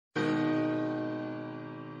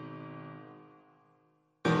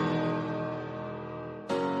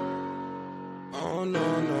No,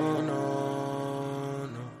 no, no, no,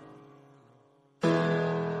 no.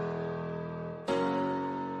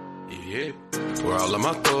 Yeah. Where all of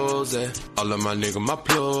my thoughts at? All of my niggas, my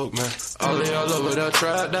plug, man. All over the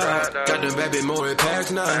trap dog. Got them baby more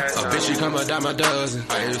packs now. A bitch, she come a dime a dozen.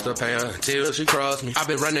 I used to pay her until she crossed me. I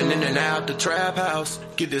been running in and out the trap house.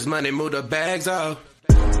 Get this money, move the bags out.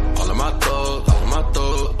 All of my thugs, all of my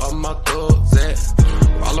thugs, all of my thugs at?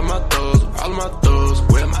 All of my thugs, all of my thugs,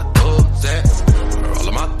 where my thugs at? Where all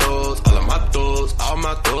of my thugs, all of my thugs, all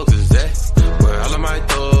my thugs is at? Where all of my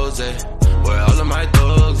thugs at? Where all of my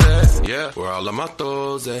thugs at? Yeah, where all of my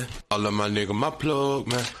thugs at? All of my niggas, my plug,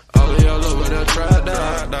 man. All over the trap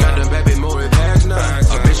dog. Got them baby more packs now.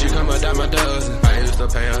 A bitch, she come a dime a dozen. I used to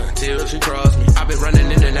pay her until she crossed me. I been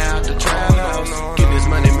running in and out the trap house. Get this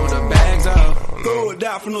money, move the bags out. Throw it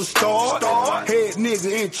down from the start. Head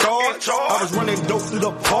nigga in charge. I was running dope to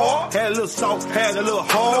the park. Had a little soft, had a little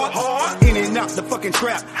hard. In and out the fucking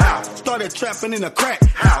trap house. Started trapping in a crack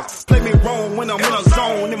house. Play me wrong when I'm in a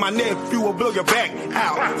zone. And my nephew will blow your back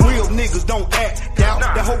out. Real niggas don't act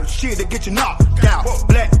out. The whole shit to get you knocked out.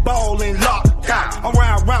 Black ball and locked out. I'm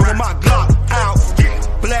round with my Glock out.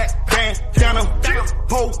 Black bandana,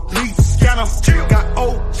 police scanner. Got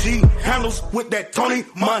OG handles with that Tony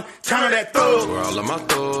Montana, that thug. Where all of my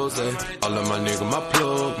thugs at? All of my niggas, my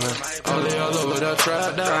plug, man. All over the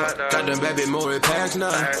trap dog. Got them baby more packs now.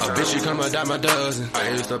 A bitch, she come a dime a dozen. I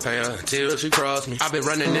used to pay her until she crossed me. I been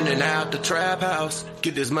running in and out the trap house.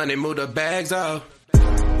 Get this money, move the bags out.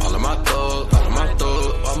 All of my thugs, all of my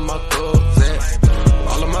thugs, all of my thugs at?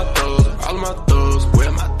 All of my thugs, all of my thugs,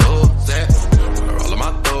 where my thugs at? Where all of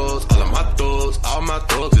my thugs, all of my thugs, all my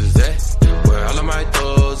thugs is at? Where all of my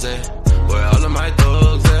thugs at? Where all of my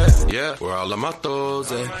thugs at? Yeah, where all of my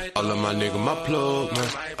thugs at? All of my niggas, my plug, man.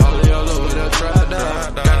 All over the trap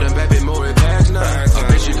dog. Got them baby more packs now. A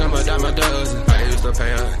bitch, she come a dime a dozen. I used to pay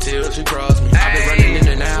her until she crossed me. I been running in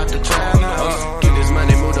and out the trap house. Get this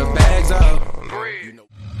money, move the bags out.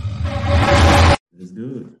 It's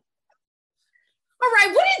good. All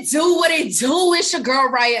right, what it do? What it do? It's your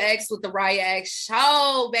girl Raya X with the Raya X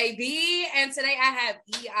Show, baby. And today I have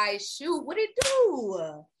eishoot. What it do?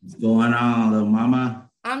 What's going on, little mama?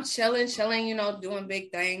 I'm chilling, you know, doing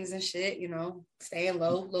big things and shit, you know, staying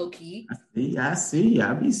low key. I see.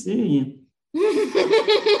 I be seeing you.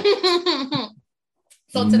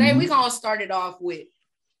 So today we're gonna start it off with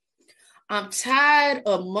I'm tired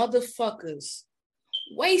of motherfuckers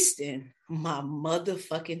wasting my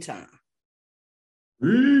motherfucking time.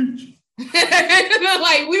 Like,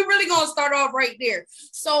 we really gonna start off right there.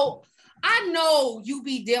 So I know you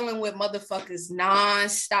be dealing with motherfuckers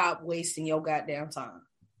non-stop wasting your goddamn time.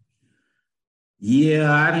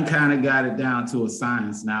 Yeah, I done kind of got it down to a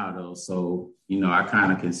science now, though. So, you know, I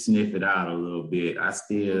kind of can sniff it out a little bit. I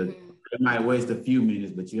still, it might waste a few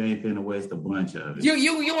minutes, but you ain't finna waste a bunch of it.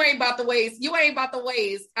 You ain't about to waste. You ain't about to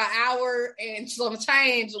waste an hour and some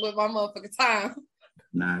change with my motherfucking time.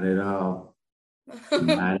 Not at all.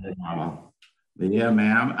 Not at all. But yeah,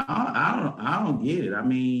 man, I don't get it. I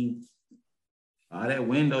mean, all that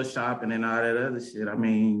window shopping and all that other shit. I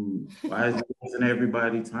mean, why is you wasting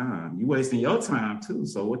everybody's time? You wasting your time too.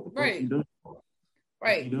 So what the fuck you doing?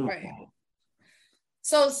 Right.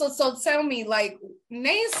 So tell me, like,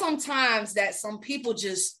 name some times that some people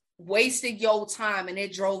just wasted your time and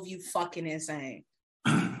it drove you fucking insane.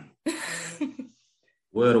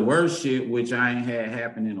 Well, the worst shit, which I ain't had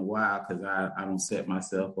happen in a while because I don't set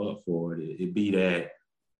myself up for it. It'd be that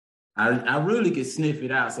I really could sniff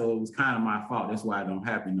it out, so it was kind of my fault. That's why it don't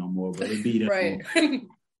happen no more. But it'd be that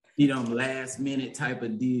them last minute type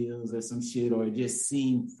of deals or some shit, or it just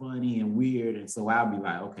seemed funny and weird. And so I'll be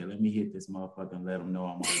like, okay, let me hit this motherfucker and let them know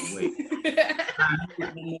I'm on the way.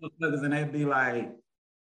 And they'd be like,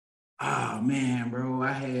 oh man, bro,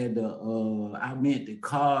 I meant to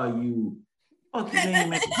call you. Fuck you mean,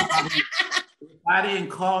 man? If I didn't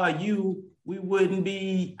call you, we wouldn't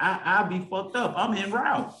be. I'd be fucked up. I'm en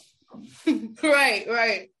route.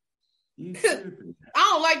 Right. I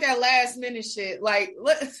don't like that last minute shit. Like,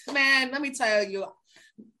 man, let me tell you,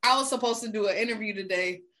 I was supposed to do an interview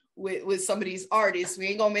today with some of these artists. We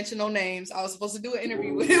ain't gonna mention no names. I was supposed to do an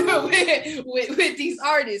interview with these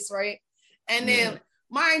artists, right? And then,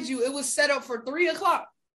 mind you, it was set up for 3:00.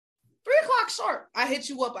 3:00 sharp. I hit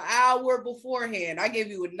you up an hour beforehand. I gave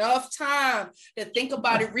you enough time to think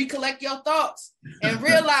about it, recollect your thoughts, and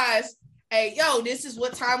realize, hey, yo, this is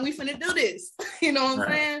what time we finna do this. You know what I'm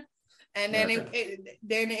saying? And then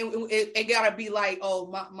it gotta be like, oh,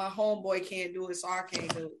 my homeboy can't do it, so I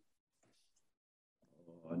can't do it.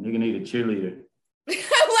 A nigga need a cheerleader.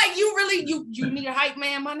 Like, you really you need a hype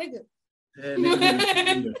man, my nigga. Yeah, nigga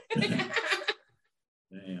need a cheerleader.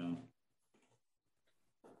 Damn.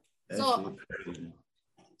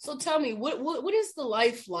 So tell me, what is the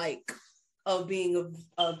life like of being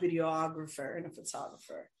a videographer and a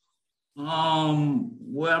photographer?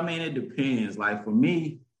 Well, I mean, it depends. Like for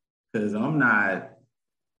me, because I'm not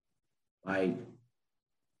like,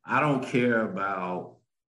 I don't care about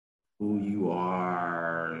who you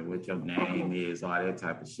are, what your name is, all that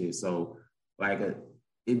type of shit. So like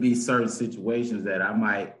it'd be certain situations that I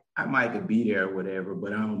might could be there or whatever,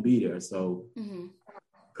 but I don't be there. So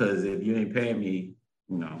because if you ain't paying me,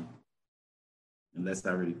 you know, unless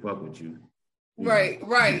I really fuck with you. Right.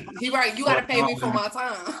 You gotta pay me for my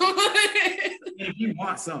time. If you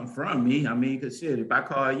want something from me, I mean, cause shit, if I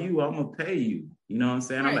call you, I'm gonna pay you. You know what I'm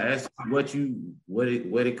saying? Right. I'm gonna ask you what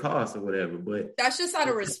it costs or whatever. But that's just out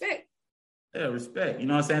of respect. Yeah, respect. You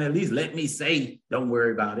know what I'm saying? At least let me say, don't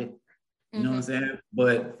worry about it. You know what I'm saying?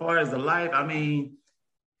 But as far as the life, I mean,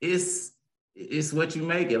 it's what you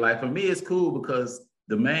make it. Like for me, it's cool because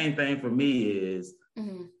the main thing for me is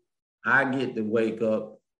I get to wake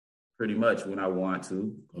up pretty much when I want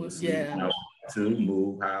to, go to sleep when I want to,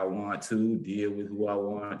 move how I want to, deal with who I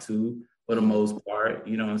want to, for the most part.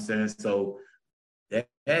 You know what I'm saying? So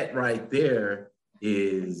that right there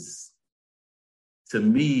is, to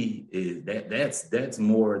me, is that's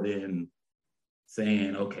more than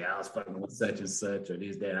saying, okay, I was fucking with such and such or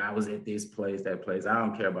this, that, I was at this place, that place. I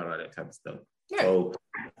don't care about all that type of stuff. Right. So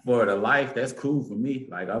for the life, that's cool for me.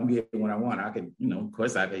 Like I'm getting what I want. I can, you know, of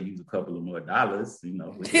course I could use a couple of more dollars, you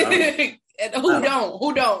know. Who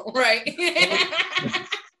don't, right?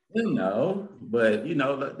 You know, but you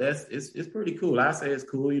know, it's pretty cool. I say it's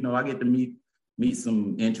cool. You know, I get to meet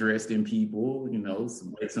some interesting people, you know,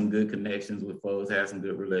 make some good connections with folks, have some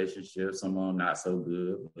good relationships, some of them not so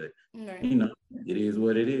good, but you know, it is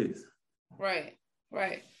what it is. Right.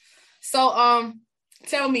 So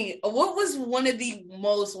tell me, what was one of the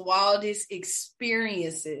most wildest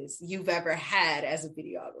experiences you've ever had as a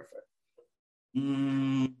videographer?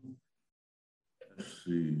 Let's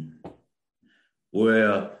see.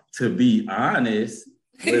 Well, to be honest,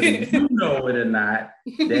 whether you know it or not,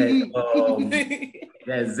 that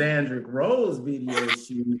Xandrick Rose video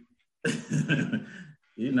shoot,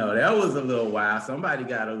 you know, that was a little wild. Somebody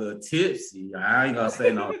got a little tipsy. I ain't gonna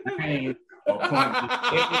say no name or point.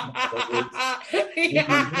 We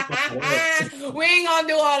ain't gonna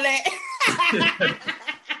do all that.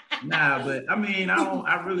 Nah, but I mean,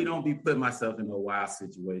 I really don't be putting myself in no wild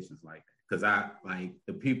situations like that. Because I like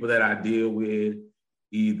the people that I deal with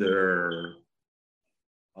either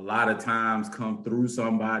a lot of times come through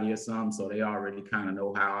somebody or something, so they already kind of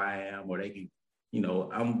know how I am, or they can, you know,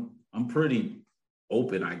 I'm pretty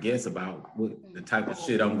open, I guess, about what the type of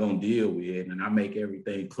shit I'm gonna deal with, and I make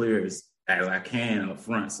everything clear as I can up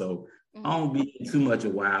front. So I don't be too much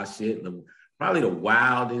of wild shit. Probably the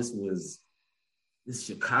wildest was this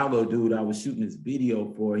Chicago dude I was shooting this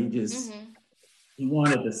video for. He just he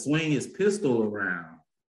wanted to swing his pistol around,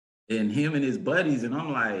 and him and his buddies, and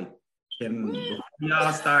I'm like, can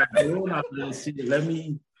y'all start doing all this shit?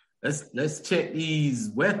 Let's check these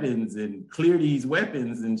weapons and clear these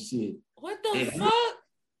weapons and shit. What the fuck?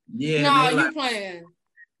 Yeah. Nah, you playing.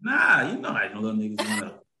 Nah, you know how little niggas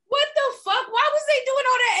wanna. What the fuck? Why was they doing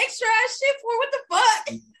all that extra ass shit for? What the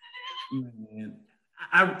fuck? Man,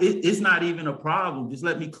 it's not even a problem. Just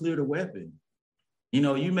let me clear the weapon. You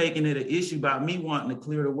know, you making it an issue about me wanting to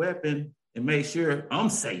clear the weapon and make sure I'm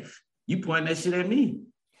safe. You point that shit at me.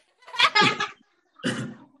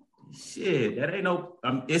 Shit, that ain't no.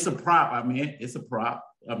 It's a prop. I mean, it's a prop.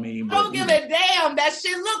 I mean, I don't give a damn. That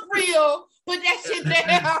shit look real. Put that shit down.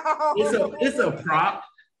 It's a prop.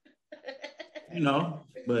 You know,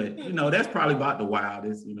 but you know that's probably about the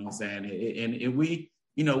wildest. You know what I'm saying? And we,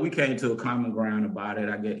 you know, we came to a common ground about it.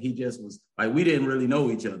 I guess he just was like, we didn't really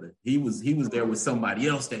know each other. He was there with somebody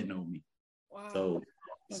else that know me. Wow.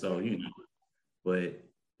 So you know, but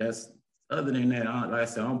that's. Other than that, like I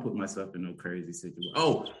said, I don't put myself in no crazy situation.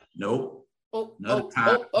 Oh, nope. Another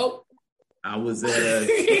time, I was at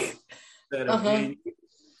a venue,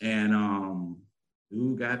 and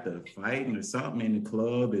dude got to fighting or something in the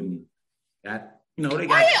club, and got, you know, they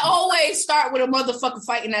got. Why you always start with a motherfucker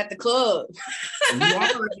fighting at the club? You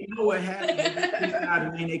already know what happened.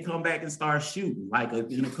 And then they come back and start shooting, like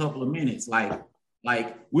in a couple of minutes, like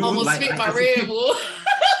we almost was spit my Red Bull.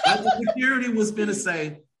 Like the security was finna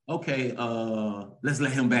say, okay, let's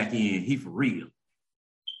let him back in. He for real.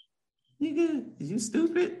 Nigga, is you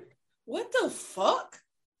stupid? What the fuck?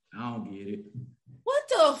 I don't get it. What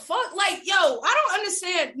the fuck? Like, yo, I don't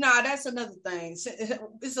understand. Nah, that's another thing.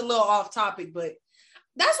 It's a little off topic, but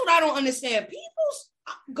that's what I don't understand. People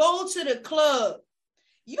go to the club.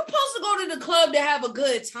 You're supposed to go to the club to have a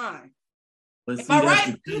good time. But see, that's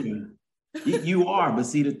right? The thing. You are, but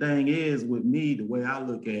see, the thing is with me, the way I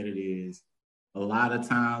look at it is, a lot of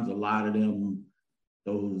times, a lot of them,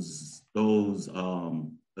 those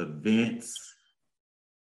events,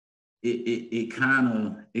 it kind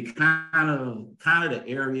of the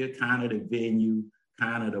area, kind of the venue,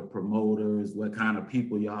 kind of the promoters, what kind of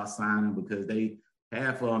people y'all signing, because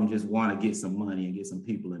half of them just want to get some money and get some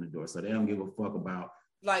people in the door, so they don't give a fuck about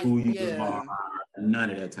like who you are,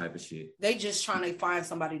 none of that type of shit. They just trying to find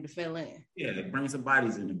somebody to fill in. Yeah, they bring some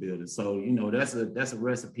bodies in the building. So, you know, that's a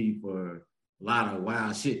recipe for a lot of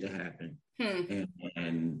wild shit to happen.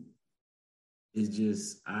 And it's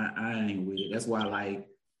just, I ain't with it. That's why, like,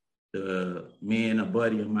 me and a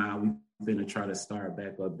buddy of mine, we've been to try to start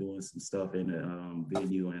back up doing some stuff in the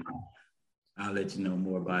venue, and I'll let you know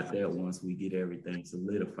more about that once we get everything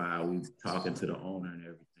solidified. We're talking to the owner and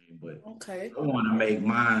everything. But I want to make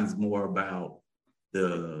mine more about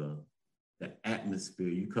the atmosphere.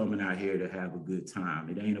 You coming out here to have a good time.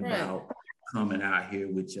 It ain't about coming out here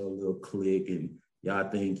with your little clique and y'all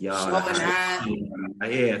think y'all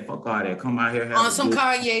yeah, fuck all that. Come out here have on some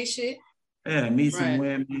Kanye shit. Yeah, meet some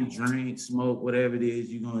women, drink, smoke, whatever it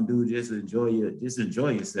is you're gonna do. Just enjoy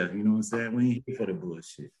yourself. You know what I'm saying? We ain't here for the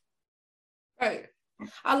bullshit. Right.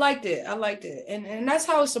 I liked it. And that's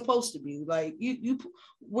how it's supposed to be. Like you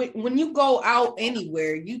when you go out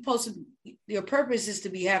anywhere, your purpose is to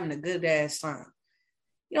be having a good ass time.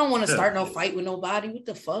 You don't want to start no fight with nobody. What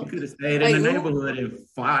the fuck? You could have stayed in the neighborhood and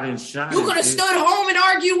fought and shot. You could have stood home and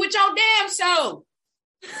argued with your damn self.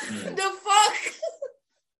 The fuck?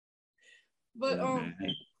 But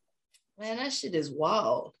man, that shit is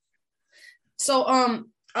wild. So a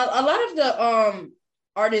lot of the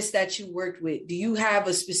artists that you worked with, do you have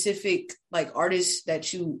a specific like artist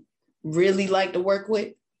that you really like to work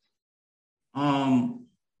with? I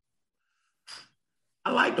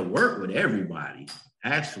like to work with everybody.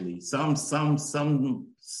 Actually, some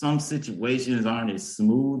situations aren't as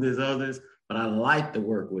smooth as others, but I like to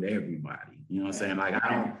work with everybody. You know what I'm saying? Like I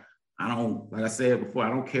don't, like I said before, I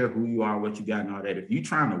don't care who you are, what you got and all that. If you're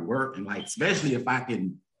trying to work, and like, especially if I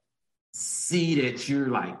can see that you're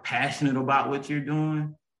like passionate about what you're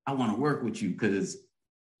doing, I want to work with you, because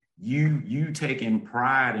you taking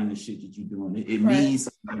pride in the shit that you're doing. It means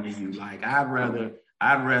something to you. Like I'd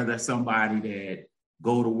rather somebody that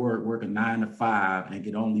go to work a 9 to 5 and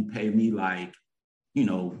could only pay me like, you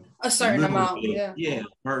know, a certain amount,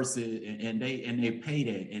 versus and they pay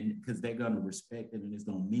that, and because they're gonna respect it and it's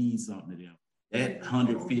gonna mean something to them. That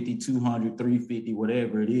 150, 200, 350,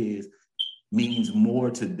 whatever it is, means more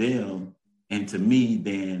to them and to me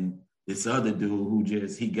than this other dude who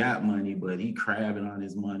he got money, but he crabbing on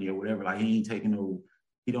his money or whatever. Like he ain't taking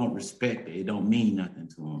he don't respect it. It don't mean nothing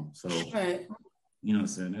to him. So, you know what I'm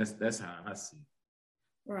saying? That's how I see it.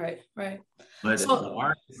 Right. But so, the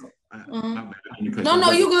artist, no,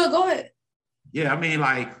 you good. Go ahead. Yeah, I mean,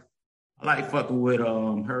 like, I like fucking with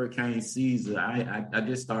Hurricane Caesar. I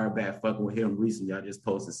just started back fucking with him recently. I just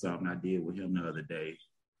posted something I did with him the other day.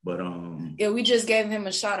 But we just gave him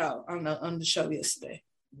a shout out on the show yesterday.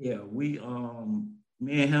 Yeah, me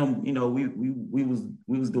and him, you know, we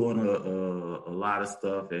was doing a lot of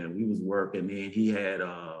stuff, and we was working. And he had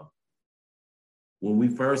when we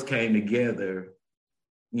first came together,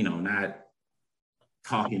 you know, not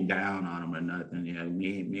talking down on him or nothing. You know,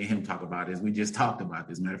 me and him talk about this. We just talked about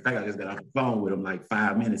this. Matter of fact, I just got off the phone with him like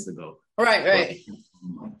 5 minutes ago. Right. But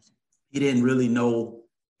he didn't really know.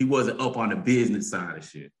 He wasn't up on the business side of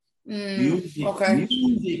shit. Music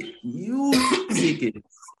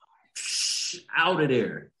is out of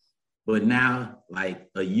there. But now, like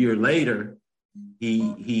a year later,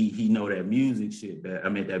 he know that music shit better. I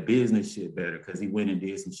mean, that business shit better, because he went and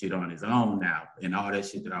did some shit on his own now, and all that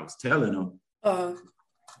shit that I was telling him.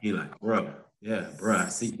 He like, bro, I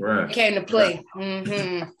see, bro. He came to play.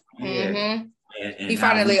 And he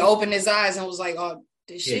finally opened his eyes and was like, "Oh,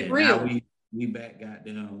 this shit real." Now we back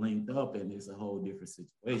goddamn linked up, and it's a whole different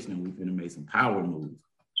situation, and we finna make some power moves.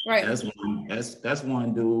 Right. That's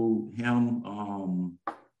one dude. Him.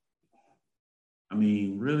 I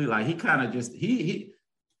mean, really, like he kind of just he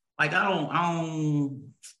like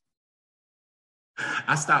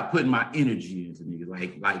I stopped putting my energy into niggas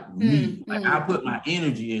like me. Like I put my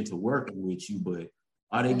energy into working with you, but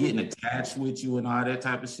are they getting attached with you and all that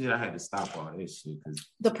type of shit? I had to stop all that shit, because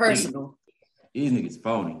the personal. These niggas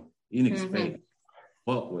phony. These niggas fake.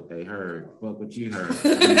 Fuck what they heard. Fuck what you heard.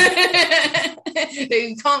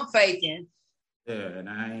 They come faking. Yeah, and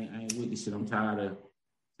I ain't with this shit. I'm tired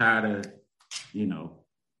of, you know.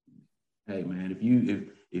 Hey man, if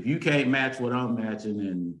you can't match what I'm matching,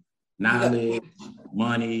 and knowledge,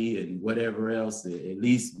 money, and whatever else, at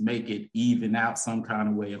least make it even out some kind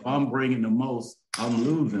of way. If I'm bringing the most, I'm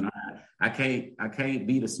losing. I can't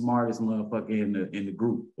be the smartest motherfucker in the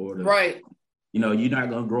group or the right. You know, you're not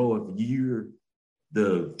gonna grow if you're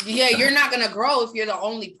you're not gonna grow if you're the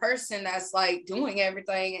only person that's like doing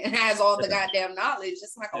everything and has all the goddamn knowledge.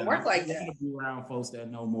 It's not gonna work like that. Be around folks that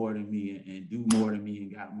know more than me and do more than me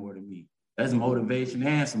and got more than me. That's motivation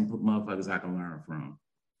and some motherfuckers I can learn from.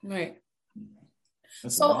 Right.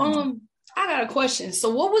 So I got a question.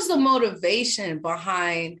 So what was the motivation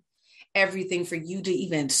behind everything for you to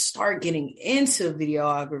even start getting into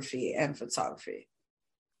videography and photography?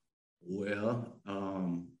 Well,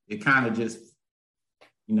 it kind of just,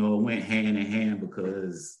 it went hand in hand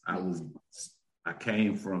because I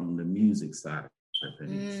came from the music side of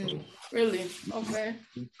things. So really? Okay.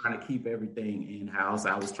 Trying to keep everything in-house.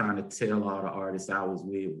 I was trying to tell all the artists I was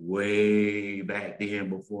with way back then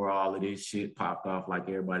before all of this shit popped off, like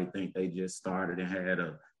everybody think they just started and had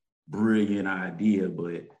a brilliant idea,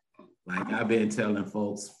 but like I've been telling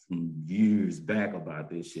folks from years back about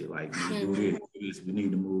this shit. Like, we do this, we need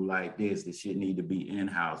to move like this. The shit need to be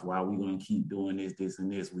in-house. Why we gonna keep doing this,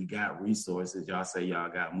 and this? We got resources. Y'all say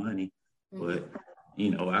y'all got money, but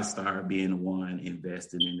I started being the one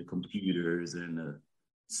investing in the computers and the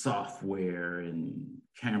software and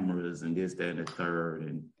cameras and this, that, and the third.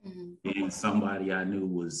 And then somebody I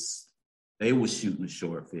knew they was shooting a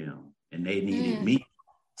short film, and they needed me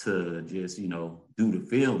to just, do the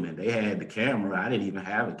filming. They had the camera. I didn't even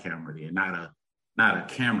have a camera then, not a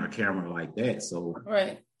camera like that. So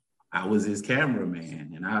I was his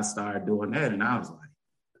cameraman, and I started doing that, and I was like,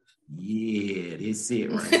 yeah, this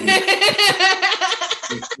it right here.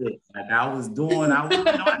 This it. Like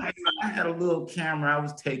I had a little camera. I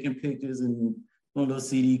was taking pictures and on those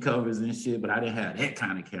CD covers and shit, but I didn't have that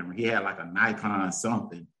kind of camera. He had like a Nikon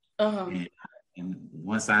something. And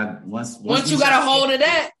once you got a hold of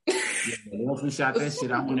that, once we shot that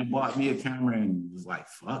shit, I went and bought me a camera and was like,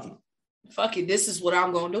 fuck it, this is what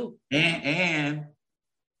I'm gonna do. And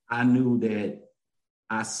I knew that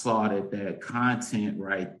I saw that content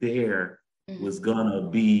right there was gonna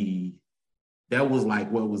be, that was like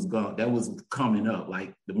what was coming up.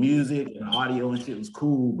 Like the music and the audio and shit was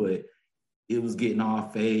cool, but it was getting all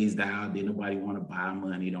phased out. Didn't nobody want to buy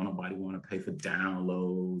money. Don't nobody want to pay for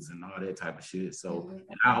downloads and all that type of shit. So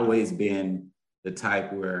and I always been the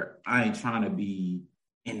type where I ain't trying to be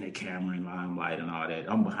in the camera and limelight and all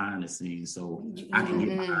that. I'm behind the scenes, so I can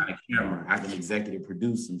get behind the camera. I can executive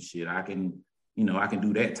produce some shit. I can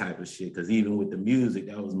do that type of shit. Because even with the music,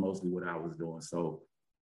 that was mostly what I was doing. So,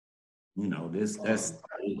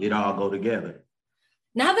 it all go together.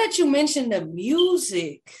 Now that you mentioned the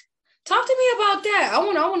music, talk to me about that. I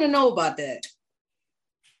want to know about that.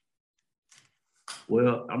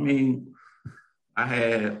 Well, I mean, I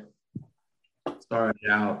had started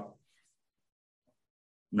out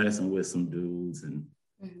messing with some dudes and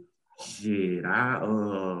shit.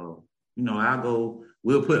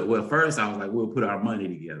 First I was like, we'll put our money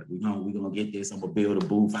together. We're gonna get this. I'm gonna build a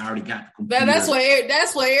booth. I already got the computer.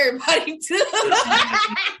 That's what everybody do.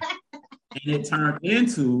 And it turned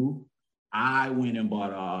into, I went and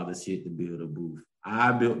bought all the shit to build a booth.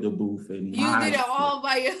 I built the booth and you did it all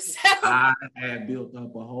by yourself. I had built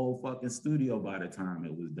up a whole fucking studio by the time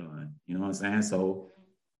it was done. You know what I'm saying? So,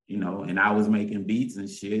 and I was making beats and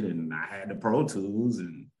shit, and I had the Pro Tools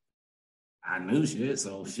and I knew shit.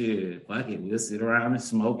 So shit, fuck it, we'll sit around and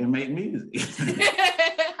smoke and make music.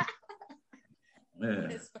 Yeah.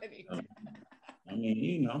 That's funny. I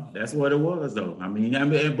mean, that's what it was though. I mean,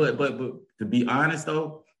 but to be honest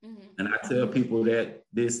though, and I tell people that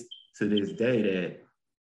to this day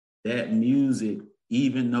that music,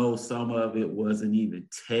 even though some of it wasn't even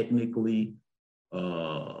technically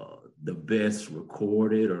the best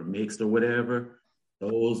recorded or mixed or whatever,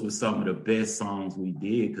 those were some of the best songs we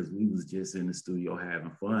did because we was just in the studio having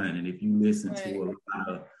fun. And if you listen to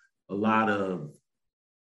a lot of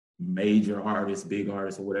major artists, big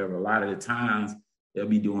artists or whatever, a lot of the times they'll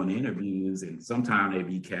be doing interviews and sometimes they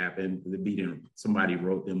be capping. Somebody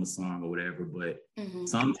wrote them a song or whatever, but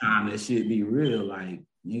sometimes that shit be real. Like,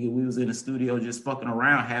 nigga, we was in the studio just fucking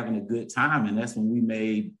around having a good time. And that's when we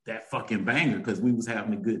made that fucking banger because we was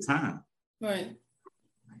having a good time. Right.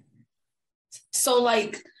 So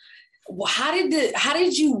like, how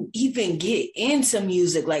did you even get into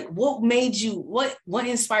music? Like what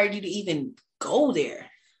inspired you to even go there?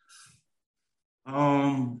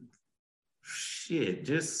 Shit,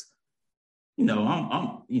 just I'm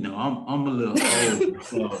a little old,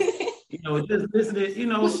 so just listening,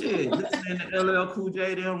 listening to LL Cool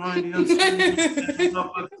J, them Run DMC,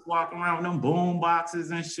 motherfuckers walking around with them boom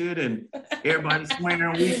boxes and shit, and everybody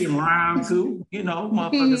swearing we can rhyme too.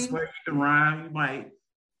 Motherfuckers swear you can rhyme. You might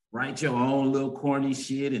write your own little corny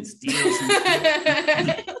shit and steal some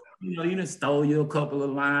shit. You done stole you a couple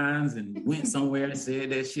of lines and went somewhere and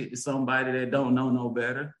said that shit to somebody that don't know no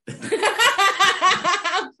better.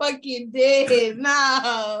 I'm fucking dead.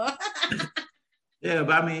 No. Yeah,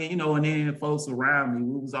 but I mean, and then folks around me,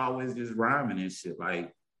 we was always just rhyming and shit.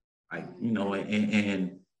 Like,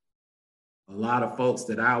 and a lot of folks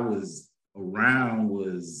that I was around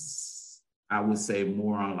was, I would say,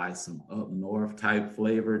 more on like some up north type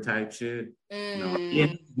flavor type shit.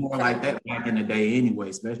 More like that back in the day anyway,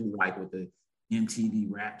 especially like with the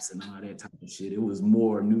MTV raps and all that type of shit. It was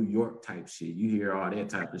more New York type shit. You hear all that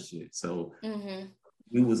type of shit. So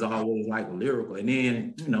we was always like lyrical. And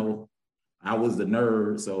then, I was the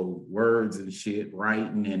nerd, so words and shit,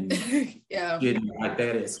 writing and shit like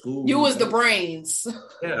that at school. You was the brains.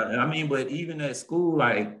 Yeah, I mean, but even at school,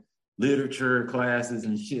 like literature classes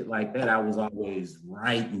and shit like that, I was always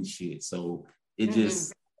writing shit. So it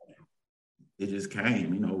just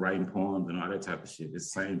came, writing poems and all that type of shit.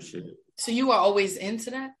 It's the same shit. So you were always into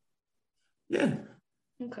that? Yeah.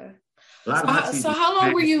 Okay. So how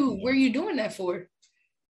long were you doing that for?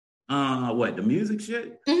 What, the music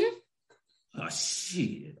shit? Mm-hmm. Oh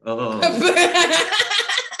shit. I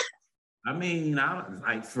mean, I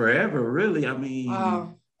like forever, really. I mean,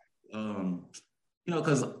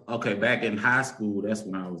 because back in high school, that's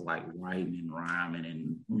when I was like writing and rhyming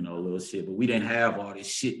and little shit. But we didn't have all this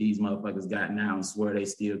shit these motherfuckers got now and swear they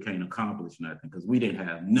still can't accomplish nothing because we didn't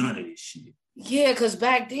have none of this shit. Yeah, because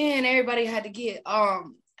back then everybody had to get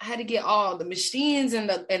all the machines and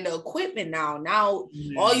the equipment now. Now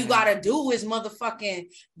all you gotta do is motherfucking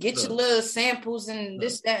get your little samples and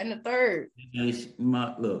this, that, and the third.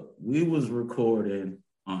 Look, we was recording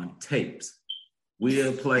on tapes. We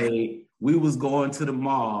was going to the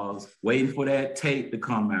malls, waiting for that tape to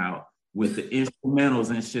come out with the instrumentals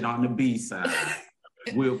and shit on the B side.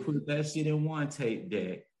 We'll put that shit in one tape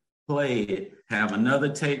deck, play it, have another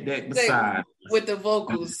tape deck beside with the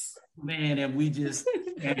vocals. Man, and we just,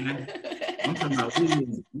 I'm talking about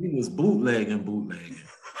we was bootlegging.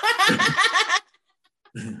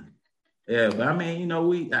 Yeah, but I mean,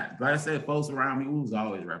 like I said, folks around me, we was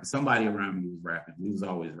always rapping. Somebody around me was rapping. We was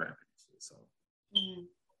always rapping and shit. So,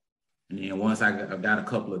 and then once I got a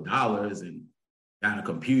couple of dollars and got a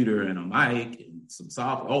computer and a mic and some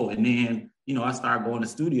software. And then I started going to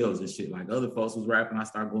studios and shit. Like other folks was rapping, I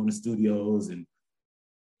started going to studios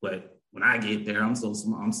but when I get there, I'm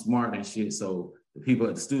smart and shit. So the people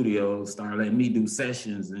at the studio start letting me do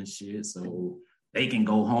sessions and shit. So they can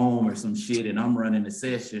go home or some shit and I'm running the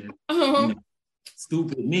session.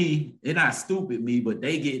 Stupid me. They're not stupid me, but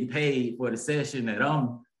they getting paid for the session that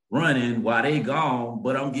I'm running while they gone.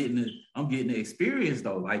 But I'm getting the experience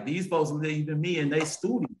though. Like these folks leaving me in their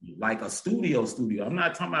studio, like a studio. I'm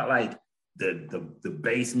not talking about like the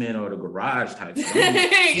basement or the garage type. You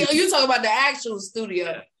talking about the actual studio.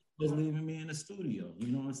 Yeah. Was leaving me in the studio,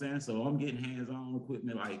 you know what I'm saying? So I'm getting hands-on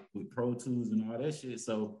equipment like with Pro Tools and all that shit.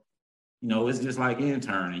 So, it's just like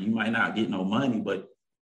interning. You might not get no money, but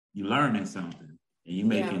you're learning something and you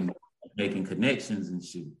making connections and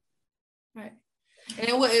shit. Right.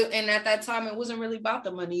 And at that time, it wasn't really about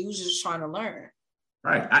the money. You was just trying to learn.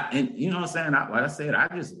 Right. And you know what I'm saying? Like I said, I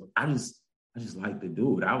just like to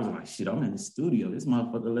do it. I was like, shit, I'm in the studio. This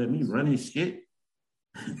motherfucker let me run his shit.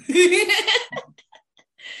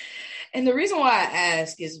 And the reason why I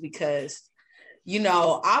ask is because,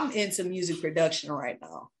 I'm into music production right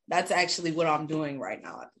now. That's actually what I'm doing right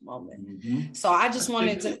now at the moment. Mm-hmm. So I just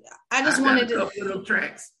wanted to. A couple of them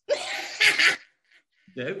tracks.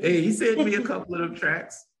 Hey, he sent me a couple of them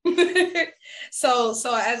tracks. So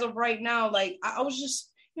as of right now, like I was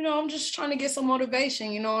just, I'm just trying to get some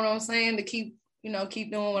motivation. You know what I'm saying? To keep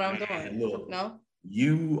doing what I'm doing. Look,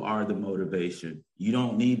 you are the motivation. You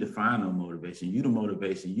don't need to find no motivation. You the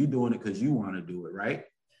motivation. You doing it because you want to do it, right?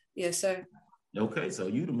 Yes, sir. Okay, so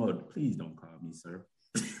you the motivation. Please don't call me sir.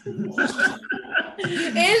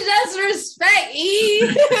 It's just respect,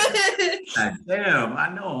 E. Damn, I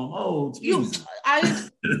know I'm old.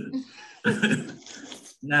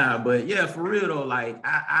 Nah, but yeah, for real though, like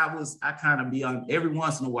I kind of be on every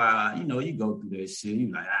once in a while, you go through that shit.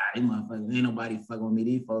 You like, these motherfuckers, ain't nobody fucking with me.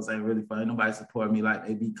 These folks ain't really fucking, nobody support me like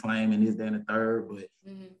they be claiming this, that, and the third. But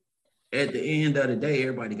at the end of the day,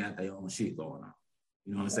 everybody got their own shit going on.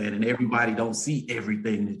 You know what I'm saying? And everybody don't see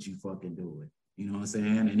everything that you fucking doing. You know what I'm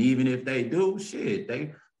saying? And even if they do, shit,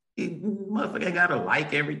 Motherfucker ain't gotta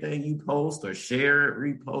like everything you post or share it,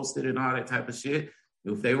 repost it, and all that type of shit.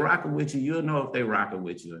 If they rocking with you, you'll know if they rocking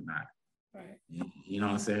with you or not. Right. You know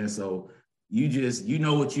what I'm saying? So you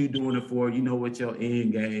know what you're doing it for. You know what your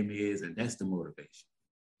end game is, and that's the motivation.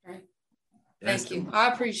 Right. Thank you. I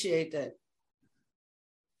appreciate that.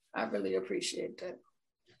 I really appreciate that.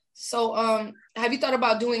 So, have you thought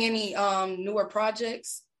about doing any newer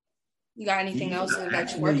projects? You got anything else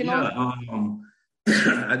that you're working on?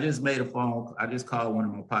 I just made a phone. I just called one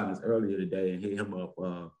of my partners earlier today and hit him up.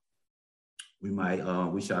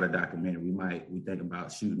 We shot a documentary. We think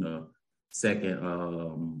about shooting a second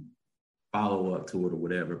follow up to it or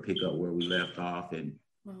whatever, pick up where we left off and,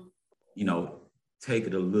 take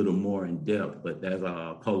it a little more in depth. But that's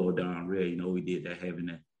Polo Don Red. We did that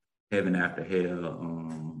Heaven After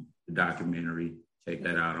Hell documentary. Check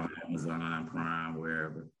that out on Amazon Prime,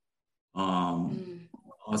 wherever.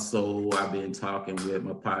 Also, I've been talking with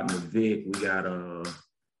my partner Vic. I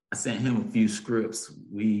sent him a few scripts.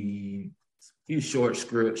 Short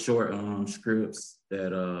scripts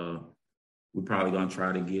that we're probably gonna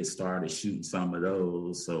try to get started shooting some of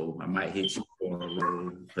those. So I might hit you for a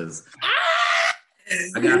road because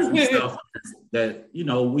I got some stuff that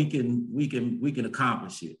we can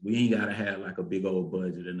accomplish it. We ain't gotta have like a big old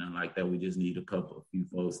budget and nothing like that. We just need a few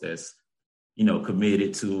folks that's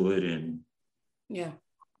committed to it, and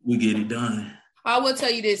we get it done. I will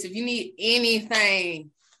tell you this: if you need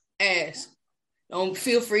anything, ask. Don't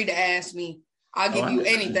feel free to ask me. I'll give you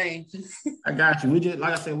anything. I got you. We just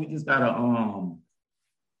gotta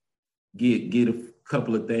get a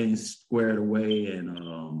couple of things squared away and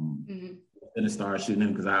then start shooting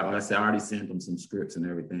them because I already sent them some scripts and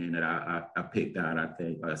everything that I picked out. I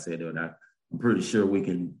think like I said that I'm pretty sure we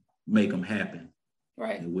can make them happen.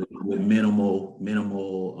 Right. With minimal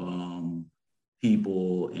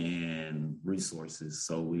people and resources.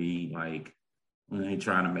 So we ain't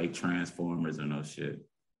trying to make Transformers or no shit.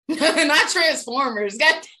 Not Transformers.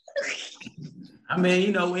 I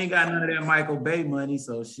mean, we ain't got none of that Michael Bay money,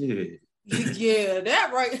 so shit. Yeah,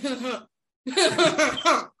 that right.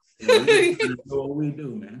 We do what we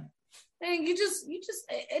do, man. And you just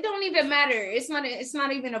it don't even matter. It's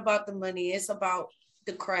not even about the money. It's about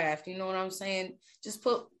the craft. You know what I'm saying? Just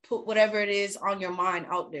put whatever it is on your mind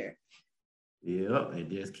out there. Yeah,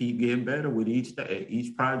 and just keep getting better with each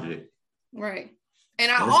project. Right.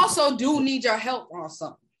 And I also do need your help on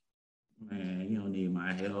something. Man, you don't need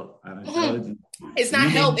my help. I told you. It's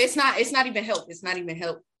not help. It's not even help. It's not even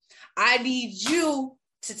help. I need you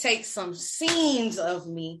to take some scenes of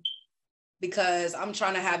me because I'm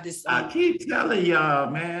trying to have this. I keep telling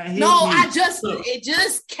y'all, man. It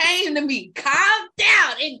just came to me. Calm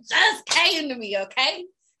down. It just came to me. Okay.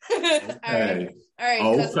 Okay. All right.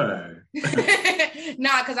 Okay.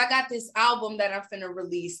 Nah, because I got this album that I'm finna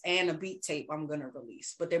release and a beat tape I'm gonna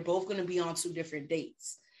release, but they're both gonna be on 2 different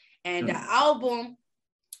dates. And the album,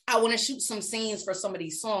 I want to shoot some scenes for some of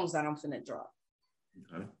these songs that I'm finna drop.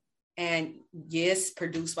 Okay. And yes,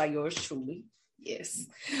 produced by yours truly. Yes.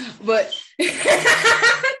 But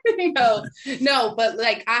no, but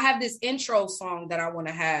like I have this intro song that I want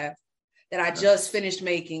to have that I just finished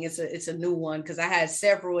making. It's a new one because I had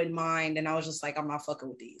several in mind and I was just like, I'm not fucking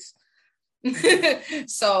with these.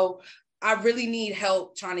 So I really need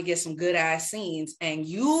help trying to get some good ass scenes. And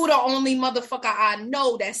you the only motherfucker I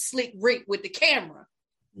know that's slick Rick with the camera.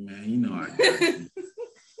 Man, I got you.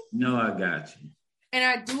 I got you. And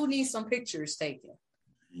I do need some pictures taken.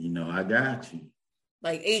 I got you.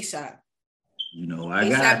 Like ASAP. I got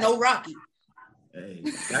ASAP, no Rocky. Hey,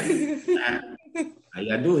 all you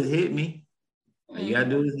gotta do is hit me. All you gotta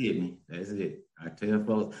do is hit me. That's it. I tell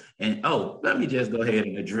folks. And let me just go ahead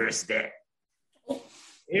and address that.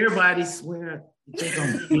 Everybody swear you think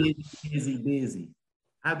I'm busy.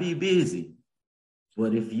 I be busy.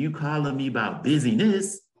 But if you calling me about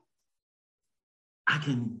busyness, I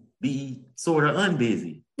can be sort of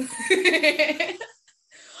unbusy. I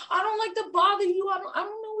don't like to bother you. I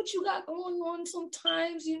don't know what you got going on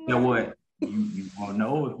sometimes. You know what? You won't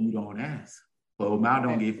know if you don't ask. Closed mouth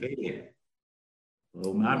don't get fed.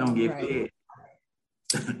 Closed mouth don't get fed.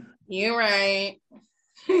 You're right.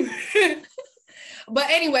 But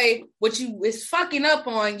anyway, what you is fucking up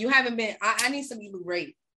on, you haven't been. I need some Elu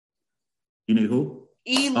Ray. You need who?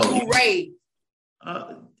 Elu Ray.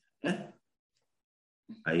 All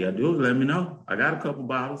you gotta do is let me know. I got a couple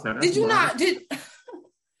bottles. Did you not?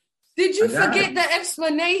 Did you forget the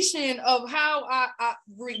explanation of how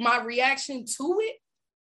my reaction to it?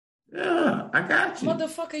 Yeah, I got you.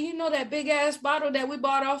 Motherfucker, you know that big ass bottle that we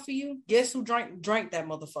bought off of you? Guess who drank that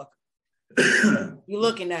motherfucker? You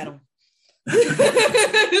looking at him.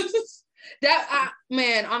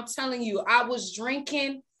 Man, I'm telling you, I was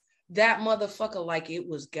drinking that motherfucker like it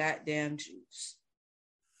was goddamn juice.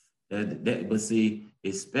 But see,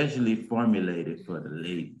 especially formulated for the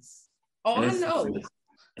ladies. Oh, I know.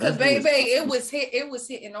 Because baby, it was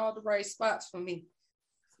hitting all the right spots for me.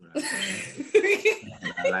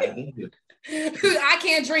 I like it. I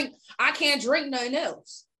can't drink nothing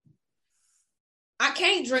else. I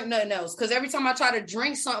can't drink nothing else because every time I try to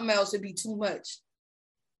drink something else, it'd be too much.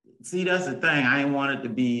 See, that's the thing. I ain't want it to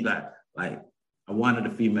be like I wanted a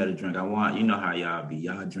female to drink. You know how y'all be.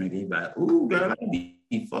 Y'all drinking, you be like, ooh, girl, I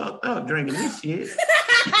be fucked up drinking this shit.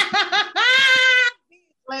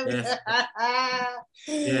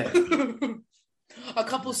 Yeah. A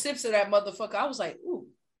couple sips of that motherfucker, I was like, ooh.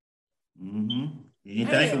 Mm-hmm. You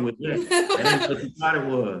ain't think it was that. That ain't what you thought it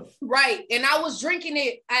was. Right. And I was drinking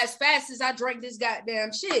it as fast as I drank this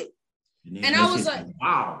goddamn shit. And I was like,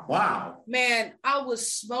 wow. Man, I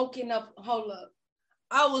was smoking up. Hold up.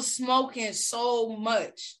 I was smoking so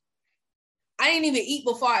much. I didn't even eat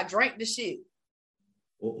before I drank the shit.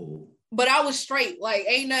 Uh-oh. But I was straight. Like,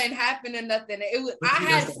 ain't nothing happening, nothing. It was. I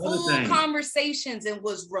had full conversations and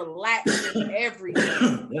was relaxing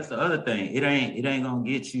everything. That's the other thing. It ain't gonna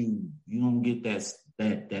get you. You don't get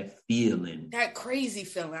that feeling. That crazy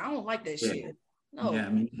feeling. I don't like that shit. No. Yeah, I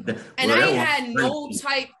mean, and I ain't had no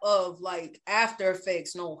type of like after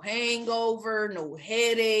effects, no hangover, no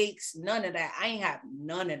headaches, none of that. I ain't have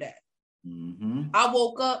none of that. Mm-hmm. I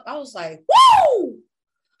woke up, I was like, woo!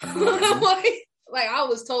 Mm-hmm. like I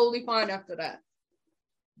was totally fine after that.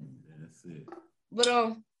 That's it.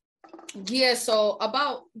 But yeah, so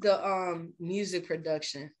about the music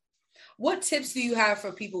production, what tips do you have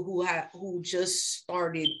for people who just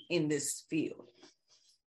started in this field?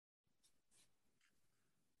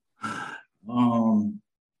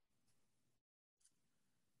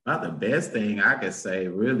 About the best thing I could say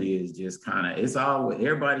really is just it's all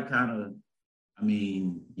everybody I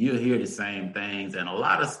mean, you'll hear the same things and a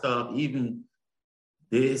lot of stuff, even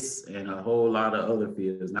this and a whole lot of other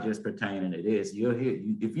fields, not just pertaining to this, you'll hear,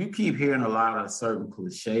 if you keep hearing a lot of certain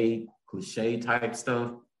cliche type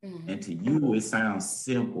stuff, mm-hmm. and to you, it sounds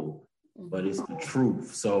simple, but it's the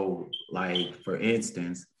truth. So like, for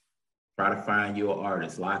instance, try to find you an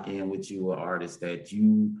artist, lock in with you an artist that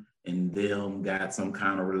you and them got some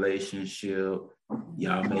kind of relationship.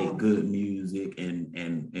 Y'all make good music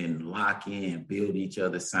and lock in, build each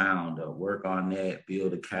other's sound up, work on that,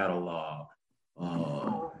 build a catalog,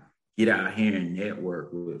 get out here and network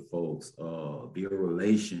with folks, build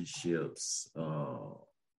relationships,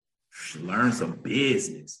 learn some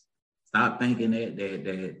business. Stop thinking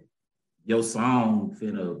that your song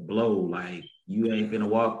finna blow, like you ain't finna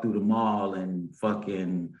walk through the mall and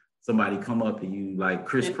fucking somebody come up to you like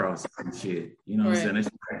crisscross and shit. You know what I'm saying? That's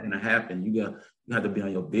not gonna happen. You have to be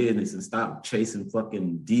on your business and stop chasing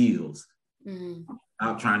fucking deals. Mm-hmm.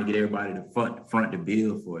 Stop trying to get everybody to front the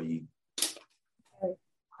bill for you.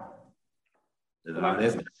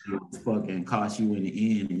 That's fucking cost you in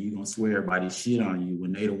the end, and you gonna swear everybody shit on you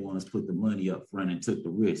when they the ones put the money up front and took the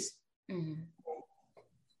risk. Mm-hmm.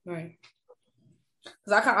 Right.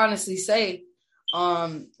 Because I can honestly say,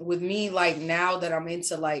 with me, like now that I'm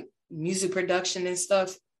into like music production and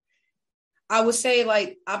stuff, I would say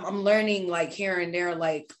like I'm learning like here and there,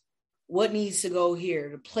 like what needs to go here,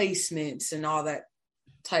 the placements and all that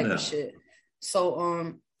type of shit.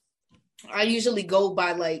 So I usually go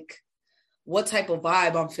by like what type of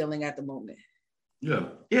vibe I'm feeling at the moment. Yeah,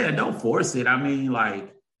 don't force it. I mean,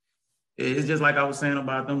 like, it's just like I was saying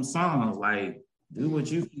about them songs, like, do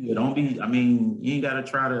what you feel. Don't be, I mean, you ain't got to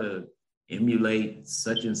try to emulate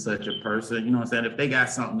such and such a person. You know what I'm saying? If they got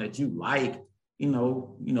something that you like, you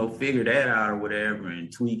know, figure that out or whatever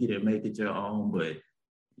and tweak it and make it your own. But,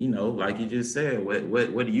 you know, like you just said,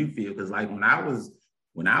 what do you feel? Because like when I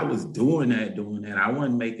was doing that, I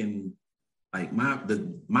wasn't making like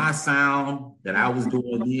my sound that I was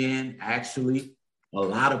doing then, actually, a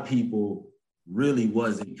lot of people really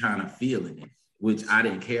wasn't kind of feeling it, which I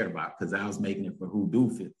didn't care about because I was making it for who do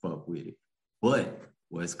fuck with it. But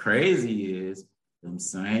what's crazy is them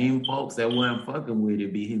same folks that weren't fucking with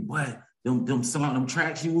it be what them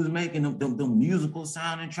tracks you was making, them musical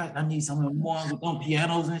sounding tracks. I need some of them more with them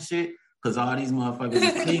pianos and shit. Cause all these motherfuckers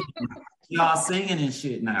are singing, y'all singing and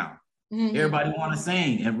shit now. Mm-hmm. Everybody want to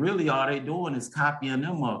sing, and really all they doing is copying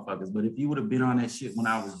them motherfuckers. But if you would have been on that shit when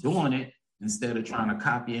I was doing it, instead of trying to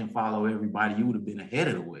copy and follow everybody, you would have been ahead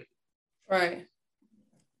of the way. Right.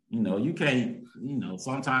 You know, you can't,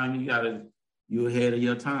 sometimes you're ahead of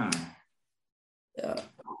your time. Yeah.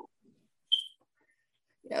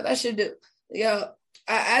 Yeah, that should do. Yeah.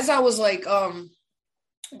 As I was like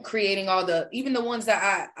creating even the ones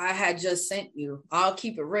that I had just sent you. I'll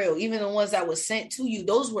keep it real. Even the ones that was sent to you,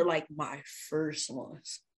 those were like my first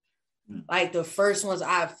ones. Like the first ones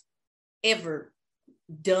I've ever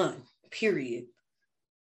done, period.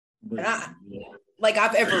 And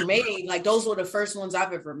I've ever made. Like those were the first ones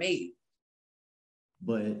I've ever made.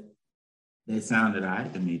 But they sounded all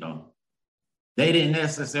right to me though. They didn't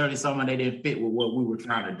necessarily, they didn't fit with what we were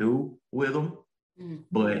trying to do with them,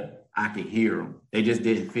 but I could hear them. They just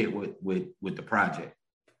didn't fit with the project.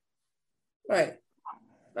 Right.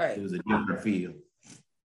 It was a different feel.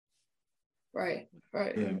 Right.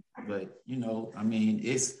 Yeah, but I mean,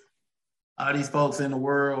 it's all these folks in the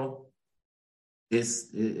world.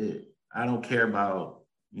 I don't care about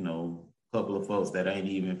a couple of folks that ain't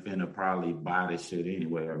even finna probably buy this shit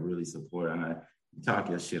anyway or really support. You talk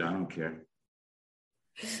your shit, I don't care.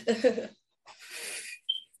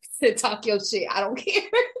 Talk your shit, I don't care.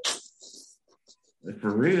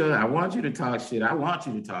 For real, I want you to talk shit. I want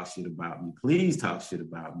you to talk shit about me. Please talk shit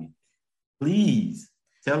about me. Please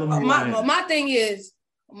tell them. My thing is,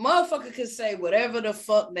 a motherfucker can say whatever the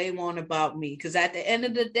fuck they want about me, because at the end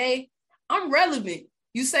of the day, I'm relevant.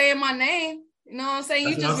 You saying my name, you know what I'm saying?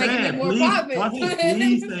 You just making me more popular.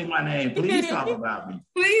 Please say my name. Please talk about me.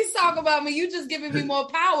 Please talk about me. You just giving me more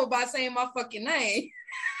power by saying my fucking name.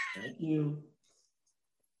 Thank you.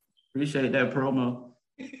 Appreciate that promo.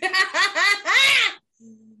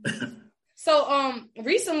 So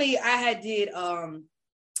recently I had did a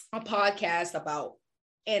podcast about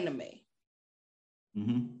anime.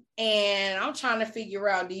 Mm-hmm. And I'm trying to figure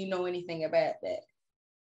out, do you know anything about that?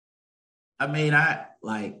 I mean, I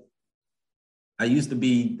used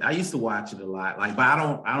to watch it a lot, but I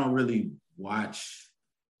don't really watch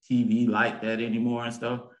TV like that anymore and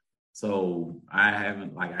stuff. So I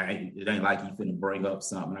haven't, it ain't like you finna bring up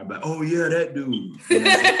something. I'm like, oh yeah, that dude.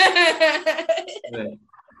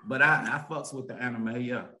 But I fucks with the anime,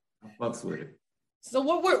 yeah. I fucks with it. So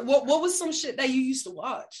what was some shit that you used to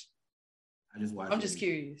watch? I just watch. I'm just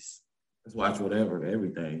curious. Just watch whatever,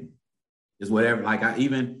 everything. Just whatever.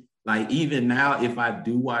 Even now, if I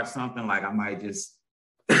do watch something, I might just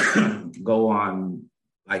go on.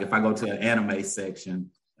 If I go to an anime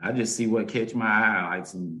section, I just see what catch my eye, like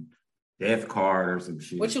some Death Card or some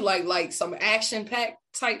shit. What you like some action packed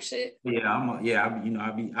type shit? Yeah,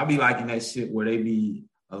 I'll be liking that shit where they be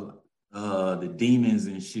the demons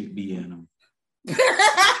and shit be in them.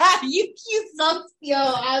 you suck, yo.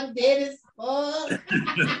 I'm dead as fuck.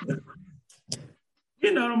 He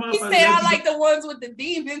said I like the ones with the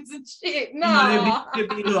demons and shit. No, they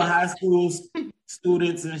be little high school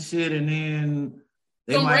students and shit, and then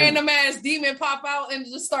some random ass demon pop out and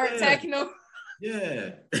just start attacking them.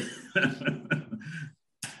 Yeah.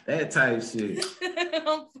 That type shit.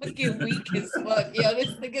 I'm fucking weak as fuck. Yo,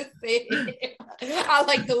 this nigga said I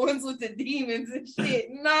like the ones with the demons and shit.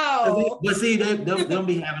 No. But see, they'll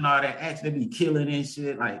be having all that action. They be killing and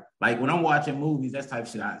shit. Like when I'm watching movies, that type of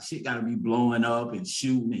shit, shit gotta be blowing up and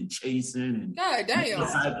shooting and chasing and God damn. You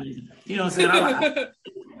know what I'm saying?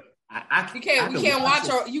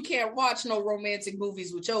 You can't watch no romantic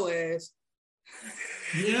movies with your ass.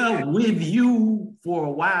 Yeah, with you for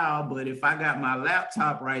a while, but if I got my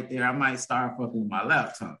laptop right there, I might start fucking with my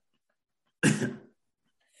laptop. I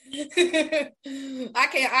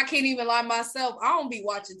can't even lie myself. I don't be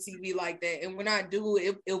watching TV like that, and when I do,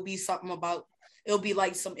 it'll be something about. It'll be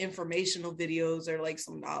like some informational videos or like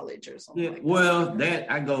some knowledge or something. Yeah, like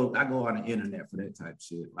that I go on the internet for that type of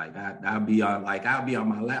shit. I'll be on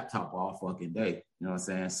my laptop all fucking day. You know what I'm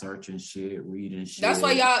saying? Searching shit, reading shit. That's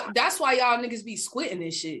why y'all niggas be squinting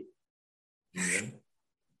and shit. Yeah.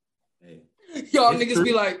 Hey, y'all niggas true.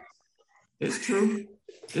 Be like, it's true.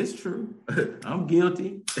 It's true. I'm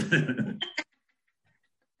guilty.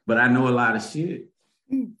 But I know a lot of shit.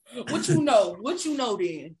 What you know? What you know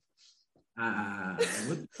then? What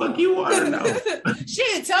the fuck you want to know?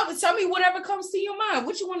 Shit, tell me whatever comes to your mind.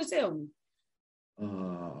 What you want to tell me?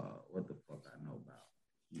 What the fuck I know about?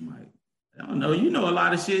 You might. I don't know. You know a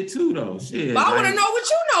lot of shit too, though. Shit. But I want to know what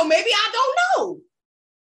you know. Maybe I don't know.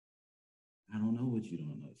 I don't know what you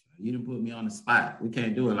don't know. You didn't put me on the spot. We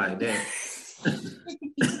can't do it like that.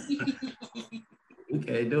 We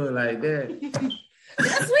can't do it like that.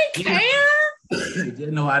 Yes, we can.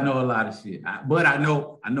 Just know I know a lot of shit, but I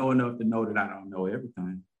know enough to know that I don't know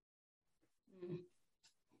everything.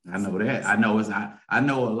 I know that. I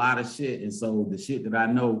know a lot of shit, and so the shit that I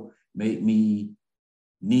know make me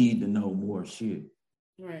need to know more shit.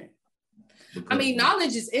 Right. I mean,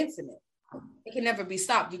 knowledge is infinite. It can never be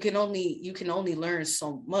stopped. You can only learn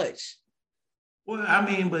so much. Well, I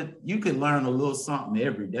mean, but you can learn a little something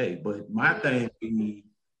every day. But my thing be,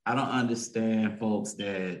 I don't understand folks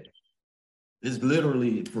that it's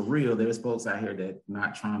literally for real. There's folks out here that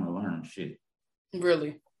not trying to learn shit.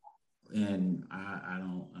 Really? And I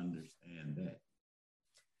don't understand that.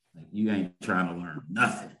 Like you ain't trying to learn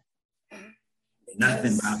nothing.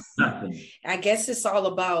 Nothing about nothing. I guess it's all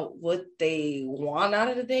about what they want out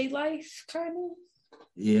of the day life, kind of.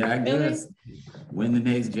 Yeah, I guess. When the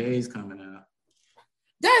next J's coming out.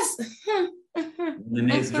 That's when the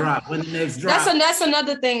next drop. That's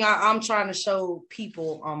another thing I'm trying to show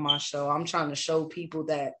people on my show. I'm trying to show people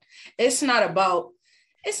that it's not about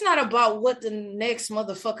what the next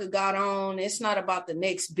motherfucker got on. It's not about the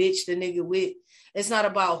next bitch the nigga with. It's not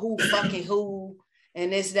about who fucking who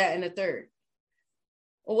and this, that, and the third.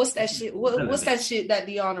 Well, what's that shit? What's that shit that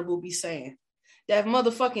the honorable be saying? That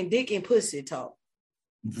motherfucking dick and pussy talk.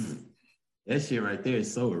 That shit right there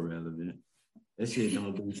is so irrelevant. That shit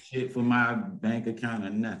don't do shit for my bank account or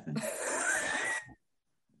nothing.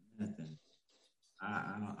 Nothing.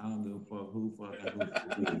 I don't give a fuck who fucking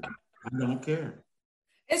who. I don't care.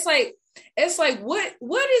 It's like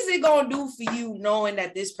what is it gonna do for you knowing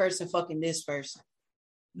that this person fucking this person?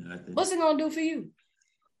 Nothing. What's it gonna do for you?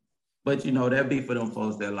 But you know, that be for them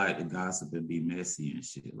folks that like to gossip and be messy and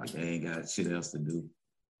shit. Like they ain't got shit else to do.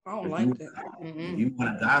 I don't like that. If you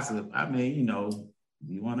want to gossip, I mean, you know, if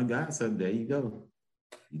you want to gossip, there you go.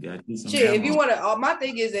 You got to do some shit. If you want to, my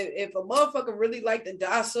thing is, if a motherfucker really like to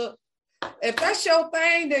gossip, if that's your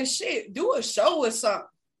thing, then shit, do a show or something.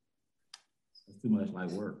 It's too much like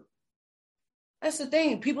work. That's the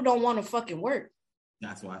thing. People don't want to fucking work.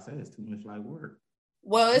 That's why I said it's too much like work.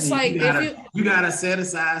 Well, it's like you gotta set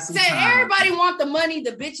aside some time. Everybody want the money,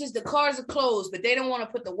 the bitches, the cars, the clothes, but they don't want to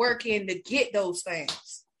put the work in to get those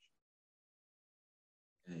things.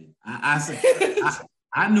 Hey,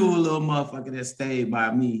 I knew a little motherfucker that stayed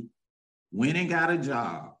by me, went and got a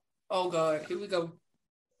job. Oh God, here we go.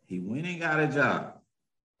 He went and got a job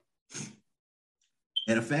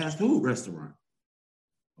at a fast food restaurant.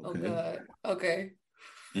 Okay. Oh God. Okay.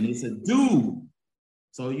 And he said, dude,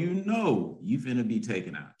 so you know you finna be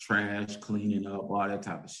taking out trash, cleaning up, all that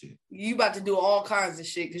type of shit. You about to do all kinds of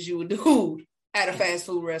shit because you a dude at a fast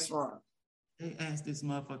food restaurant. They asked this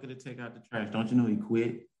motherfucker to take out the trash. Don't you know he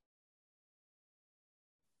quit?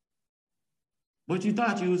 What you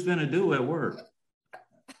thought you was finna do at work?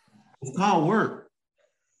 It's called work.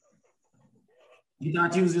 You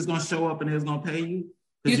thought you was just gonna show up and it was gonna pay you?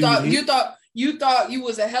 You thought you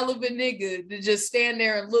was a hell of a nigga to just stand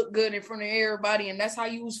there and look good in front of everybody, and that's how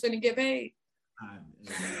you was finna get paid.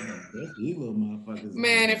 These little motherfuckers.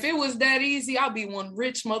 Man, if it was that easy, I'd be one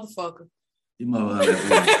rich motherfucker. You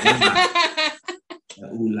motherfucker.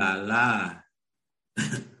 Ooh la la.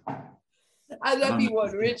 I'd be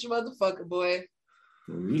one rich motherfucker, boy.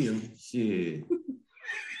 For real, shit.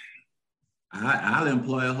 I'll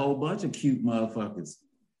employ a whole bunch of cute motherfuckers.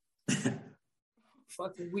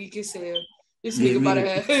 Fucking weak as hell. This nigga about to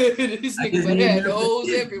have hoes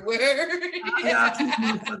everywhere. Y'all keep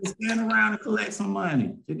motherfuckers stand around and collect some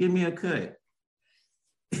money. Just give me a cut.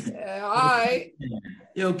 Yeah, all right.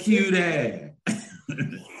 Yo, cute ass.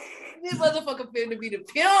 This motherfucker finna be the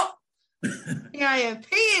pimp. Here I am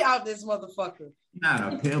peeing out this motherfucker.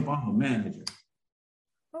 Not a pimp, I'm a manager.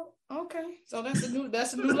 Oh, okay. So that's a new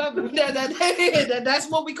level. That's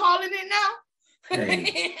what we calling it now.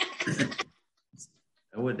 Hey. That's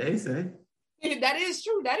what they say. That is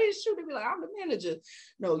true. They be like, I'm the manager.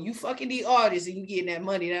 No, you fucking the artist and you getting that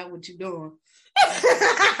money. That's what you doing.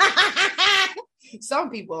 Some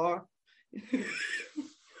people are.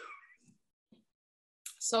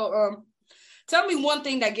 So, tell me one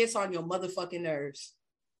thing that gets on your motherfucking nerves.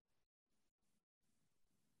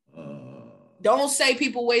 Don't say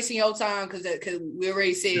people wasting your time because we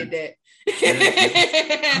already said that.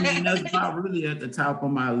 I mean, that's not really at the top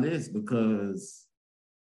of my list because,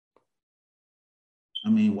 I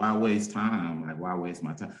mean, why waste time? Like, why waste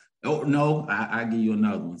my time? Oh, no, I give you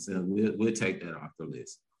another one. So we'll take that off the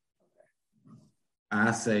list.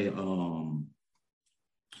 I say,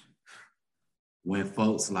 when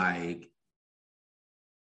folks like,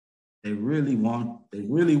 they really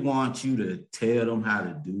want you to tell them how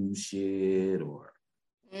to do shit or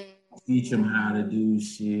teach them how to do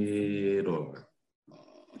shit or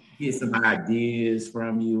get some ideas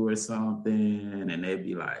from you or something, and they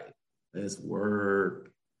be like, let's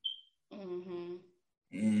work. Mm-hmm.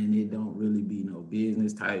 And it don't really be no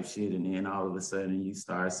business type shit, and then all of a sudden you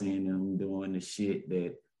start seeing them doing the shit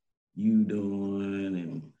that you doing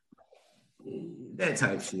and that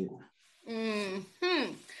type shit.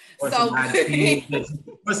 Mm-hmm. Or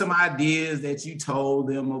some ideas that you told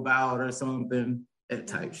them about or something, that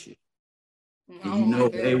type shit.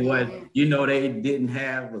 They didn't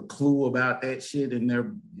have a clue about that shit in their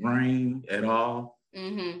brain at all.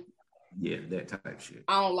 Mm-hmm. Yeah, that type shit.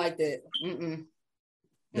 I don't like that.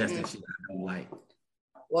 That's the shit I don't like.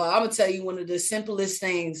 Well, I'm gonna tell you one of the simplest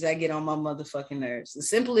things that get on my motherfucking nerves. The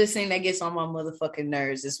simplest thing that gets on my motherfucking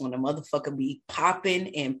nerves is when a motherfucker be popping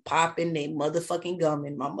they motherfucking gum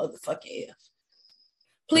in my motherfucking ear.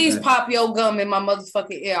 Please pop your gum in my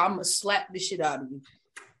motherfucking ear. I'm gonna slap the shit out of you.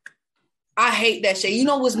 I hate that shit. You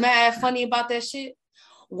know what's mad funny about that shit?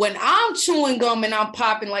 When I'm chewing gum and I'm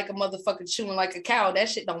popping like a motherfucker chewing like a cow, that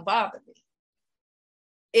shit don't bother me.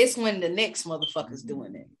 It's when the next motherfucker's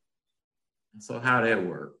doing it. So how that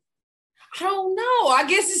work? I don't know. I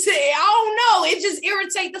guess I don't know. It just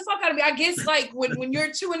irritates the fuck out of me. I guess like when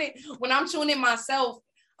you're chewing it, when I'm chewing it myself,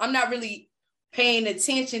 I'm not really paying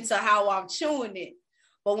attention to how I'm chewing it.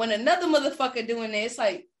 But when another motherfucker doing it, it's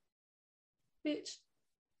like, bitch.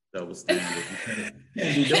 Double standards. You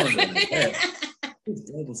can't be doing that.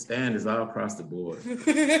 Double standards all across the board.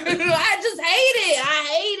 I just hate it. I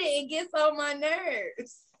hate it. It gets on my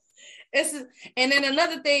nerves. And then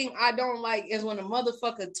another thing I don't like is when a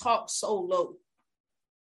motherfucker talks so low.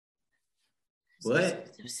 What?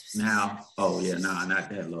 Now? Oh yeah, nah, not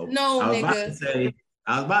that low. No, I nigga.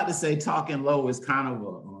 was about to say talking low is kind of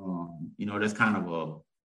a, that's kind of a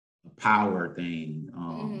power thing.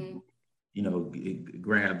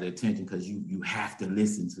 Grab the attention because you have to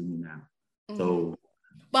listen to me now. So,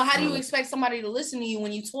 but how do you expect somebody to listen to you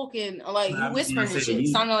when you talking like you whispering and shit,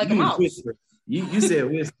 sounding like a mouse? You said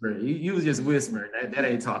whisper. You was just whispering. That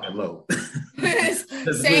ain't talking low. That's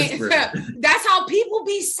how people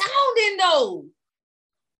be sounding though.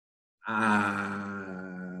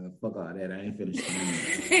 Fuck all that. I ain't finished.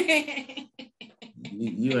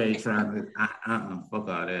 You ain't trying to. Fuck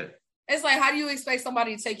all that. It's like, how do you expect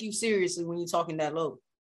somebody to take you seriously when you're talking that low?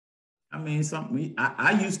 I mean,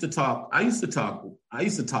 I used to talk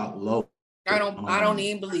low. I don't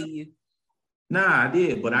even believe you. Nah, I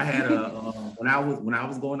did, but I had when I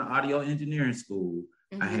was going to audio engineering school,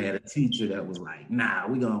 I had a teacher that was like, "Nah,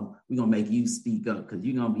 we gonna make you speak up because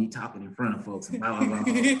you're gonna be talking in front of folks." And blah blah blah. And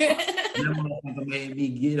that motherfucker made me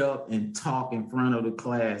get up and talk in front of the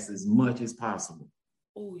class as much as possible.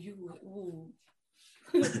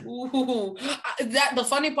 That the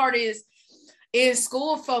funny part is, in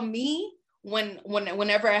school for me,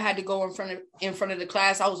 whenever I had to go in front of the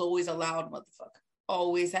class, I was always a loud motherfucker.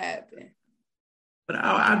 Always have been. But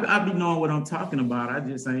I be knowing what I'm talking about. I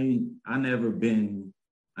never been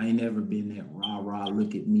that rah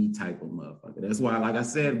look at me type of motherfucker. That's why, like I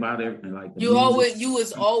said about everything, like you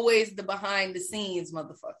was always the behind the scenes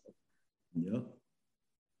motherfucker. Yep.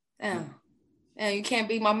 Damn, you can't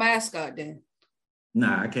be my mascot then.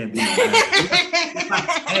 Nah, I can't be my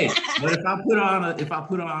mascot. Hey, but if I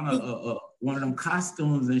put on a one of them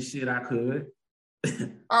costumes and shit, I could.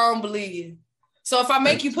 I don't believe you. So if I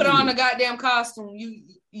make you put on a goddamn costume,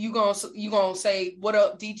 you gonna say, "What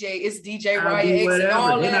up, DJ? It's DJ Riot X and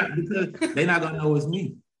all that." They're not gonna know it's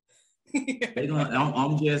me. I'm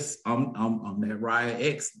that Riot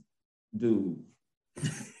X dude.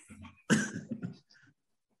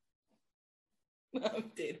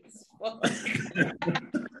 I'm dead as fuck.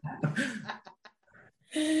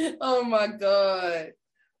 Oh my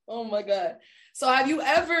god. So have you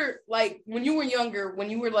ever, like, when you were younger, when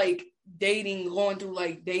you were like dating, going through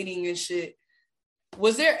like dating and shit,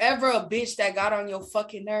 was there ever a bitch that got on your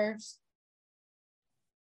fucking nerves?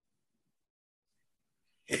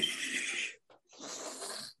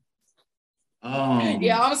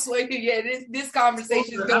 Yeah, I'm sweating. Yeah, this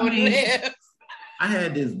conversation is going left. I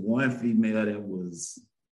had this one female that was,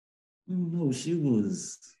 she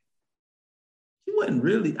wasn't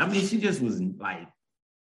really, she just wasn't like,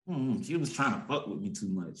 she was trying to fuck with me too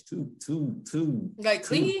much, too like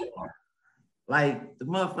clingy? Like the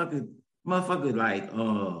motherfucker like,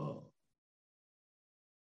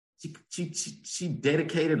 she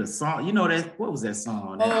dedicated a song. You know that, what was that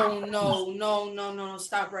song? No,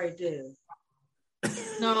 stop right there.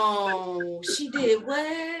 No, she did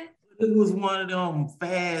what? It was one of them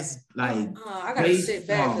fast, like, I gotta sit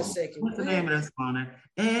back a second. What's the name of that song?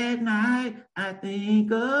 At night, I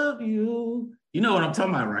think of you. You know what I'm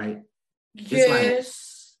talking about, right?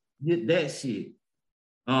 Yes. It's like, that shit.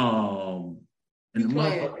 And the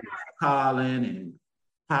motherfucker calling and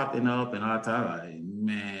popping up and all time, like,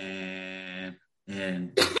 man.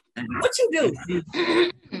 And what you do?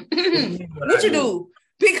 What you do?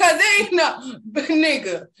 Because they ain't no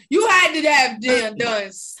nigga. You had to have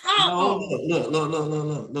done something.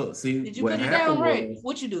 No, look. See, did you put it down right?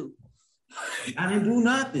 What you do? I didn't do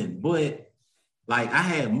nothing, but like I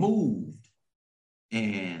had moved,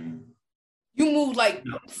 and You moved like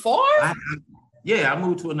far? I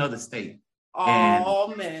moved to another state.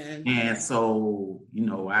 Oh, man. And so,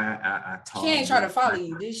 I taught. She ain't trying to follow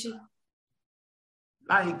you, did she?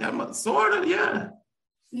 Like that, sort of, yeah.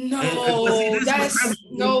 No, that's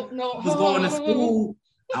no. I was going to school.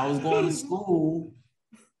 I was going to school,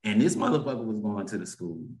 and this motherfucker was going to the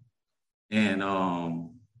school, and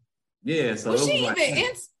yeah. So was it she was even like,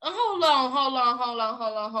 in? Hold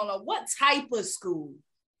on. What type of school?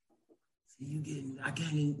 I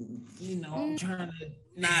can't, I'm trying to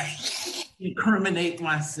not incriminate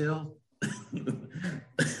myself. All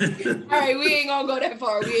right, we ain't gonna go that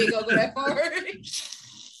far.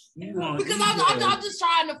 Because I'm just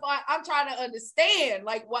trying to find. I'm trying to understand,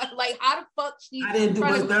 like what, like how the fuck she. I didn't do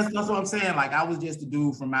it. That's what I'm saying. Like I was just a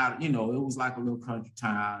dude from out. It was like a little country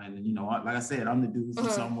town, and like I said, I'm the dude from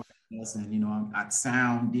somewhere else, and I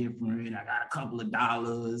sound different. I got a couple of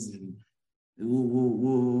dollars, and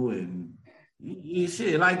woo, and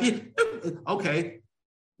shit like it. Okay,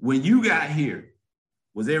 when you got here,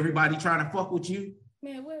 was everybody trying to fuck with you?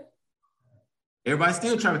 Man, what? Everybody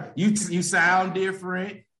still trying to. You sound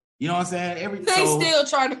different. You know what I'm saying? They still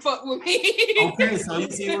trying to fuck with me. Okay, so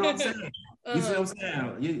you see what I'm saying? You see what I'm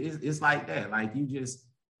saying? It's like that. Like you just,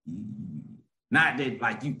 not that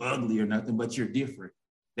like you ugly or nothing, but you're different.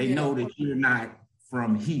 They know that you're not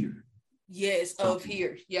from here. Yes, of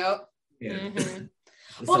here. Yep. Yeah. Mm-hmm.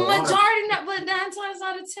 Well, majority, but 9 times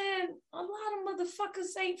out of 10, a lot of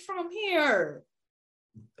motherfuckers ain't from here.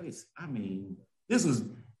 I mean,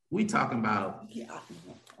 we talking about. Yeah.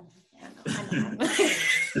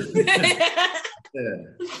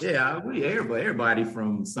 Everybody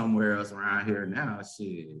from somewhere else around here now.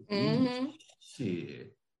 Shit. Mm-hmm.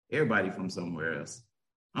 Shit. Everybody from somewhere else.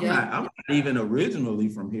 I'm not even originally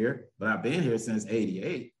from here, but I've been here since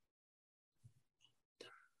 88.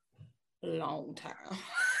 Long time.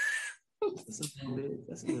 That's a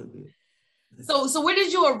little bit. So where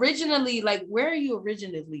did you originally, where are you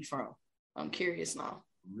originally from? I'm curious now.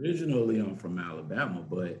 Originally, I'm from Alabama,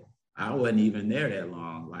 but I wasn't even there that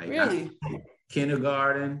long. Like, really?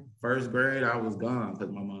 Kindergarten, first grade, I was gone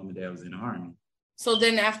because my mom and dad was in the Army. So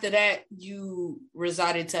then after that, you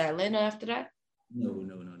resided to Atlanta after that? No.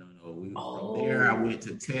 From there, I went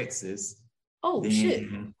to Texas. Oh, then shit.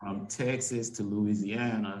 From Texas to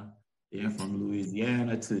Louisiana. Then from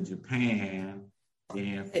Louisiana to Japan.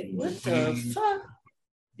 Then from what Japan, the fuck?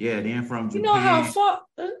 Yeah, then from Japan. You know how far?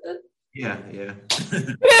 Yeah.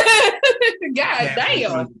 God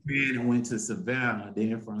damn. From Japan and went to Savannah.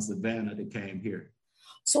 Then from Savannah, they came here.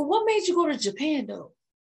 So what made you go to Japan, though?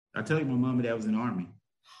 I tell you, my mom and dad was in the Army.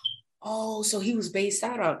 Oh, so he was based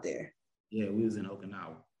out there. Yeah, we was in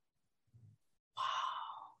Okinawa. Wow,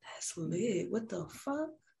 that's lit. What the fuck?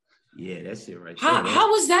 Yeah, that shit right there. How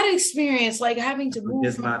was that experience, like having to move?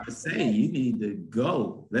 Just about to say, you need to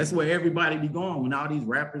go. That's where everybody be going when all these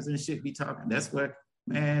rappers and shit be talking. That's where,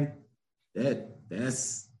 man,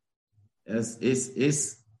 it's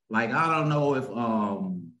like, I don't know if,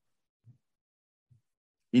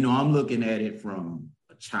 I'm looking at it from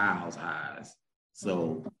a child's eyes.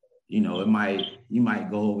 So, you might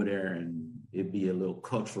go over there and it'd be a little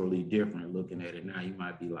culturally different looking at it now. You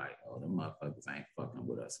might be like, oh, the motherfuckers ain't fucking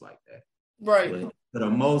with us like that. Right. But for the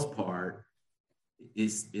most part,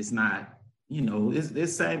 it's not, it's the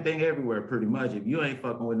same thing everywhere pretty much. If you ain't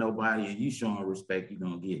fucking with nobody and you showing respect, you're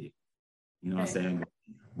gonna get it. You know what I'm saying?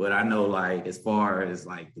 But I know, like, as far as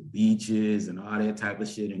like the beaches and all that type of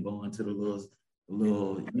shit and going to the little,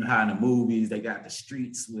 how in the movies, they got the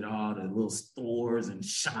streets with all the little stores and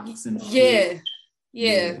shops and shit.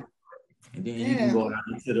 Yeah. And then you can go out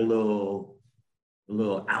into the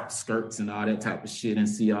little outskirts and all that type of shit and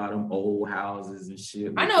see all them old houses and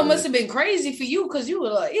shit. I know it must have been crazy for you because you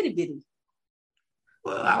were itty bitty.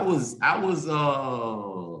 Well, I was that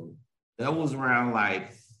was around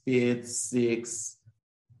like 5th, 6th,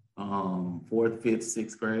 4th, 5th,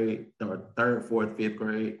 6th grade, or 3rd, 4th, 5th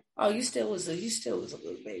grade. Oh, you still was a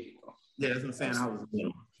little baby. Yeah, that's what I'm saying. I was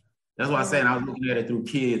little. That's why I'm saying I was looking at it through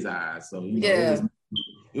kids' eyes. So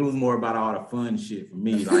it was more about all the fun shit for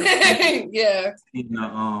me, like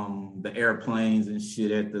the airplanes and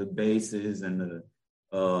shit at the bases and the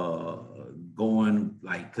going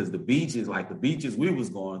like, because the beaches we was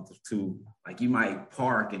going to, like, you might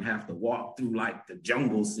park and have to walk through like the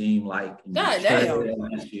jungle scene, like, God damn.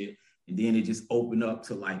 And shit, and then it just opened up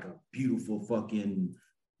to like a beautiful fucking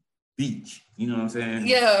beach. You know what I'm saying?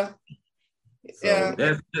 Yeah. So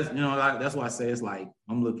that's why I say it's like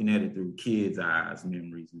I'm looking at it through kids' eyes,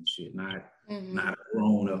 memories and shit, not a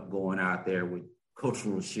grown up going out there with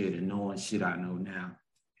cultural shit and knowing shit I know now.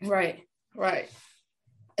 Right.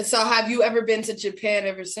 So have you ever been to Japan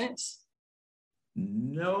ever since?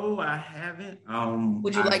 No, I haven't.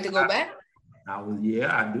 Would you like to go back? I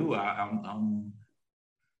do.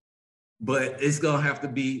 But it's gonna have to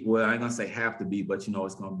be. Well, I ain't gonna say have to be, but it's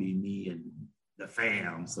gonna be me and the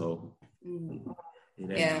fam. So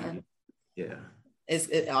yeah. It's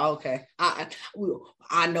okay.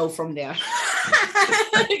 I know from there.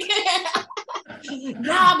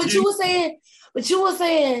 Nah, but you were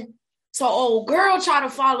saying. So old girl try to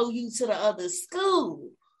follow you to the other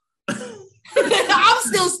school. I'm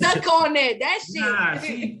still stuck on that. That shit. Nah,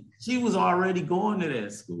 she was already going to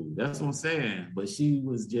that school. That's what I'm saying. But she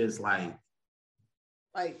was just like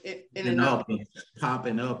in and out,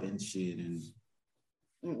 popping up and shit.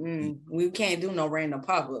 And we can't do no random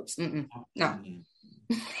pop-ups. No. I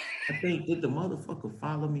think did the motherfucker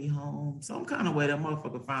follow me home? Some kind of way that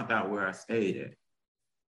motherfucker found out where I stayed at.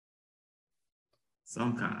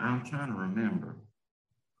 I'm trying to remember.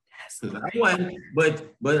 I wasn't,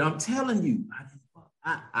 but I'm telling you,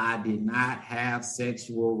 I did not have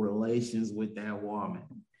sexual relations with that woman.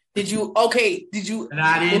 Did you? Okay. Did you? And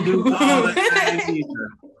I didn't do all of that either.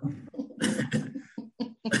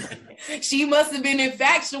 She must have been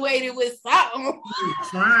infatuated with something.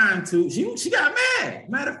 Trying to. She got mad.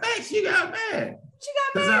 Matter of fact, she got mad. She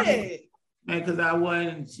got mad. Because I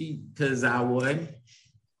wasn't.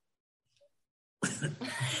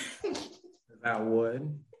 I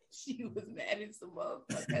wasn't. She was mad at some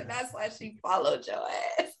motherfucker. That's why she followed your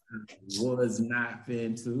ass. Was not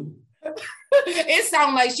fin to. It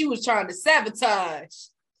sounded like she was trying to sabotage.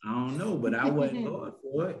 I don't know, but I wasn't going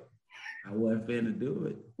for it. I wasn't finna do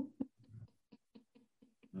it.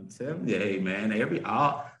 I'm telling you, hey man,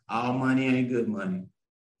 all money ain't good money.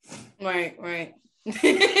 Right.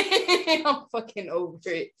 I'm fucking over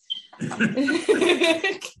it.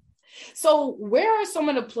 So where are some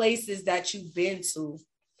of the places that you've been to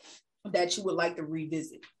that you would like to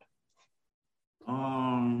revisit?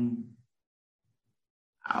 I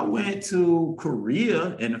went to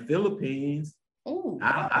Korea and the Philippines. Oh,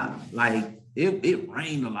 I like it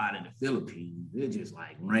rained a lot in the Philippines. It just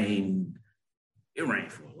like rained. It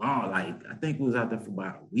rained for a long, I think we was out there for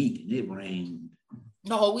about a week and it rained.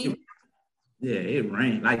 The whole week? It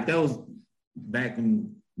rained. Like that was back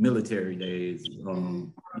in military days,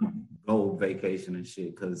 go vacation and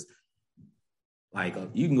shit. Cause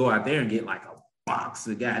you can go out there and get like a box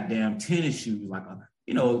of goddamn tennis shoes,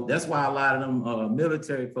 that's why a lot of them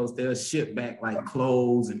military folks, they'll ship back like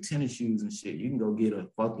clothes and tennis shoes and shit. You can go get a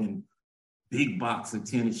fucking big box of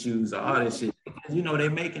tennis shoes, all that shit. Because, they're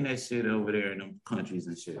making that shit over there in them countries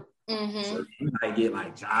and shit. Mm-hmm. So you might get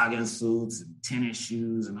like jogging suits and tennis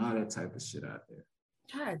shoes and all that type of shit out there.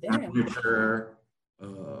 God damn. Furniture,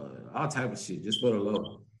 all type of shit, just for the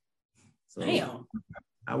low. So damn.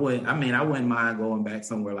 I wouldn't mind going back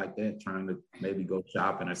somewhere like that, trying to maybe go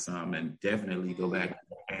shopping or something, and definitely go back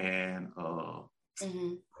and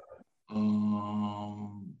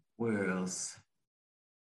where else?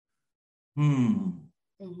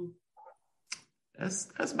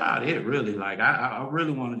 That's about it, really. Like I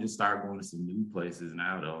really want to just start going to some new places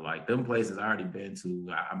now, though. Like them places I already been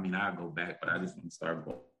to. I'll go back, but I just want to start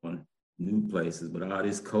going to new places. But all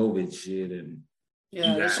this COVID shit and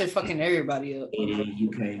that shit fucking everybody up. You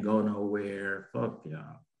can't go nowhere. Fuck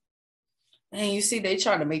y'all. And you see, they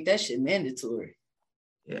try to make that shit mandatory.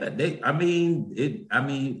 Yeah, it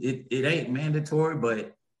ain't mandatory,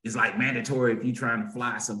 but it's like mandatory if you trying to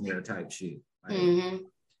fly somewhere type shit. I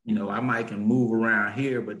might can move around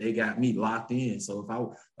here, but they got me locked in. So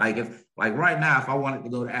if right now, if I wanted to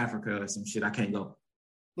go to Africa or some shit, I can't go.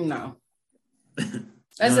 No.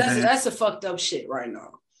 That's a fucked up shit right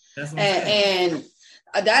now. And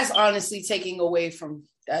that's honestly taking away from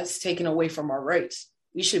our rights.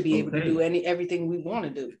 We should be able to do everything we want to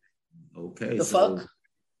do. Okay. Fuck?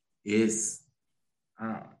 It's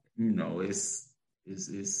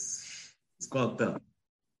fucked up.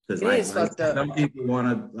 It is fucked up. Some people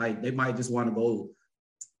they might just want to go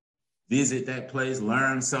visit that place,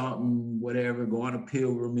 learn something, whatever, go on a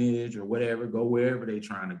pilgrimage or whatever, go wherever they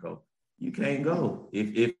trying to go. You can't go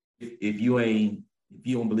if you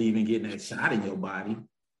don't believe in getting that shot in your body.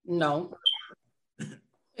 No.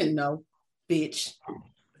 No, bitch.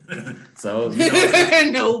 So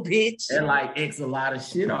no, bitch. That X a lot of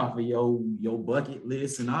shit off of your bucket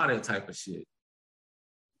list and all that type of shit.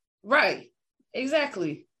 Right.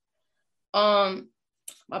 Exactly. My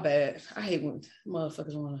bad. I hate when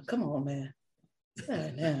motherfuckers want to come on, man.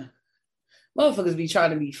 God damn. Motherfuckers be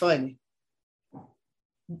trying to be funny.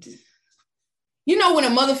 You know when a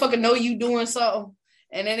motherfucker know you doing something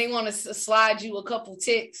and then they want to slide you a couple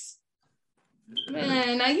ticks.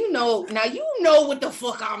 Man, now you know what the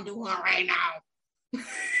fuck I'm doing right now.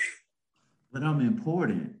 But I'm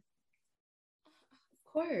important.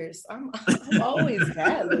 Of course, I'm always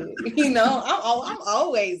valid. You know, I'm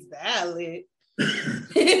always valid.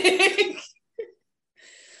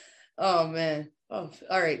 Oh man. Oh,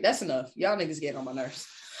 all right, that's enough. Y'all niggas get on my nerves.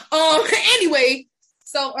 Anyway,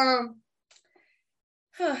 so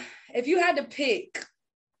if you had to pick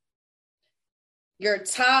your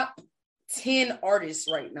top 10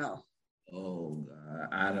 artists right now. Oh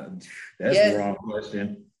God, that's the wrong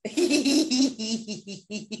question.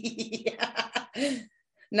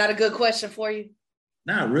 Not a good question for you?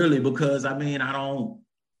 Not really, because I mean,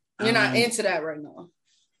 You're not into that right now.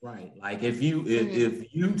 Right. Like if you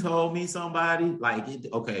told me somebody, like if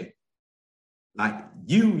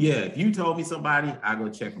you told me somebody, I go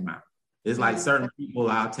check them out. It's like certain people,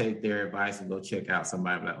 I'll take their advice and go check out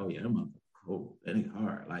somebody like, oh yeah, I'm cool. That ain't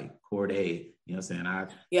hard. Like Corday, you know what I'm saying?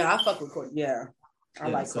 I fuck with Corday. Yeah. I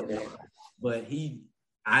like Corday. But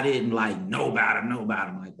I didn't like know about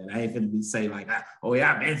him like that. I ain't finna say like,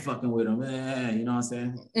 I've been fucking with him, man. You know what I'm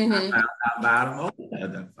saying? I found out about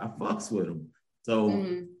him. I fucks with him. So,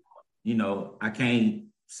 you know, I can't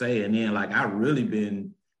say, and then like I really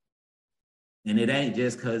been, and it ain't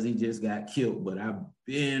just because he just got killed, but I've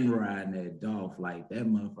been riding that Dolph. Like that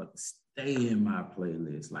motherfucker stay in my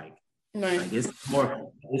playlist. Like it's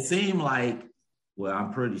more, it seemed like, well,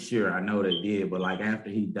 I'm pretty sure, I know they did, but like after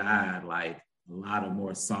he died, like a lot of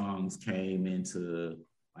more songs came into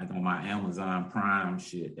like on my Amazon Prime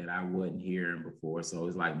shit that I wasn't hearing before. So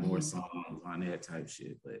it's like more songs on that type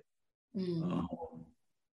shit. But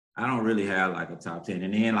I don't really have like a top 10.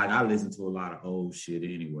 And then like I listen to a lot of old shit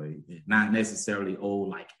anyway. Not necessarily old,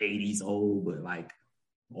 like 80s old, but like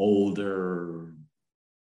older,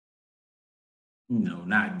 you know,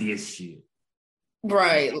 not this shit.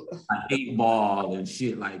 Right. Like 8 Ball and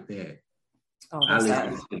shit like that. Oh, I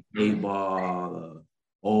listen to 8 Ball,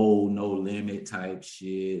 old No Limit type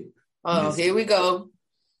shit. Oh, here we go.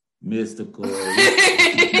 Mystical.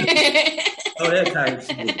 That type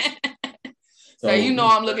shit. So you know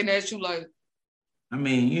I'm looking at you like. I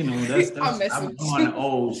mean, you know, that's I'm on the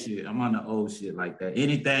old shit. I'm on the old shit like that.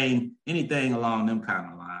 Anything along them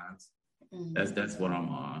kind of lines. That's what I'm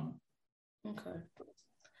on. Okay.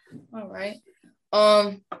 All right.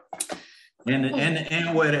 And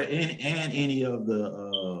any of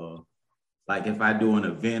the like if I do an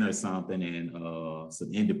event or something and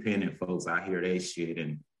some independent folks out here they shit,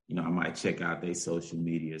 and you know I might check out their social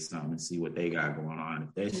media or something and see what they got going on.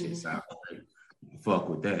 If that shit's out there, fuck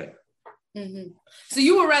with that. So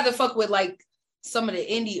you would rather fuck with like some of the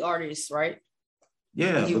indie artists, right?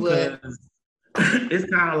 Yeah, because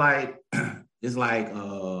it's kind of like it's like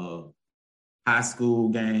high school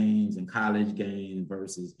games and college games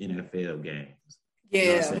versus NFL games.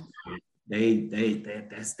 Yeah,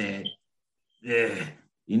 that's that. Yeah,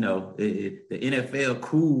 you know, the NFL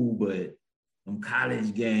cool, but them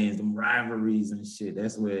college games, them rivalries and shit,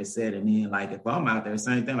 that's where it's at. And then like if I'm out there,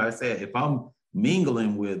 same thing. Like I said, if I'm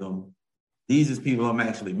mingling with them, these is people I'm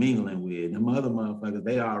actually mingling with. Them other motherfuckers,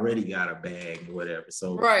 they already got a bag or whatever.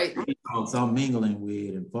 So right. So I'm mingling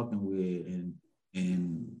with and fucking with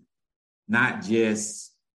and not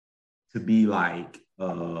just to be like,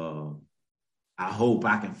 I hope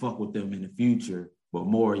I can fuck with them in the future, but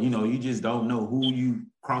more, you know, you just don't know who you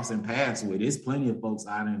crossing paths with. There's plenty of folks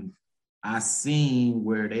I seen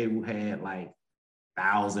where they had like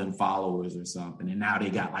 1,000 followers or something, and now they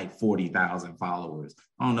got like 40,000 followers.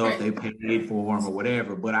 I don't know if they paid for them or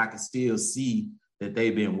whatever, but I can still see that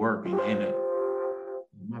they've been working. And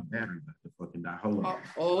my battery about to fucking die. Hold on.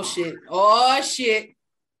 Oh shit! Oh shit!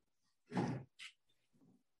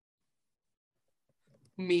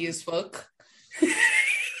 Me as fuck.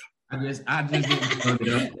 I just didn't plug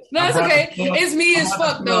it up. No, it's okay. It's me as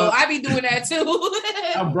fuck though. I be doing that too.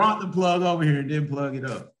 I brought the plug over here and didn't plug it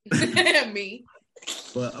up. Me.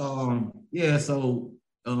 But yeah, so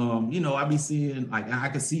you know, I be seeing like I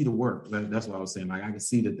can see the work. That's what I was saying. Like I can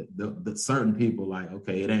see that the certain people like,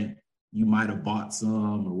 okay, it ain't, you might have bought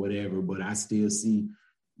some or whatever, but I still see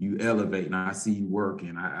you elevating. I see you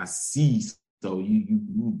working. I see, so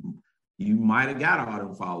you might have got all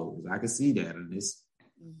them followers. I can see that, and it's,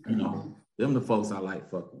 you know, them the folks I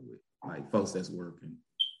like fucking with, like folks that's working.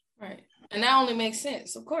 Right. And that only makes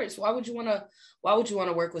sense. Of course. Why would you want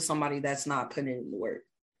to work with somebody that's not putting in the work?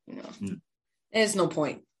 You know, There's no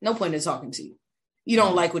point. No point in talking to you. You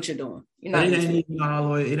don't like what you're doing. You're not. It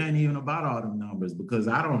ain't even about all them numbers, because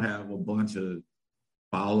I don't have a bunch of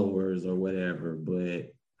followers or whatever,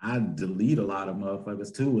 but I delete a lot of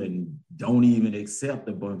motherfuckers too and don't even accept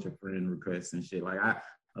a bunch of friend requests and shit. Like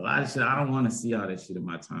a lot of shit, I don't want to see all that shit in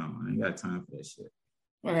my time. I ain't got time for that shit.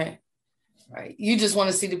 All right. Right. You just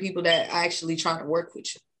want to see the people that are actually trying to work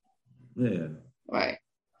with you. Yeah. Right.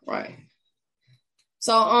 Right.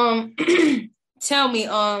 So tell me,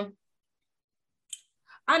 I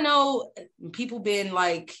know people been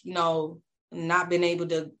like, you know, not been able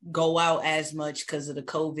to go out as much because of the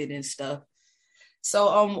COVID and stuff.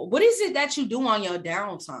 So what is it that you do on your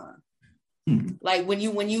downtime? Like when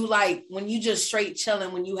you just straight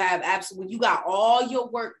chilling, when you got all your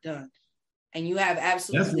work done and you have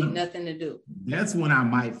absolutely nothing to do. That's when I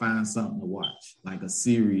might find something to watch, like a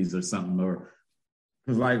series or something, or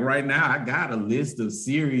because like right now I got a list of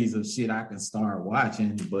series of shit I can start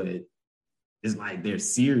watching, but it's like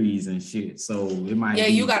there's series and shit, so it might. Yeah,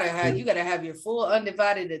 you gotta have your full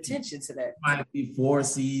undivided attention to that. It might be 4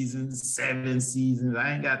 seasons, 7 seasons.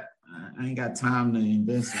 I ain't got time to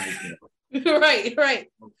invest like that. Right.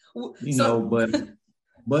 You know,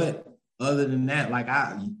 but other than that, like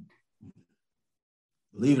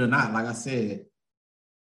believe it or not, like I said,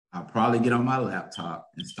 I'll probably get on my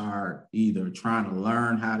laptop and start either trying to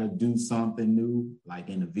learn how to do something new, like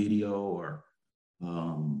in a video or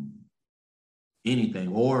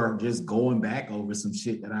anything, or just going back over some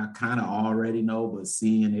shit that I kind of already know, but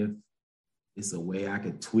seeing if it's a way I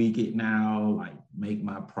could tweak it now, like make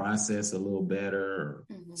my process a little better,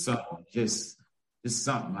 or something. Just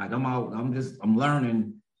something. Like I'm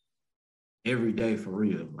learning every day for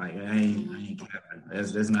real. Like I ain't capping.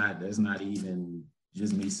 That's not even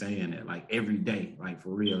just me saying it. Like every day, like for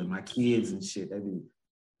real. And my kids and shit, they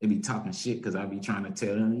be talking shit because I be trying to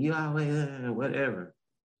tell them, whatever.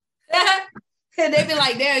 And they be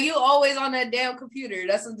like, damn, you always on that damn computer.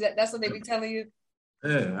 That's what they be telling you.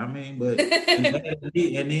 Yeah, I mean, but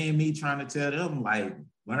and then me trying to tell them, like,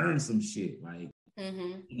 learn some shit. Like,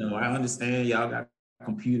 you know, I understand y'all got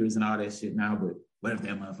computers and all that shit now, but what if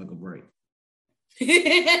that motherfucker break?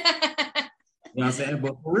 You know what I'm saying?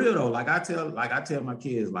 But for real though, like I tell my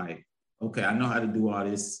kids, like, okay, I know how to do all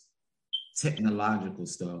this technological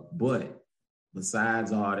stuff, but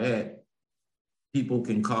besides all that, people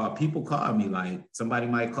call me. Like somebody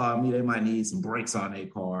might call me, they might need some brakes on their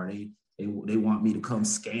car. They want me to come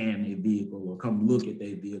scan their vehicle or come look at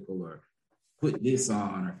their vehicle or put this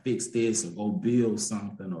on or fix this or go build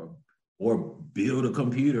something or build a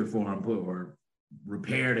computer for them or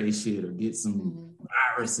repair their shit or get some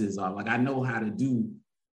viruses off. Like I know how to do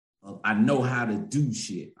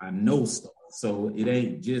shit. I know stuff. So it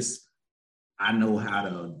ain't just I know how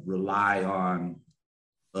to rely on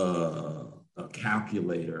a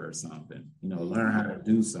calculator or something. You know, learn how to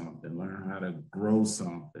do something, learn how to grow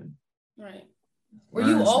something. Right. Were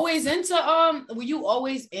you always into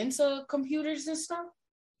computers and stuff?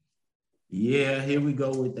 Yeah, here we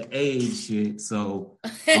go with the age shit. So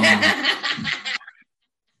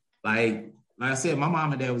like I said, my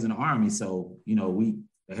mom and dad was in the Army, so you know,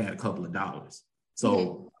 they had a couple of dollars.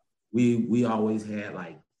 So we always had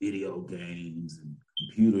like video games and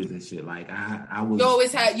computers and shit. Like I was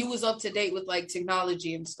you was up to date with like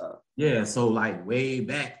technology and stuff. Yeah, so like way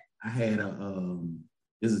back I had a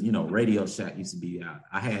this is, you know, Radio Shack used to be out.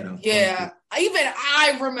 I had a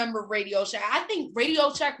I remember Radio Shack. I think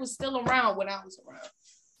Radio Shack was still around when I was around.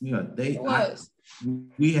 Yeah,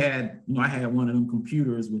 we had, you know, I had one of them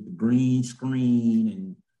computers with the green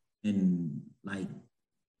screen and like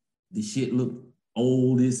the shit looked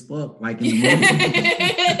old as fuck, like in the movie.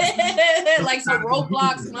 Like some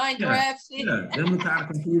Roblox, Minecraft shit. Yeah, them the kind of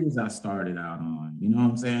computers I started out on. You know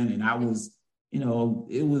what I'm saying? And I was, you know,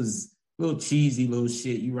 it was little cheesy little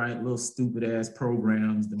shit. You write little stupid ass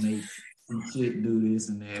programs to make some shit do this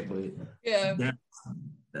and that, but yeah,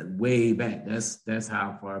 that way back. That's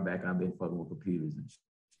how far back I've been fucking with computers and shit.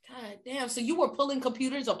 God damn! So you were pulling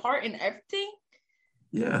computers apart and everything?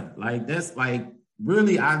 Yeah, like that's like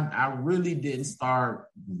really. I really didn't start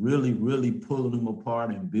really pulling them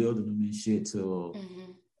apart and building them and shit till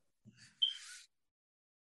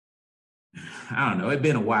I don't know. It's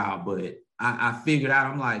been a while, but I figured out,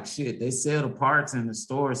 I'm like, shit, they sell the parts in the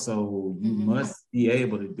store, so you must be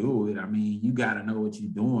able to do it. I mean, you got to know what you're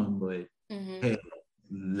doing, but hey,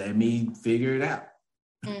 let me figure it out.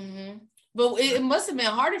 But it must have been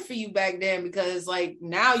harder for you back then because, like,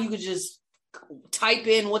 now you could just type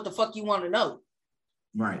in what the fuck you want to know.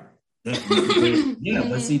 Right. Yeah,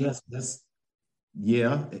 but see, that's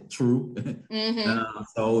true.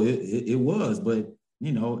 So it was, but,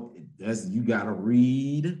 you know, you got to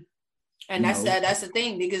read. And that's the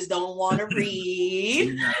thing. Niggas don't want to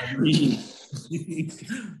read.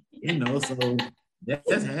 You know, so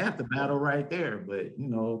that's half the battle right there. But you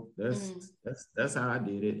know, that's how I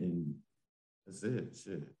did it, and that's it.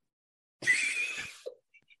 Shit.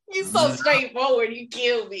 You're so straightforward. You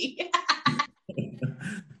kill me.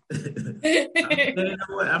 You know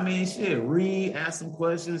what? I mean, shit, read, ask some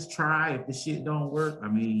questions, try. If the shit don't work, I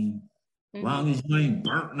mean, as long as you ain't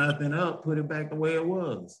burnt nothing up, put it back the way it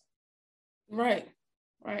was. Right.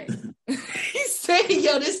 He said,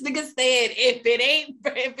 yo, this nigga said, if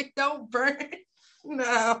it don't burn,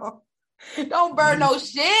 no. Don't burn no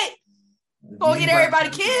shit. Gonna get everybody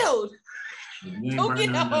killed. Don't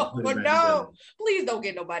get no. Please don't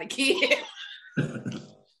get nobody killed.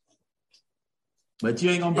 But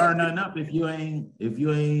you ain't gonna burn nothing up if you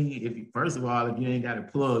first of all, if you ain't got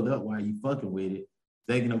it plugged up while you fucking with it.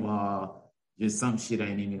 Second of all, just some shit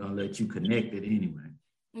ain't even gonna let you connect it anyway.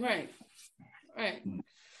 Right.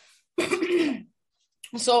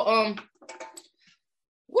 So,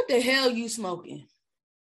 what the hell you smoking?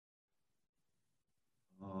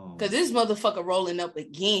 Cause this motherfucker rolling up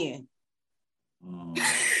again.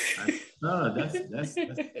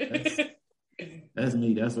 That's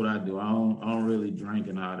me. That's what I do. I don't really drink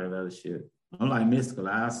and all that other shit. I'm like Mystical.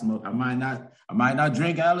 I smoke. I might not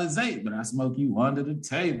drink Alizé, but I smoke you under the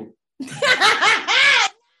table.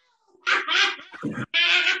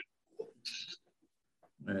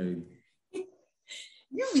 Hey.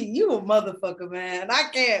 You a motherfucker, man. I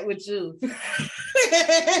can't with you.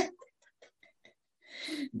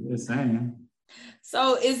 Just saying.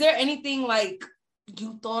 So is there anything like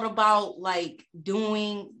you thought about like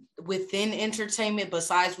doing within entertainment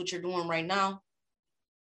besides what you're doing right now?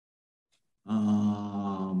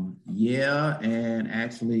 Yeah, and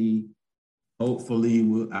actually hopefully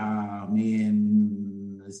me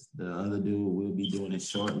and the other dude will be doing it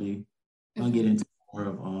shortly. I'll get into more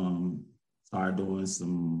of start doing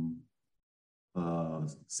some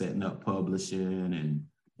setting up publishing and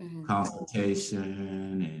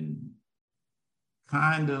consultation and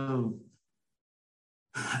kind of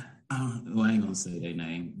I ain't gonna say their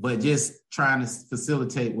name, but just trying to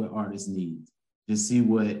facilitate what artists need. Just see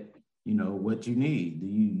what you need. Do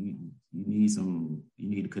you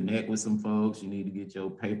need to connect with some folks? You need to get your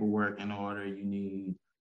paperwork in order. You need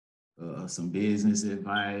some business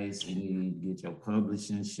advice. You need to get your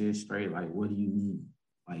publishing shit straight. Like, what do you need?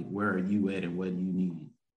 Like, where are you at and what do you need?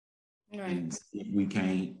 Right. And if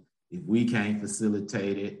we can't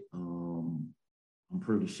facilitate it, I'm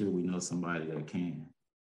pretty sure we know somebody that can.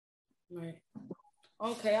 Right.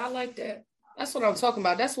 Okay, I like that. That's what I'm talking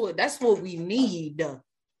about. That's what we need.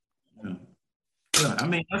 Yeah, I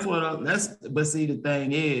mean but see, the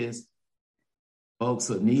thing is, folks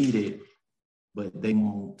will need it, but they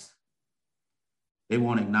won't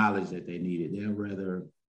acknowledge that they need it. They'll rather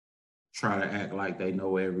try to act like they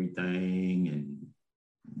know everything and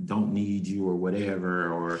don't need you or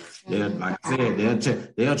whatever, or like I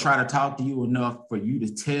said, they'll try to talk to you enough for you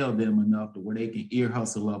to tell them enough to where they can ear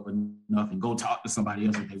hustle up enough and go talk to somebody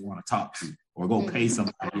else that they want to talk to, or go pay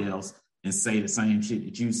somebody else and say the same shit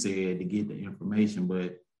that you said to get the information.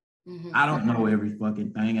 But I don't know every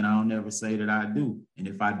fucking thing, and I don't ever say that I do. And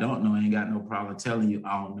if I don't know, I ain't got no problem telling you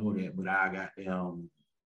I don't know that, but I got to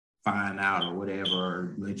find out or whatever,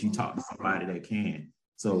 or let you talk to somebody that can.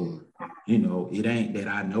 So, it ain't that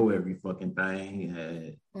I know every fucking thing.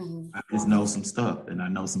 I just know some stuff, and I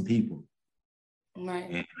know some people.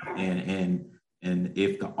 Right. And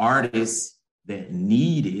if the artists that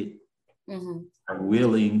need it are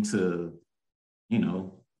willing to,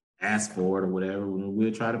 ask for it or whatever,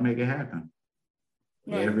 we'll try to make it happen.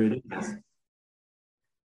 Right. Whatever it is.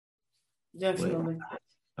 Definitely. But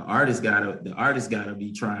the artist gotta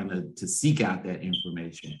be trying to seek out that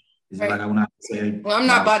information. It's right. Like when I said, well,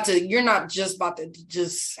 you're not just about to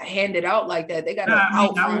just hand it out like that. They got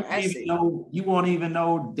you won't even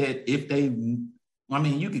know that if they,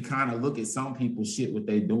 you could kind of look at some people's shit, what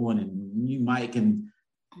they doing, and you can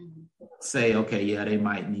say, okay, yeah, they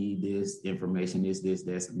might need this information,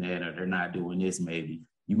 this, and that, or they're not doing this, maybe.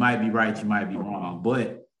 You might be right, you might be wrong,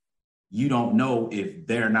 but you don't know if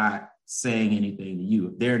they're not saying anything to you,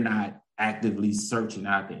 if they're not actively searching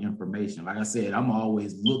out the information. Like I said, I'm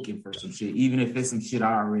always looking for some shit, even if it's some shit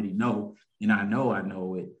I already know, and I know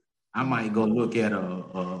it. I might go look at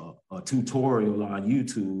a tutorial on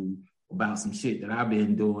YouTube about some shit that I've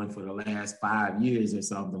been doing for the last 5 years or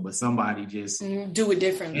something, but somebody just do it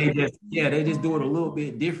differently. They just do it a little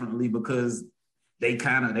bit differently because they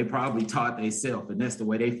probably taught themselves, and that's the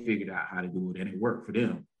way they figured out how to do it, and it worked for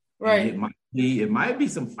them. Right. And it might be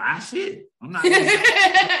some fire shit. I'm not.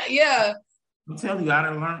 Yeah. I'm telling you, I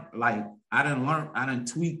done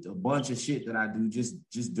tweaked a bunch of shit that I do just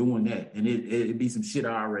doing that, and it'd be some shit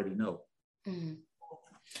I already know. Mm-hmm.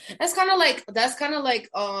 That's kind of like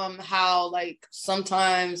how like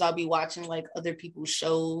sometimes I'll be watching like other people's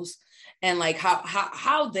shows and like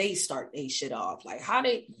how they start their shit off, like how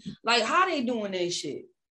they doing their shit.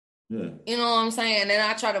 Yeah. You know what I'm saying? And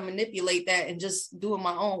I try to manipulate that and just do it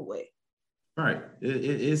my own way. Right.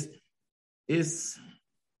 It's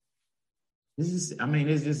just, I mean,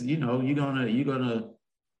 it's just, you're gonna,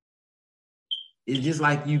 it's just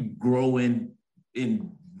like you grow in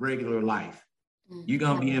regular life. You're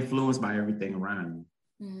gonna be influenced by everything around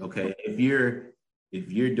you. Okay. If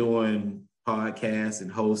you're doing podcasts and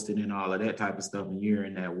hosting and all of that type of stuff, and you're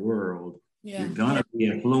in that world, you're gonna be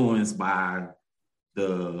influenced by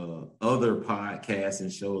the other podcasts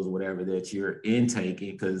and shows, whatever that you're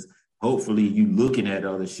intaking, because hopefully you looking at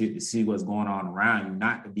other shit to see what's going on around you,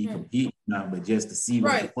 not to be competing, but just to see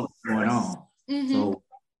what the fuck's going on. So,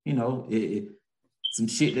 some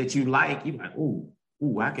shit that you like, you're like, ooh,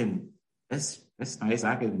 I can, that's nice.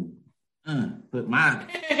 I can put my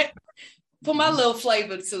little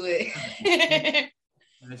flavor to it.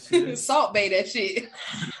 Salt bay that shit.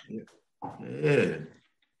 Yeah.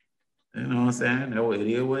 You know what I'm saying? That it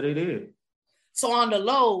is what it is. So on the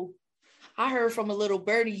low, I heard from a little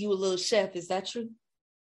birdie you a little chef. Is that true?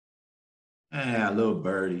 Yeah, a little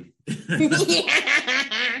birdie.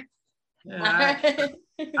 I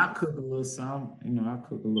cook a little something. I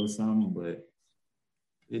cook a little something, but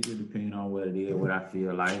it just depends on what it is, what I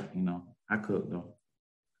feel like. I cook though.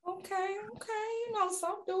 Okay.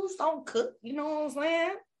 Some dudes don't cook. You know what I'm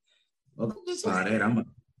saying? Well, sorry, that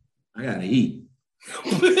I gotta eat.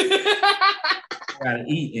 I gotta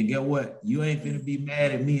eat, and get what? You ain't finna be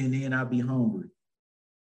mad at me, and then I'll be hungry.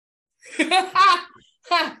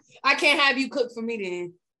 I can't have you cook for me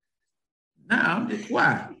then. Nah,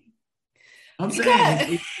 why? I'm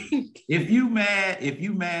saying if you mad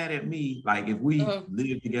at me, like if we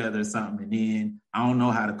live together or something, and then I don't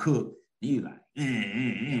know how to cook, you like,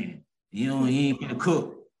 you ain't finna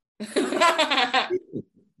cook.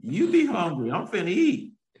 You be hungry. I'm finna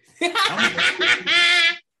eat. I'm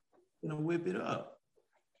gonna whip it up.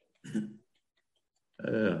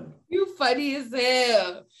 You funny as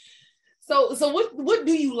hell. So what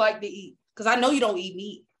do you like to eat? Because I know you don't eat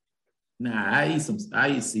meat. Nah, I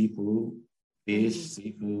eat seafood, fish,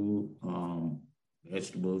 seafood,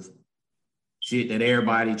 vegetables, shit that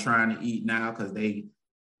everybody trying to eat now because they.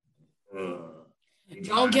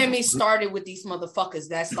 Don't get me started with these motherfuckers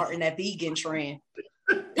that's starting that vegan trend.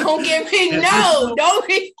 Don't get me don't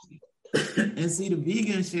be. And see the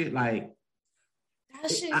vegan shit, like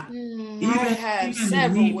that shit. I have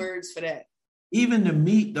several words for that. Even the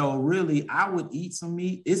meat, though, really, I would eat some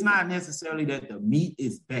meat. It's not necessarily that the meat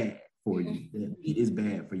is bad for you. The meat is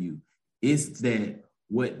bad for you. It's that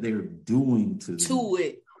what they're doing to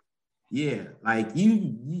it. Yeah, like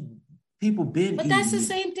you people been. But that's the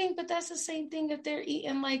same thing. But that's the same thing if they're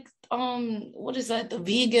eating like what is that? The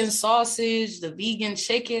vegan sausage, the vegan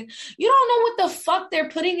chicken. You don't know what the fuck they're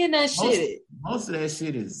putting in that shit. Most of that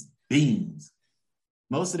shit is beans.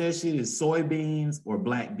 Most of that shit is soybeans or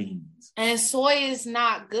black beans. And soy is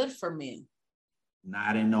not good for men.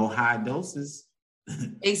 Not in no high doses.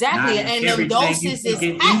 Exactly. And them doses is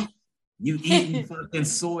high. You eating fucking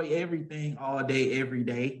soy everything all day, every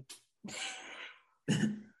day.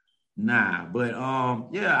 Nah, but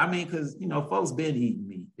yeah, I mean, because folks been eating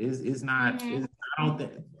meat. It's not. I don't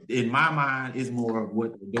think, in my mind, it's more of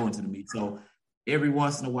what they're doing to the meat. So every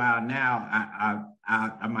once in a while now,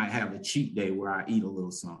 I might have a cheat day where I eat a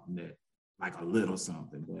little something but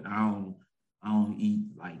I don't eat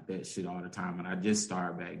like that shit all the time, and I just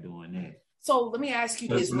started back doing that. So let me ask you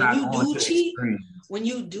this: when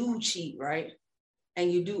you do cheat, right?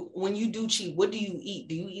 And when you do cheat, what do you eat?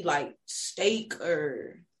 Do you eat like steak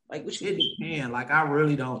or like what you eat? Depends. Like I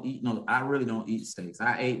really don't eat steaks.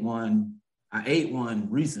 I ate one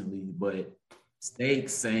recently, but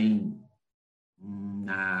steaks ain't.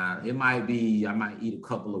 Nah, it might be. I might eat a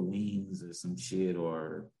couple of wings or some shit,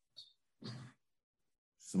 or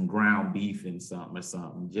some ground beef and something or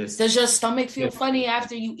something. Just does your stomach feel funny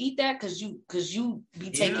after you eat that? Because you be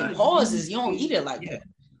taking pauses. You don't eat it like that.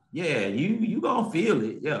 Yeah, you gonna feel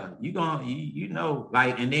it. Yeah, you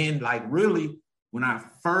like, and then like really, when I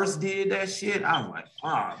first did that shit, I was like,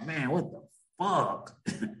 oh man, what the fuck?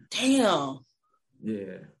 Damn.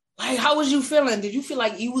 Yeah. Like, how was you feeling? Did you feel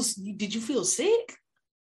like did you feel sick?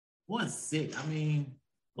 Wasn't sick. I mean,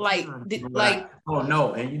 oh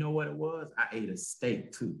no, and you know what it was? I ate a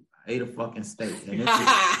steak too. I ate a fucking steak. And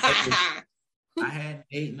I hadn't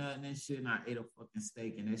ate nothing and shit, and I ate a fucking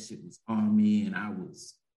steak, and that shit was on me, and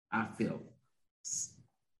I felt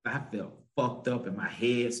fucked up, and my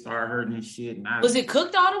head started hurting and shit. And was it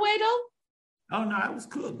cooked all the way though? Oh no, it was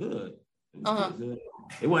cooked good. It was good.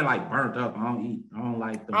 It wasn't like burnt up. I don't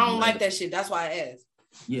like that shit. That's why I asked.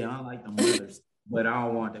 Yeah, I don't like them letters, but I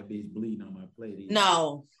don't want that bitch bleeding on my plate either.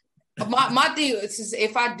 No. My thing is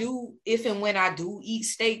if and when I do eat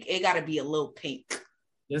steak, it gotta be a little pink.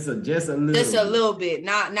 Just a little bit,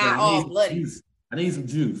 not all bloody. I need some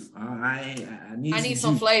juice. I need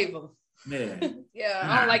some flavor. Yeah. Yeah,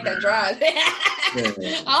 I don't like that dry.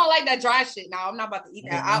 I don't like that dry shit. No, I'm not about to eat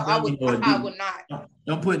that. I would not.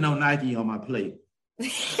 Don't put no Nike on my plate.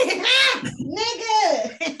 Nigga.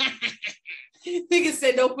 Nigga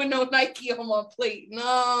said don't put no Nike on my plate.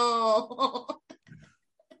 No.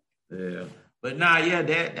 Yeah. But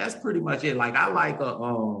that's pretty much it. Like I like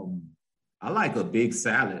a big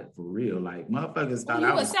salad for real. Like motherfuckers thought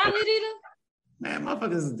I was a salad eater? Man,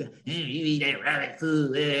 motherfuckers, you eat that rabbit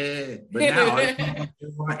food. Yeah. But now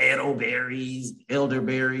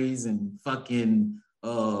elderberries, and fucking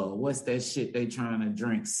what's that shit they trying to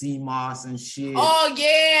drink? Sea moss and shit. Oh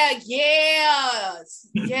yeah, yes.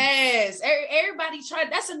 Everybody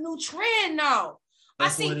tried. That's a new trend now.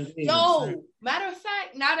 That's matter of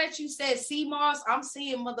fact, now that you said sea moss, I'm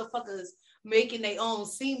seeing motherfuckers making their own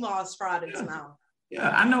sea moss products now. Yeah,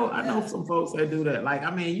 I know some folks that do that. Like,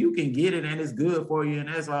 I mean, you can get it and it's good for you and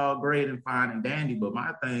that's all great and fine and dandy. But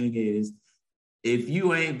my thing is, if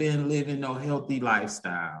you ain't been living no healthy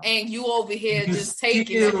lifestyle and you over here just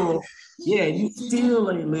taking it. Yeah, you still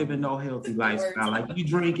ain't living no healthy lifestyle. Like you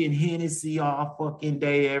drinking Hennessy all fucking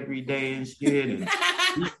day, every day and shit, and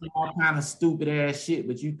all kind of stupid ass shit.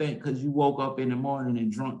 But you think because you woke up in the morning and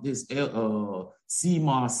drunk this sea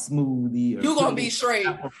moss smoothie, you gonna be straight.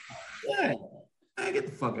 Yeah. Man, get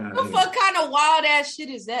the fuck out of here. What kind of wild ass shit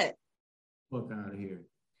is that? Fuck out of here.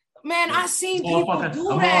 Man, I seen people do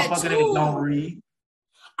that too. Don't read.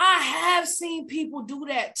 I have seen people do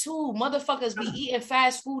that too. Motherfuckers be eating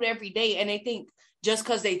fast food every day and they think just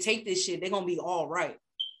because they take this shit, they're gonna be all right.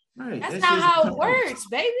 Right. That's not how it works,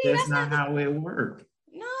 baby. That's not how it works.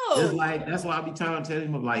 No. It's like, that's why I be trying to tell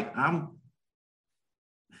him, like, I'm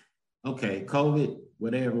okay, COVID,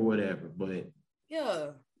 whatever. But yeah,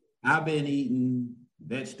 I've been eating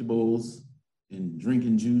vegetables and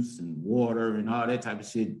drinking juice and water and all that type of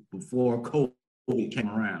shit before COVID came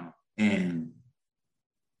around. And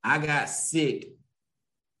I got sick,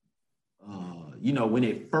 when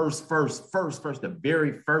it first, the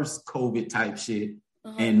very first COVID type shit,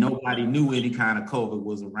 and nobody knew any kind of COVID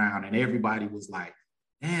was around, and everybody was like,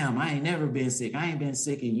 damn, I ain't never been sick. I ain't been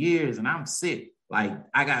sick in years, and I'm sick. Like,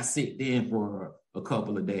 I got sick then for a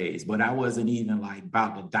couple of days, but I wasn't even like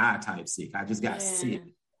about to die type sick. I just got sick.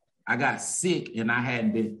 I got sick and I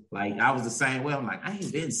hadn't been, like, I was the same way. I'm like, I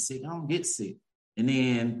ain't been sick. I don't get sick. And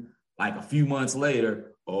then like a few months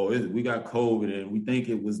later, we got COVID and we think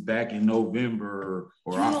it was back in November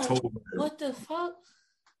or October. What the fuck?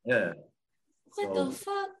 Yeah. What the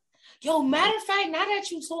fuck? Yo, matter of fact, now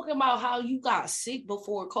that you talking about how you got sick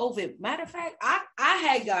before COVID, matter of fact, I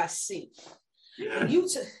had got sick. Yeah.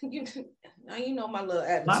 Now you know my little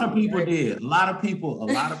attitude. A lot of people did. A lot of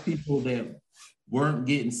people that weren't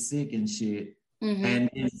getting sick and shit and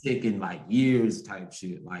been sick in like years type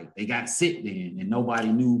shit. Like they got sick then and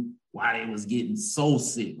nobody knew why they was getting so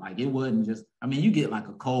sick. Like it wasn't just, I mean, you get like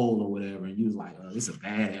a cold or whatever and you was like, it's a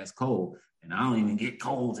badass cold. And I don't even get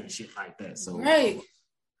colds and shit like that. So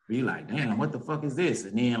be like, damn, what the fuck is this?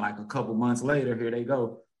 And then like a couple months later, here they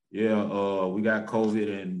go. Yeah, we got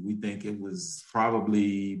COVID and we think it was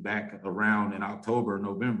probably back around in October,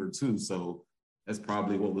 November too. So that's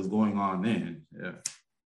probably what was going on then. Yeah.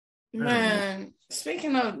 Man,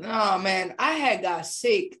 speaking of, I had got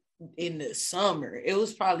sick in the summer. It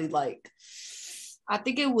was probably like, I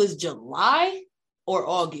think it was July or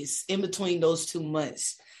August, in between those 2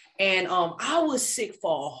 months. And I was sick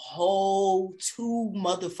for a whole 2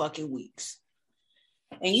 motherfucking weeks.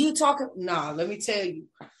 And you talking, let me tell you.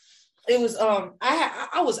 It was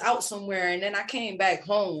I was out somewhere and then I came back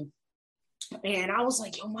home and I was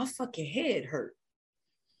like, yo, my fucking head hurt.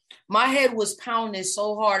 My head was pounding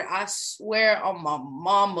so hard. I swear on my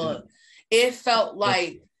mama, it felt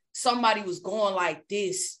like somebody was going like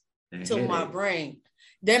this to my brain.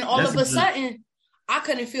 Then all of a sudden, I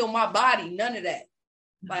couldn't feel my body, none of that.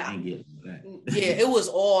 Like, it was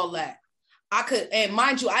all that. I could, and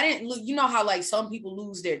mind you, I didn't look, you know how like some people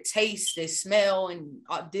lose their taste, their smell, and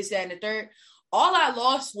this, that, and the third. All I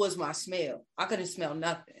lost was my smell. I couldn't smell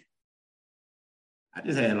nothing. I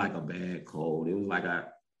just had like a bad cold. It was like I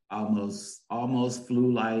almost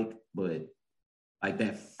flu-like, but like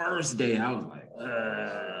that first day, I was like,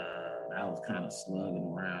 I was kind of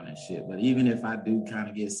slugging around and shit. But even if I do kind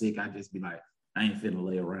of get sick, I just be like, I ain't finna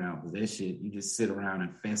lay around because that shit, you just sit around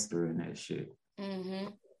and fester in that shit. Mm-hmm.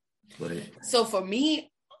 But so for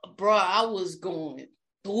me, bro, I was going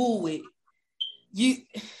through it.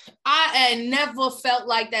 I had never felt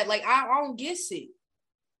like that. Like I don't get sick.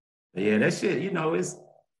 But yeah, that shit, it's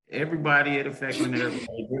everybody it affecting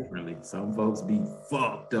everybody differently. Some folks be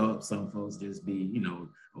fucked up. Some folks just be,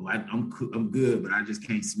 I'm good, but I just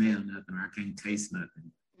can't smell nothing or I can't taste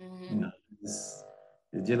nothing. Mm-hmm. It's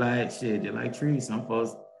just like shit, just like trees. Some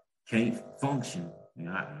folks can't function.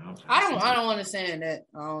 I don't understand that.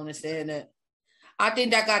 I don't understand that. I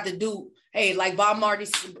think that got to do, like Bob Marley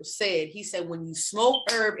said, he said, when you smoke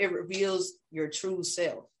herb, it reveals your true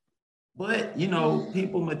self. But,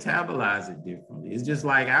 people metabolize it differently. It's just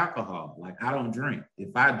like alcohol. Like, I don't drink.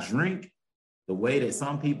 If I drink the way that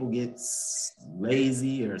some people get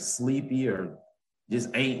lazy or sleepy or just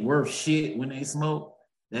ain't worth shit when they smoke,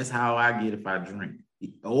 that's how I get if I drink.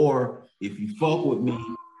 Or if you fuck with me,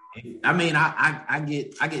 I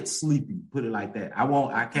get sleepy, put it like that.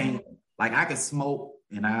 I can't, like I can smoke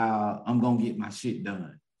and I'm going to get my shit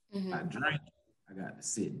done. Mm-hmm. If I drink, I got to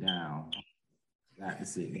sit down.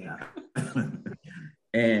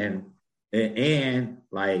 and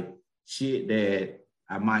like shit that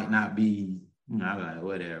I might not be, I'm like,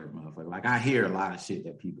 whatever, motherfucker. Like I hear a lot of shit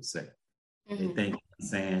that people say. Mm-hmm. They think I'm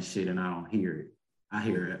saying shit and I don't hear it. I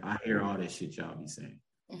hear all that shit y'all be saying.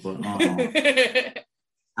 But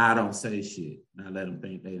I don't say shit. And I let them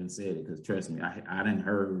think they didn't say it because trust me, I didn't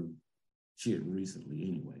heard shit recently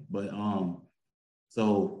anyway. But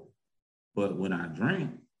but when I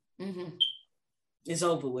drink, mm-hmm. It's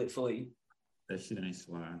over with for you. That shit ain't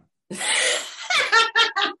slime.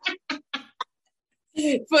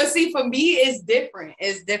 But see, for me, it's different.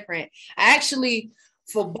 It's different. I actually,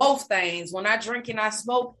 for both things, when I drink and I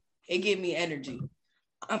smoke, it gives me energy.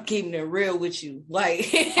 I'm keeping it real with you.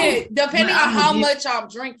 Like, depending on how much I'm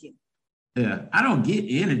drinking. Yeah, I don't get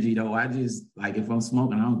energy though. I just, like, if I'm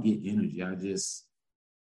smoking, I don't get energy. I just,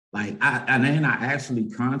 like, and then I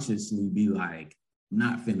actually consciously be like,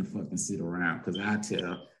 not finna fucking sit around because I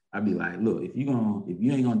be like, look, if you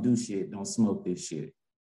ain't gonna do shit, don't smoke this shit.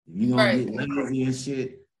 If you gonna get lazy and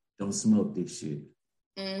shit, don't smoke this shit.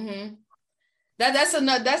 Mm-hmm.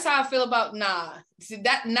 That's how I feel about See,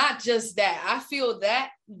 that not just that. I feel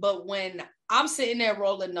that, but when I'm sitting there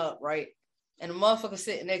rolling up, right, and a motherfucker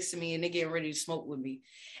sitting next to me and they getting ready to smoke with me,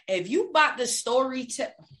 if you about the story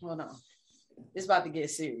hold on, it's about to get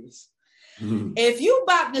serious. Mm-hmm. If you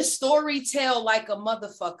about to story tell like a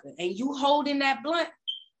motherfucker and you holding that blunt.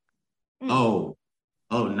 Oh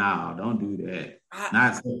no, don't do that.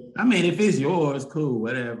 If it's yours, cool,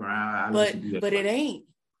 whatever. But it ain't,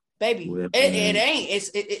 baby. It ain't.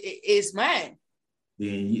 It's mine.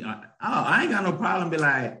 Then I ain't got no problem. Be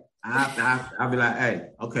like, I'll be like, hey,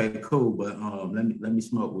 okay, cool, but let me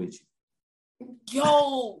smoke with you.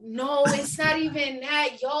 Yo, no, it's not even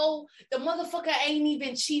that. Yo, the motherfucker ain't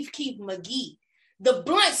even Chief Keef McGee. The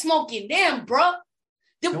blunt smoking them, bro.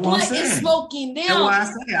 The blunt is smoking them. That's what I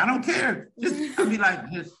say. I don't care. I'll be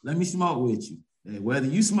like, just let me smoke with you. Whether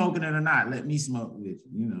you smoking it or not, let me smoke with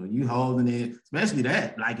you. You holding it, especially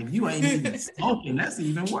that. Like if you ain't even smoking, that's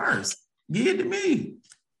even worse. Give it to me.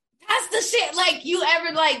 That's the shit. Like you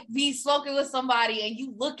ever like be smoking with somebody and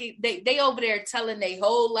you look at they over there telling their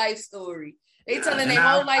whole life story. They telling their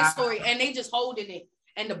whole life story and they just holding it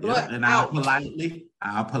and the blood. And I'll politely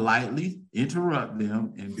interrupt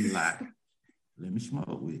them and be like, let me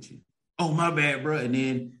smoke with you. Oh, my bad, bro. And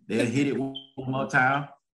then they'll hit it one more time.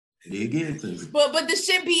 They'll get it to me. But the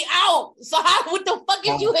shit be out. So what the fuck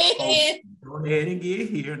is you hitting? Go ahead and get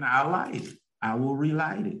here and I'll light it. I will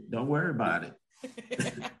relight it. Don't worry about it.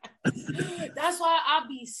 That's why I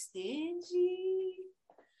be stingy.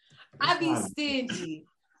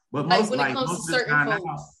 But like when it comes to certain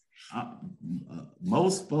folks.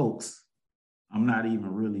 Most folks, I'm not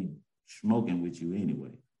even really smoking with you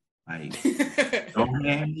anyway. Like, don't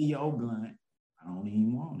hand me your blunt. I don't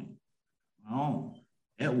even want it. I don't.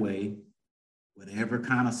 That way, whatever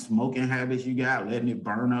kind of smoking habits you got, letting it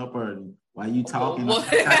burn up or while you talking. Yup.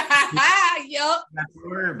 Not to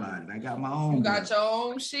worry about it. I got my own. You got your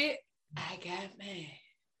own shit? I got mine.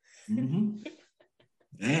 Mm-hmm.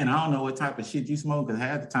 And I don't know what type of shit you smoke, because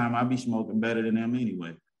half the time I be smoking better than them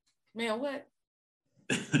anyway. Man, what?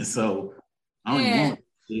 So, I don't even want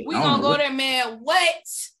it. We gonna go there, man. What?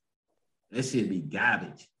 That shit be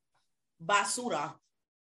garbage. Basura.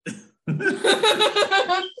 I'd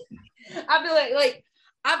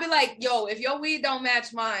be like, yo, if your weed don't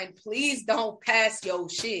match mine, please don't pass your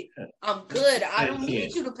shit. I'm good. I don't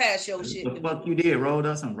need you to pass your shit. What the fuck you did? Rolled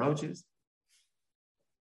up some roaches?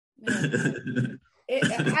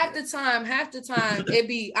 Half the time, I'd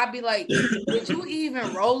be like, did you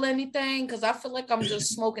even roll anything? Because I feel like I'm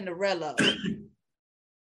just smoking the Rella.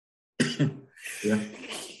 Yeah.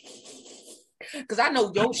 Because I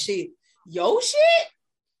know your shit. Your shit?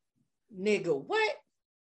 Nigga, what?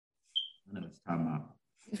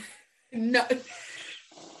 No.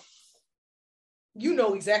 You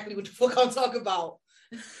know exactly what the fuck I'm talking about.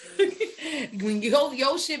 When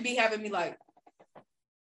your shit be having me like,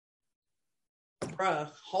 bruh,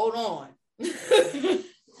 hold on.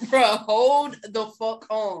 Bruh, hold the fuck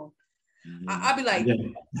on. I be like,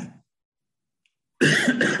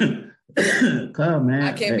 come man.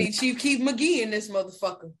 I can't be Chief Keith McGee in this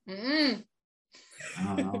motherfucker.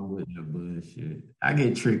 I'm with that bullshit. I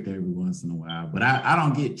get tricked every once in a while, but I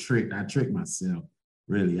don't get tricked. I trick myself.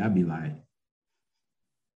 Really, I be like,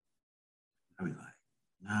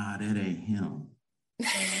 nah, that ain't him.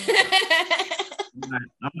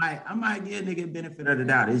 I might give a nigga benefit of the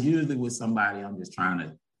doubt. It's usually with somebody I'm just trying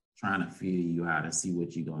to feel you out and see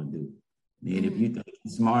what you're gonna do. And if you think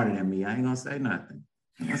you're smarter than me, I ain't gonna say nothing.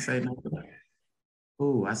 I'm gonna say nothing.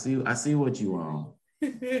 Ooh, I see what you on.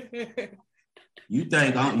 You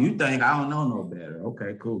think I don't know no better.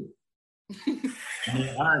 Okay, cool.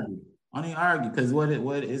 I don't argue because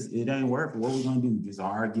it ain't working. What we gonna do? Just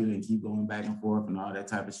argue and keep going back and forth and all that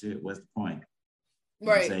type of shit. What's the point? You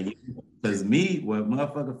know right. Because what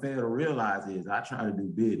motherfucker fail to realize is I try to do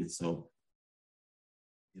business. So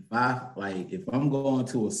if I'm going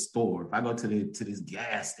to a store, if I go to this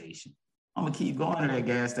gas station, I'm gonna keep going to that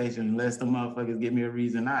gas station unless the motherfuckers give me a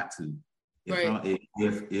reason not to.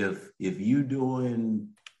 If you doing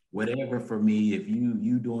whatever for me, if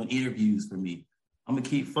you doing interviews for me, I'm gonna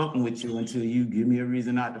keep fucking with you until you give me a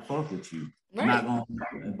reason not to fuck with you. Right. I'm not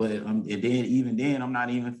gonna, but and then I'm not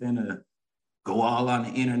even finna go all on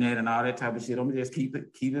the internet and all that type of shit. I'm gonna just keep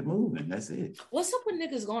it moving. That's it. What's up with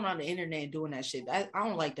niggas going on the internet and doing that shit? I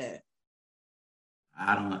don't like that.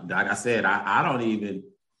 I don't, like I said, I don't even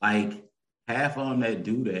like half of them that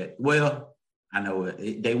do that. Well, I know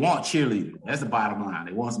it. They want cheerleaders. That's the bottom line.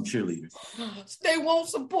 They want some cheerleaders. They won't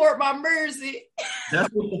support my mercy. That's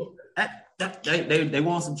what they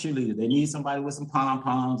want some cheerleaders. They need somebody with some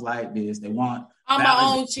pom-poms like this. They want I'm my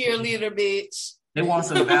own cheerleader, bitch. They want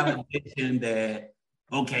some validation that,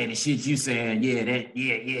 okay, the shit you saying,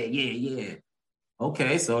 yeah.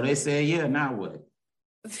 Okay, so they say, yeah, now what?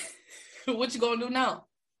 What you gonna do now?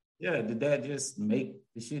 Yeah, did that just make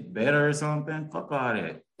the shit better or something? Fuck all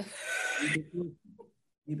that.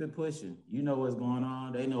 Keep it pushing. You know what's going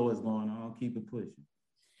on. They know what's going on. Keep it pushing.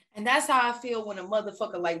 And that's how I feel when a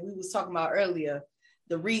motherfucker, like we was talking about earlier,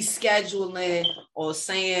 the rescheduling or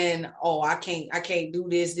saying, oh, I can't do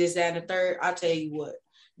this, that, and the third. I tell you what,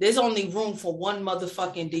 there's only room for one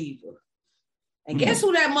motherfucking diva. And guess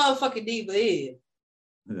who that motherfucking diva is?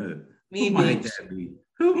 Me, bitch.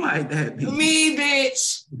 Who might that be? Me,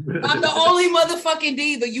 bitch. I'm the only motherfucking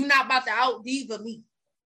diva. You not about to out diva me.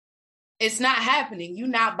 It's not happening. You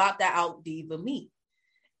not about to out diva me.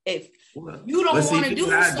 If you don't want to do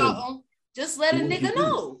something, just let a nigga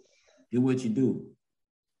know. Do what you do.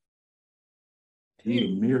 Need a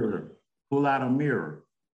mirror. Pull out a mirror.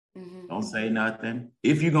 Mm-hmm. Don't say nothing.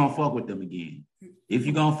 If you're gonna fuck with them again.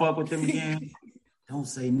 Don't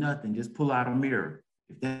say nothing. Just pull out a mirror.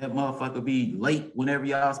 If that motherfucker be late whenever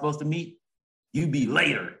y'all supposed to meet, you be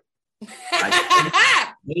later. Like,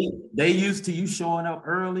 they used to you showing up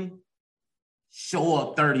early. Show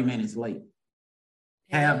up 30 minutes late.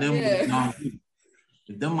 Have them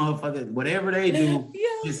if them motherfuckers, whatever they do,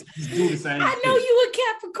 just do the same. I know you a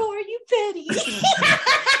Capricorn, you petty.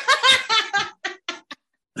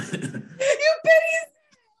 You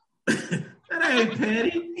petty. That ain't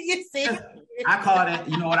petty. You see? I call that,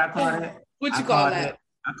 you know what I call that? What you call that?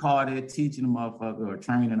 I call it teaching a motherfucker or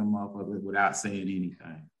training a motherfucker without saying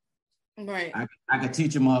anything. Right. I could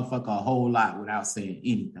teach a motherfucker a whole lot without saying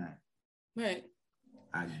anything. Right.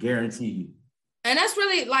 I guarantee you. And that's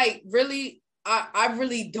really I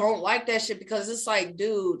really don't like that shit because it's like,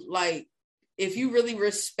 dude, like if you really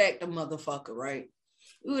respect a motherfucker, right?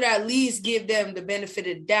 You would at least give them the benefit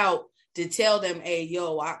of doubt to tell them, hey,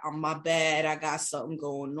 yo, I'm my bad. I got something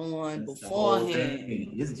going on beforehand.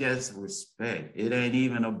 It's just respect. It ain't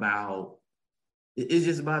even about, it's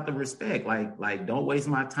just about the respect. Like, don't waste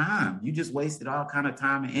my time. You just wasted all kind of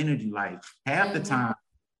time and energy. Like half the time,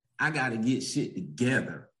 I got to get shit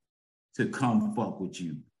together to come fuck with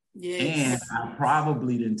you. Yes. And I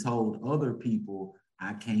probably done told other people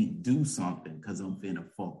I can't do something because I'm finna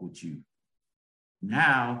fuck with you.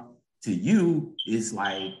 Now, to you, it's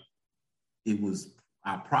like,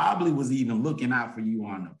 I probably was even looking out for you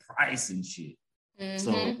on the price and shit. Mm-hmm.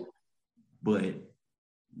 So, but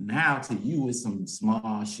now to you, it's some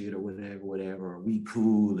small shit or whatever, or we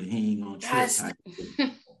cool and he ain't gonna trip type of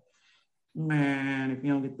shit. Man, if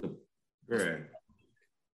you don't get the girl.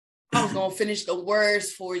 I was gonna finish the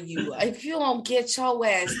words for you. If you don't get your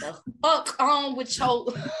ass the fuck on with your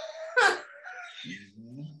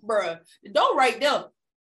bruh, don't write them.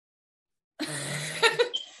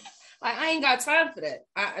 Like, I ain't got time for that.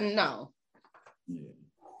 No.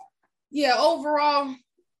 Yeah, overall,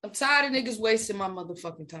 I'm tired of niggas wasting my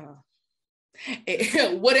motherfucking time.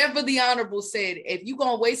 Whatever the Honorable said, if you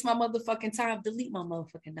gonna waste my motherfucking time, delete my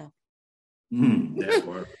motherfucking number. That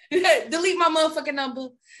part. Delete my motherfucking number.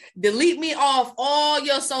 Delete me off all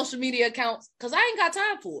your social media accounts, because I ain't got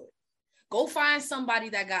time for it. Go find somebody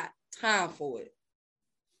that got time for it.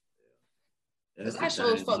 Because I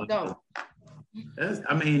sure as fuck don't.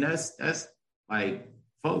 That's like,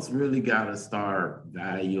 folks really gotta start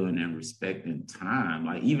valuing and respecting time.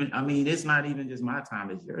 Like, it's not even just my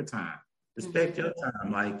time, it's your time. Respect your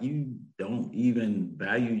time. Like, you don't even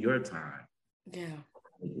value your time. Yeah.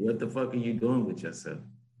 What the fuck are you doing with yourself?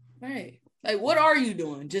 Right. Like, what are you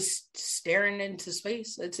doing? Just staring into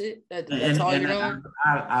space? That's it? That's all you're doing?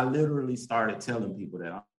 I literally started telling people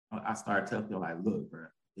that. I started telling people, like, look, bro,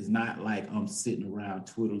 it's not like I'm sitting around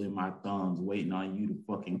twiddling my thumbs waiting on you to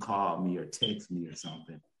fucking call me or text me or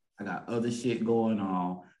something. I got other shit going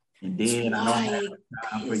on. And then I don't have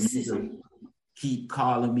time for you to keep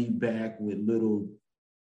calling me back with little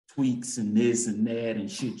tweaks and this and that and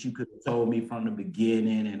shit you could have told me from the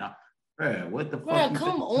beginning. And bro, what the fuck?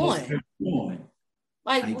 Come on.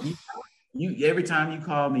 Like you every time you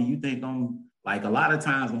call me, you think I'm like, a lot of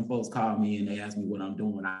times when folks call me and they ask me what I'm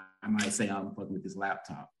doing, I might say I'm fucking with this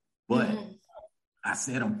laptop. But I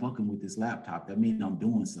said I'm fucking with this laptop. That means I'm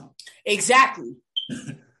doing something. Exactly.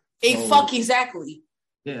 Exactly.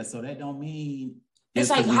 Yeah, so that don't mean it's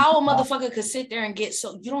like how a motherfucker could sit there and get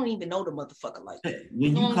so you don't even know the motherfucker like that.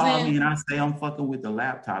 When you call me and I say I'm fucking with the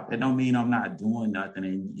laptop, that don't mean I'm not doing nothing.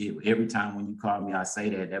 And every time when you call me, I say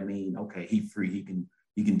that means, okay, he free.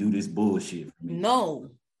 He can do this bullshit for me.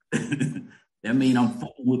 No. That means I'm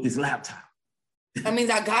fucking with this laptop. That means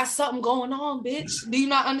I got something going on, bitch. Do you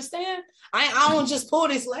not understand? I don't just pull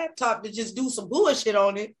this laptop to just do some bullshit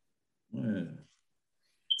on it. Yeah.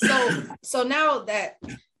 So now that,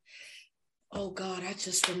 oh God, I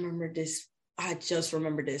just remembered this.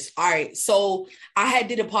 All right. So I had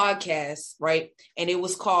did a podcast, right? And it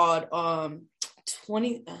was called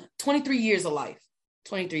 23 Years of Life.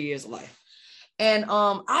 23 Years of Life. And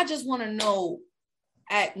I just want to know,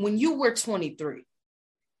 when you were 23,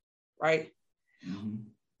 right? Mm-hmm.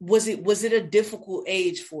 Was it a difficult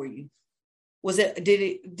age for you? Was it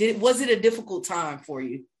a difficult time for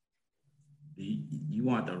you? You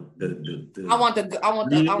want the I want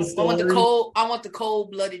the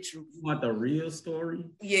cold-blooded truth. You want the real story?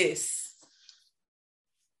 Yes.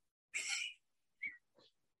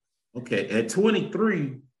 Okay, at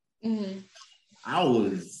 23, I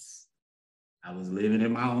was living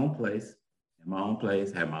in my own place. Had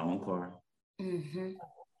my own car.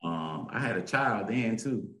 I had a child then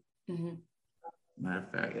too. Matter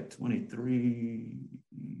of fact, at 23,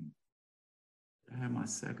 I had my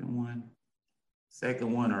second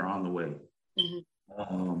one are on the way.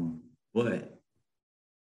 But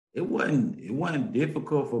it wasn't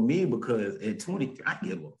difficult for me because at 23, I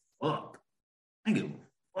give a fuck.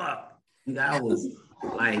 I was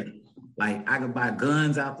like I could buy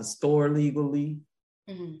guns out the store legally.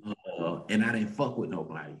 And I didn't fuck with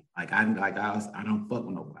nobody. I don't fuck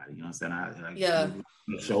with nobody. You know what I'm saying?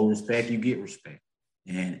 You show respect, you get respect.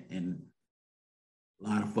 And a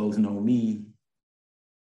lot of folks know me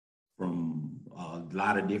from a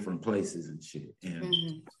lot of different places and shit.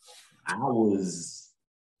 And I was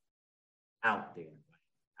out there.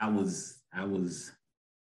 I was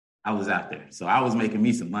out there. So I was making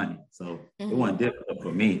me some money. So it wasn't difficult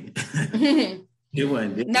for me. It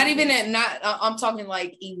wasn't difficult. Not even that, I'm talking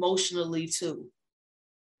like emotionally too.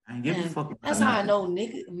 I ain't give a fuck. That's how I know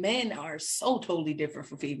men are so totally different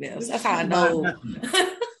from females. That's how I know.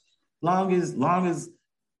 long as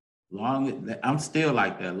I'm still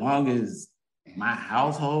like that. Long as my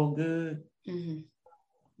household good, you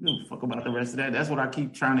don't fuck about the rest of that. That's what I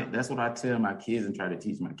that's what I tell my kids and try to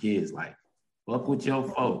teach my kids. Like, fuck with your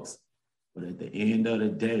folks. But at the end of the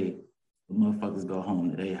day, the motherfuckers go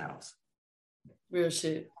home to their house. Real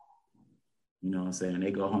shit. You know what I'm saying?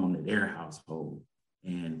 They go home to their household.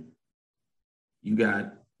 And you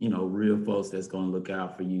got, real folks that's going to look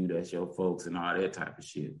out for you. That's your folks and all that type of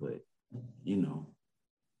shit. But,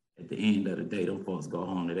 at the end of the day, them folks go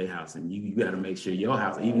home to their house. And you got to make sure your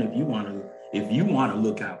house, even if you want to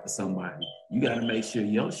look out for somebody, you got to make sure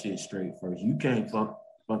your shit's straight first. You can't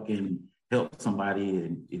fucking help somebody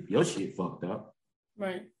and if your shit fucked up.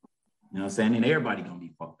 Right. You know what I'm saying? And everybody going to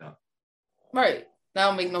be fucked up. Right. That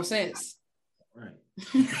don't make no sense. Right.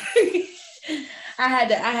 I had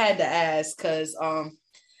to ask because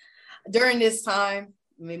during this time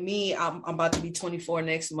me, I'm about to be 24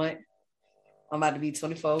 next month. I'm about to be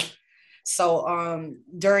 24. So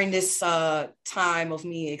during this time of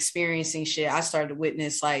me experiencing shit, I started to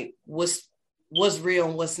witness like what's real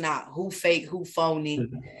and what's not, who fake, who phony,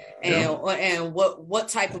 and what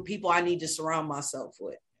type of people I need to surround myself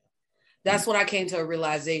with. That's what I came to a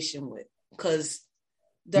realization with. Because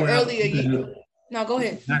earlier you... No, go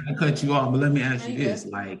ahead. Not to cut you off, but let me ask you this.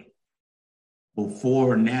 Like,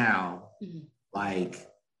 before now, like,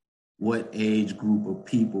 what age group of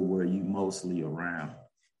people were you mostly around?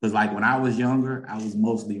 Because, like, when I was younger, I was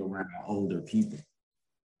mostly around older people.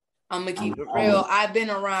 I'm going to keep it real. I've been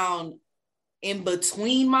around in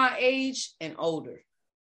between my age and older.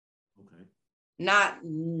 Okay.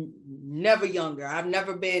 Never younger. I've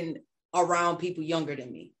never been around people younger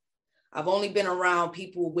than me. I've only been around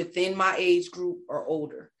people within my age group or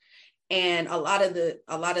older. And a lot of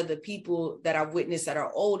the people that I've witnessed that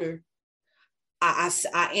are older, I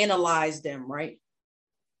analyzed them, right?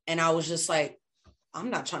 And I was just like, I'm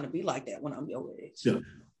not trying to be like that when I'm your age. Sure.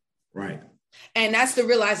 Right. And that's the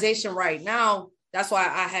realization right now. That's why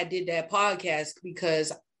I had did that podcast,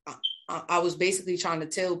 because I was basically trying to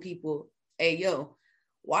tell people, hey, yo,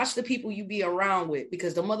 watch the people you be around with,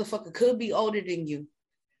 because the motherfucker could be older than you.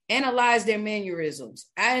 Analyze their mannerisms.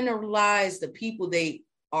 Analyze the people they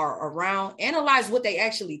are around. Analyze what they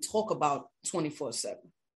actually talk about 24/7.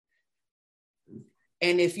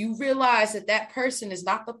 And if you realize that person is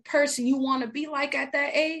not the person you want to be like at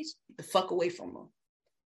that age, get the fuck away from them.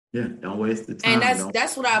 Yeah, don't waste the time. And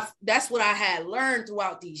that's what I had learned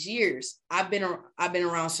throughout these years. I've been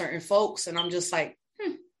around certain folks, and I'm just like,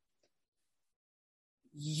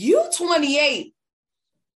 you 28,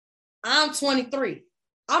 I'm 23.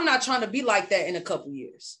 I'm not trying to be like that in a couple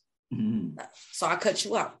years. Mm-hmm. So I cut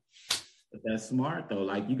you out. But that's smart though.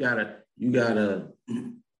 Like you gotta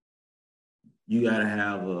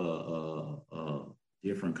have a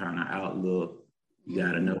different kind of outlook. You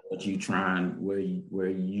gotta know what you trying, where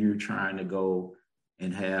you're trying to go,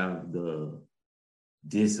 and have the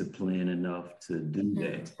discipline enough to do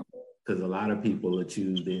that. Because a lot of people will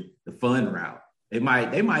choose the fun route. They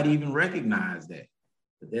might even recognize that,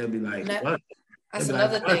 but they'll be like, "What?" That's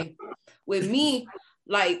another thing. With me,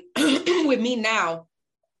 like with me now,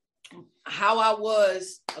 how I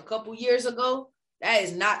was a couple years ago, that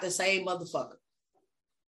is not the same motherfucker.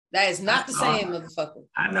 That is not the same motherfucker.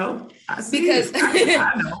 I know. I see because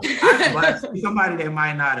I know. Somebody that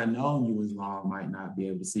might not have known you as long might not be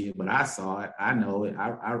able to see it, but I saw it. I know it.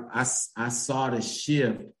 I saw the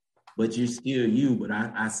shift, but you're still you. But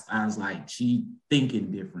I was like, she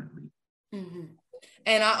thinking differently. Mm-hmm.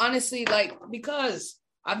 And I honestly, like, because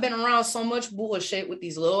I've been around so much bullshit with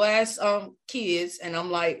these little ass kids, and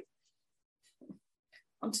I'm like,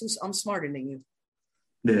 I'm smarter than you.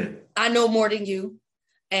 Yeah. I know more than you.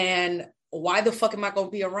 And why the fuck am I gonna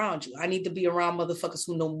be around you? I need to be around motherfuckers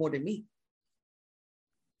who know more than me.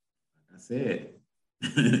 That's it.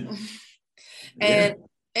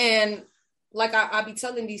 And like I be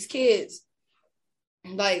telling these kids,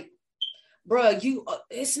 like, bruh,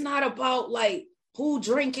 it's not about like who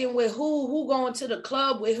drinking with who going to the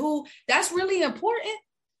club with who. That's really important.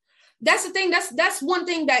 That's the thing. That's one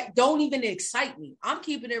thing that don't even excite me. I'm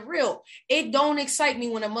keeping it real. It don't excite me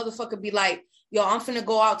when a motherfucker be like, yo, I'm finna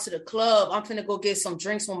go out to the club. I'm finna go get some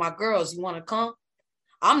drinks with my girls. You want to come?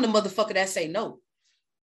 I'm the motherfucker that say no.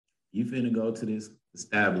 You finna go to this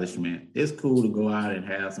establishment. It's cool to go out and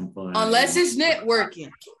have some fun. Unless it's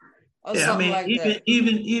networking. Yeah, I mean, like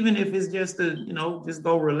even if it's just to, just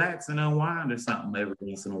go relax and unwind or something every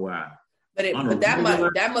once in a while. But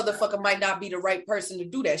that motherfucker might not be the right person to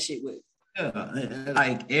do that shit with. Yeah,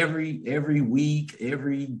 like every week,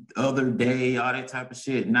 every other day, all that type of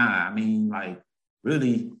shit. Nah, I mean, like,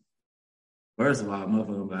 really, first of all,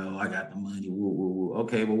 motherfucker, like, oh, I got the money. Woo, woo, woo.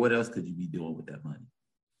 Okay, but what else could you be doing with that money?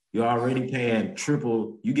 You're already paying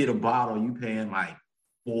triple. You get a bottle, you paying like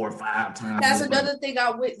 4 or 5 times. That's another thing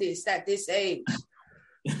I witnessed at this age.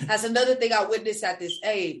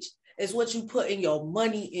 Is what you put in your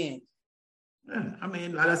money in. Yeah, I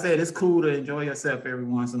mean, like I said, it's cool to enjoy yourself every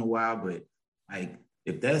once in a while, but like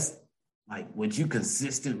if that's like what you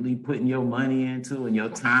consistently putting your money into and your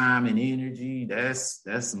time and energy, that's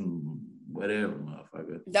some whatever,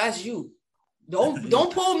 motherfucker. That's you.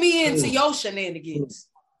 Don't pull me into your shenanigans.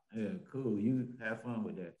 Yeah, cool. You have fun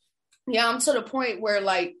with that. Yeah, I'm to the point where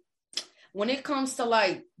like when it comes to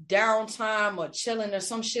like downtime or chilling or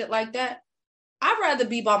some shit like that, I'd rather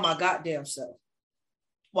be by my goddamn self.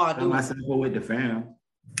 While doing myself with the fam.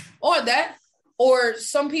 Or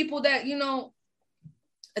some people that,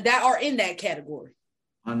 that are in that category.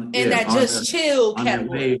 Chill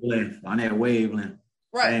category. On that wavelength.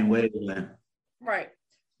 Right. Same wavelength. Right.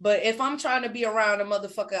 But if I'm trying to be around a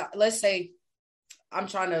motherfucker, let's say I'm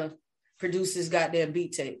trying to produce this goddamn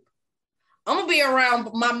beat tape. I'm going to be around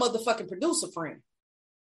my motherfucking producer friend.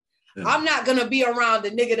 Yeah. I'm not going to be around the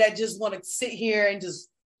nigga that just want to sit here and just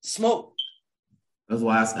smoke. That's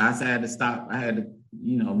why I had to stop. I had to,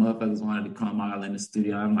 motherfuckers wanted to come all in the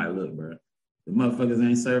studio. I'm like, look, bro, the motherfuckers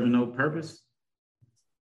ain't serving no purpose.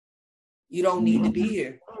 You don't need to be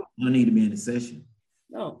here. You don't need to be in the session.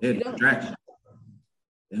 No, they're a distraction.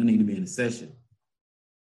 They don't need to be in the session.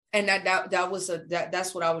 And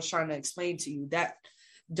that's what I was trying to explain to you. That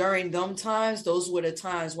during them times, those were the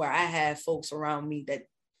times where I had folks around me that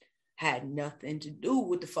had nothing to do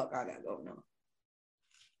with the fuck I got going on.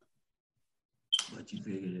 But you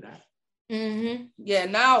figured it out. Mm-hmm. Yeah.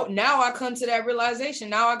 Now I come to that realization.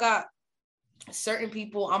 Now I got certain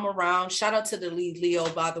people I'm around. Shout out to the lead Leo,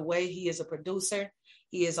 by the way. He is a producer.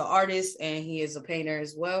 He is an artist and he is a painter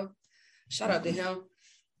as well. Shout out to him.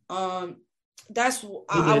 That's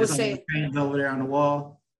I would say paintings over there on the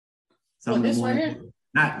wall. Some this right here?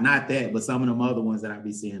 Not that, but some of them other ones that I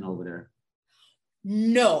be seeing over there.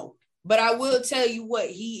 No, but I will tell you what,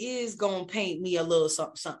 he is gonna paint me a little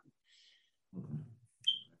something.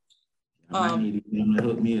 I might need him to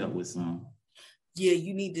hook me up with some. Yeah,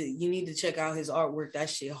 you need to check out his artwork. That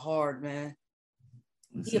shit hard, man.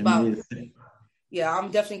 Yeah,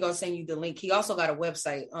 I'm definitely gonna send you the link. He also got a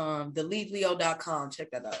website, theleadleo.com.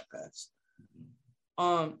 Check that out, guys.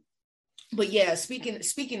 But yeah,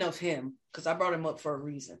 speaking of him, because I brought him up for a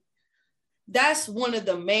reason. That's one of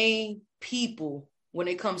the main people when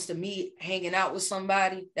it comes to me hanging out with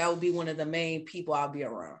somebody. That would be one of the main people I'll be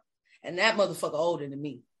around, and that motherfucker older than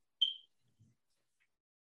me.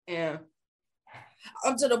 And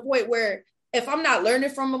up to the point where if I'm not learning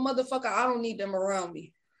from a motherfucker, I don't need them around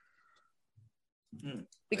me.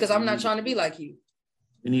 Because I'm not trying to be like you.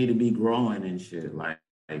 You need to be growing and shit. Like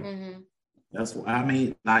that's what I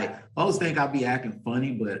mean. Like, folks think I'll be acting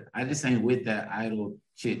funny, but I just ain't with that idle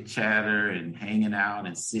chit chatter and hanging out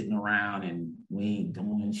and sitting around and we ain't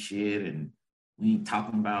doing shit and we ain't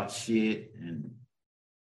talking about shit. And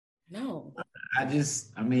no,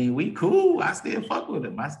 we cool. I still fuck with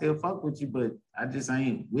him. I still fuck with you, but I just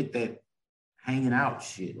ain't with that hanging out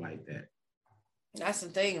shit like that. That's the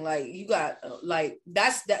thing. Like, you got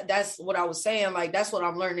that's what I was saying. Like, that's what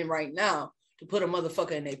I'm learning right now, to put a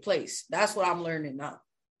motherfucker in their place. That's what I'm learning now.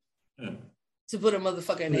 Yeah. To put a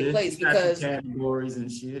motherfucker in their place, because categories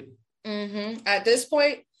and shit. At this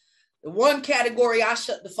point, the one category I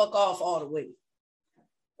shut the fuck off all the way.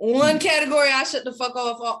 One category I shut the fuck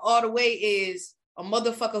off all the way is a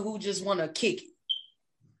motherfucker who just want to kick it.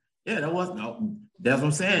 Yeah, that's what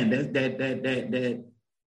I'm saying. That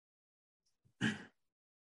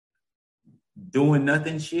doing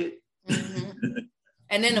nothing shit.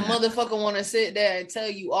 And then the motherfucker want to sit there and tell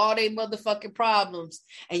you all they motherfucking problems.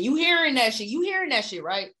 And you hearing that shit,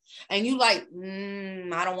 right? And you like,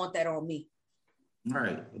 I don't want that on me. All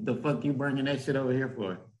right. What the fuck you bringing that shit over here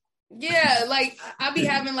for? Yeah, like, I be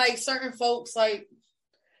having like certain folks, like,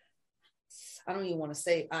 I don't even want to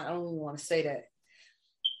say that.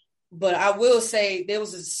 But I will say there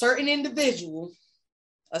was a certain individual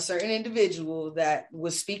that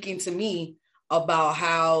was speaking to me about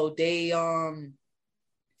how they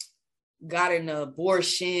got an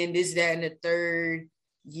abortion, this, that, and the third.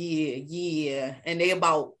 Yeah. And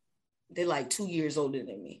they're like 2 years older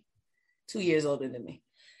than me.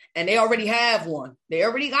 And they already have one. They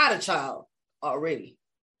already got a child already.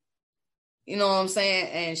 You know what I'm saying?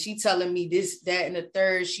 And she telling me this, that, and the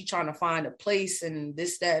third. She trying to find a place and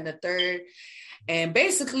this, that, and the third. And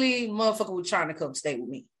basically, motherfucker was trying to come stay with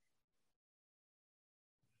me.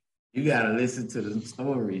 You gotta listen to the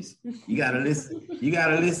stories. You gotta listen. You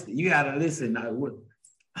gotta listen.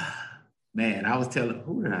 Man, I was telling,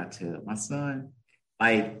 who did I tell? My son.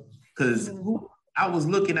 Like, because I was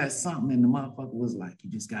looking at something and the motherfucker was like, you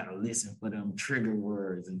just gotta listen for them trigger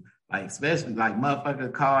words. And like, especially like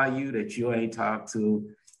motherfucker call you that you ain't talked to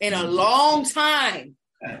in a long time.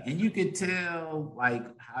 And you could tell like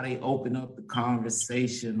how they open up the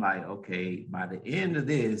conversation. Like, okay, by the end of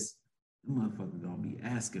this, the motherfucker gonna be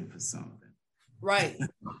asking for something. Right.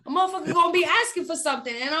 A motherfucker gonna be asking for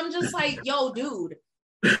something. And I'm just like, yo, dude,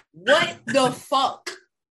 what the fuck?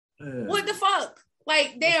 What the fuck?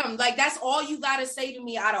 Like, damn, like that's all you gotta say to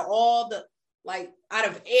me out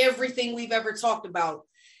of everything we've ever talked about.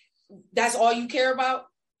 That's all you care about?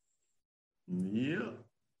 Yeah.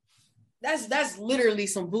 That's literally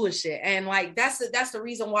some bullshit. And like that's the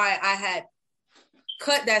reason why I had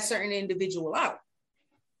cut that certain individual out.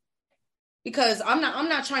 Because I'm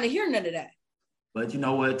not trying to hear none of that. But you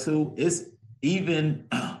know what, too? even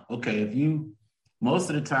okay, if you most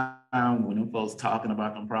of the time when them folks talking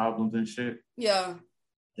about them problems and shit, yeah,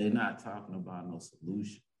 they're not talking about no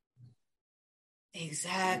solution.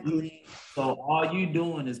 Exactly. So all you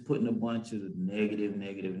doing is putting a bunch of negative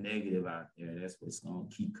out there. That's what's gonna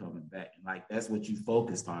keep coming back. And like that's what you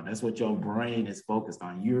focused on. That's what your brain is focused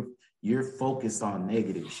on. You're focused on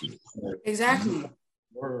negative shit. Exactly. In the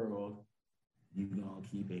world, you're gonna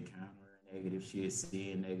keep encountering negative shit,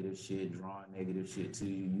 seeing negative shit, drawing negative shit to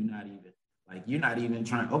you. You're not even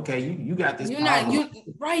trying. Okay, you got this. You're not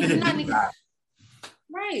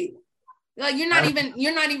right. Like you're not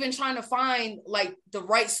even trying to find like the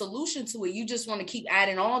right solution to it. You just want to keep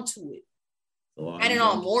adding on to it. So adding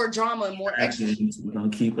on more drama and more extra shit. You're gonna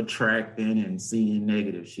keep attracting and seeing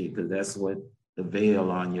negative shit because that's what the veil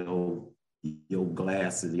on your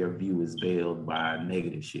glasses, your view is veiled by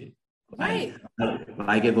negative shit. Right.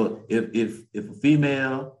 Like if a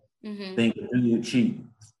female think a dude cheating,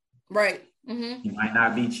 right. He might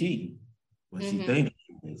not be cheating, but she thinks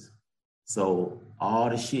he is. So all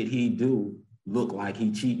the shit he do look like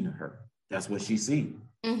he cheating to her. That's what she see.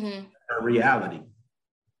 Her reality.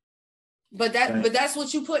 But that's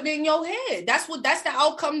what you putting in your head. That's the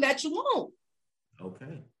outcome that you want.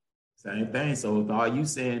 Okay. Same thing. So if all you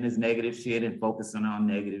saying is negative shit and focusing on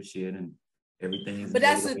negative shit and everything is but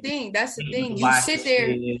that's the thing. That's the thing.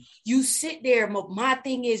 You sit there. My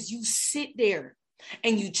thing is you sit there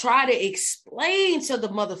and you try to explain to the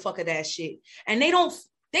motherfucker that shit. And they don't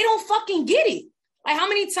fucking get it. Like, how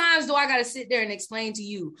many times do I gotta sit there and explain to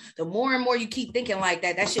you? The more and more you keep thinking like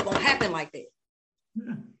that shit gonna happen like that.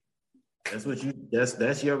 Yeah.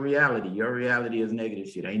 That's your reality. Your reality is negative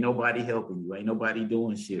shit. Ain't nobody helping you. Ain't nobody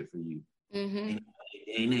doing shit for you.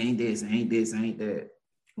 Ain't this, ain't that.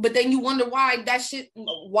 But then you wonder why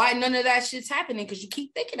none of that shit's happening because you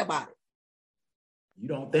keep thinking about it. You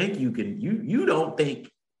don't think you can. You don't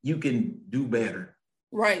think you can do better.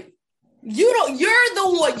 Right. You're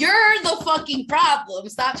the one. You're the fucking problem.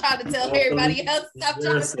 Stop trying to tell everybody else. Stop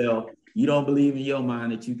yourself. You don't believe in your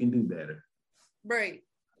mind that you can do better. Right.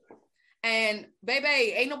 And baby,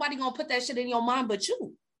 ain't nobody gonna put that shit in your mind but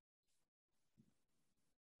you.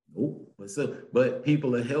 Nope. But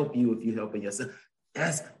people will help you if you're helping yourself.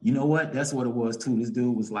 You know what? That's what it was too. This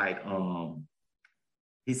dude was like, some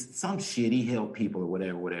shit. He helped people or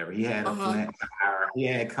whatever. He had a flat tire. He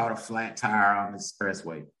had caught a flat tire on the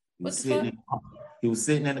expressway. He was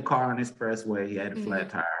sitting in the car on the expressway. He had a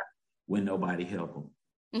flat tire when nobody helped him.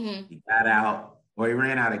 He got out, or he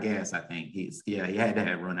ran out of gas, I think. He had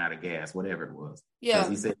to run out of gas, whatever it was. Yeah.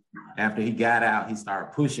 He said after he got out, he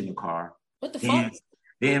started pushing the car. What the fuck?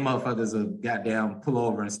 Then motherfuckers got down, pull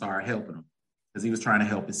over and start helping him because he was trying to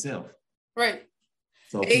help himself. Right.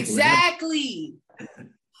 So exactly.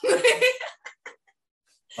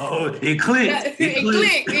 Oh, it clicked. It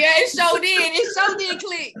clicked. Yeah, it sure did. It sure did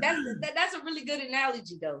click. That's a really good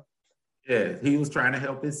analogy, though. Yeah, he was trying to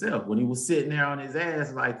help himself when he was sitting there on his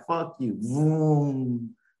ass, like "fuck you."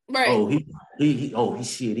 Vroom. Right. Oh, he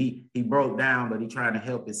broke down, but he trying to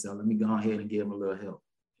help himself. Let me go ahead and give him a little help.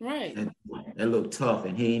 Right. That looked tough,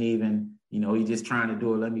 and he ain't even, he just trying to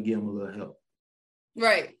do it. Let me give him a little help.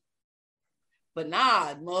 Right. But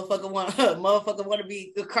nah, motherfucker want to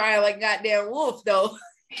be crying like goddamn wolf though.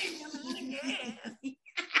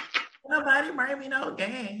 Nobody bring me no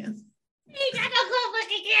gas. Ain't got no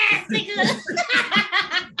fucking gas, nigga.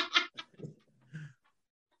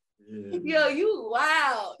 Yo, you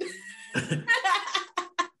wild.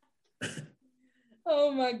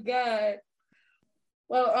 Oh my God.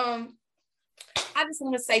 Well, I just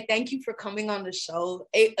want to say thank you for coming on the show.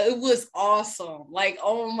 It was awesome. Like,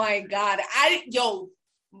 oh my God.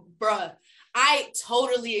 Bruh, I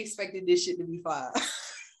totally expected this shit to be fire.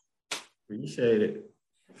 Appreciate it.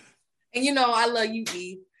 And I love you,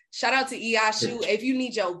 E. Shout out to eishoot. If you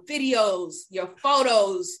need your videos, your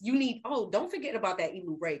photos, don't forget about that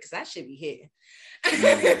Elu Ray, because that should be hitting.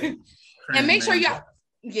 And make sure y'all,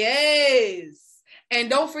 yes. And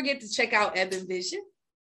don't forget to check out Eben Vision.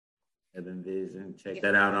 Eben Vision. Check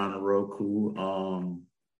that out on the Roku.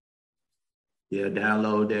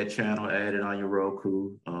 Download that channel, add it on your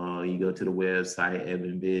Roku. You go to the website,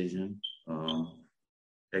 Eben Vision.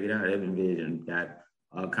 Check it out, Eben Vision. Got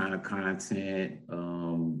all kind of content,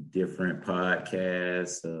 different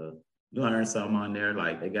podcasts. You learn something on there.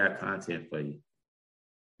 Like, they got content for you.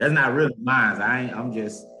 That's not really mine. I'm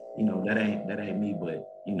just, that ain't me, but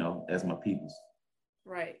that's my people's.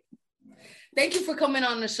 Right. Thank you for coming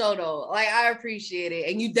on the show, though. Like, I appreciate it.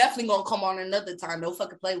 And you definitely gonna come on another time. Don't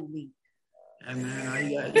fucking play with me. Hey,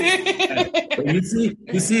 man,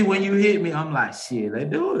 you see, when you hit me, I'm like, shit, let's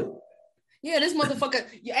do it. Yeah, this motherfucker.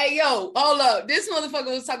 Hey, yo, hold up. This motherfucker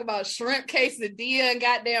was talking about shrimp quesadilla and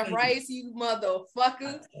goddamn rice, you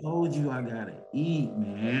motherfucker. I told you I gotta eat,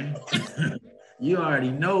 man. You already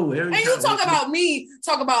know. And you talk about me,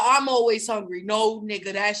 talk about I'm always hungry. No,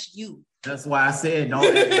 nigga, that's you. That's why I said don't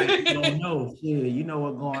act like you don't know. Shit, you know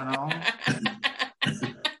what's going on.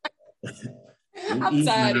 I'm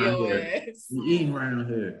tired of your ass. You eating around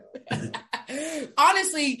here.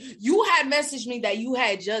 Honestly, you had messaged me that you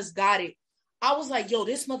had just got it. I was like, yo,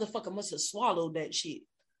 this motherfucker must have swallowed that shit.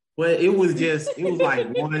 Well, it was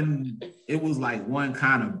like one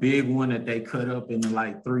kind of big one that they cut up into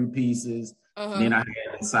like 3 pieces. Then I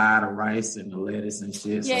had the side of rice and the lettuce and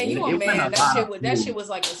shit. Yeah, so you a man. That shit was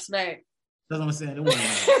like a snack. That's what I'm saying. It wasn't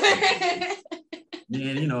like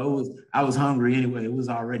man, you know, I was hungry anyway. It was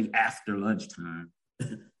already after lunchtime.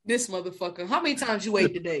 This motherfucker. How many times you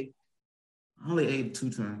ate today? I only ate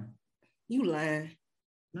 2 times. You lying.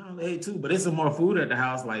 No, I only ate 2, but it's some more food at the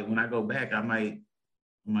house. Like when I go back, I might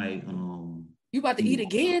You about to eat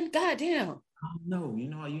again? God damn. Oh no, you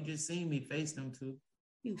know, you just seen me face them 2.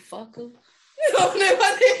 You fucker.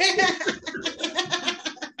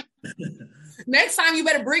 Next time you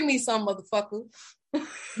better bring me some, motherfucker.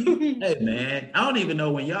 Hey man, I don't even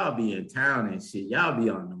know when y'all be in town and shit. Y'all be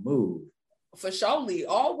on the move. For surely,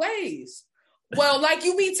 always. Well, like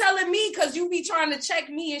you be telling me, because you be trying to check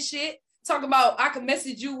me and shit. Talk about I can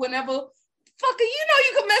message you whenever. Fucker, you know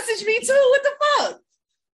you can message me too. What the fuck?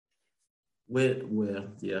 Well,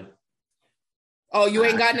 yeah. Oh, you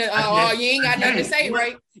ain't got nothing. You ain't got nothing to say,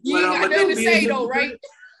 right? You ain't got nothing to say though, right?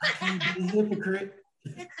 I can't be a hypocrite.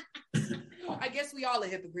 I guess we all a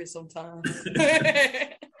hypocrite sometimes.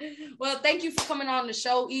 Well, thank you for coming on the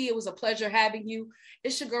show, E. It was a pleasure having you.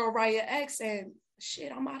 It's your girl Raya X, and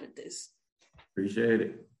shit, I'm out of this. Appreciate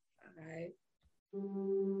it. All right.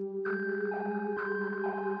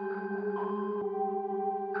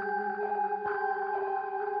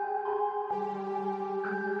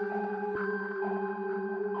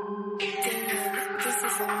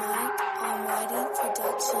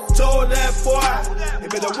 Told that boy, he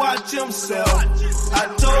better watch himself. I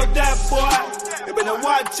told that boy, he better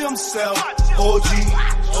watch himself. OG,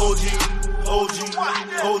 OG, OG,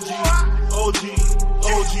 OG, OG,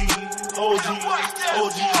 OG, OG,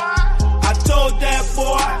 OG. I told that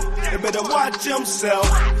boy, he better watch himself.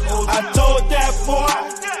 I told that boy,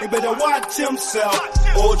 he better watch himself.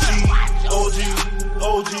 OG, OG,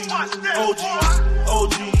 OG, OG,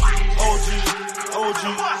 OG, OG, OG,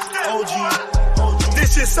 OG. This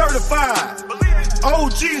shit certified.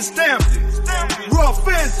 OG stamped it. Rough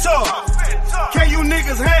and tough. Can you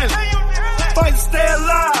niggas handle it? Fight to stay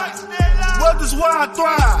alive. Well, this is why I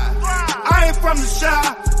thrive. I ain't from the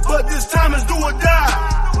shy, but this time is do or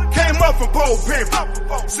die. Came up from pole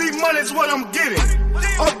pimping. See, money's what I'm getting.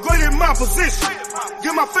 Upgraded my position.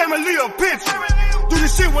 Give my family a pension. Do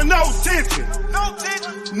this shit with no tension.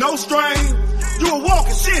 No strain. You a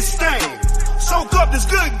walking shit stain. Soak up this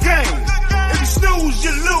good game. If you snooze,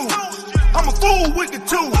 you lose. I'm a fool with the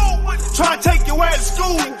tools. Try to take your ass to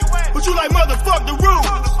school, but you like motherfuck the rules.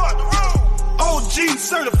 OG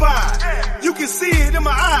certified. You can see it in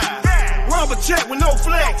my eyes. Rubber check with no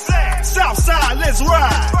flex. Southside, let's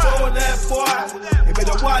ride. Told that boy, he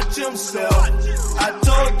better watch himself. I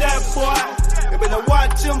told that boy, he better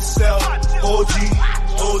watch himself. OG,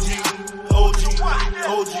 OG, OG,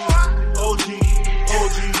 OG, OG,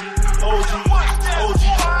 OG, OG, OG.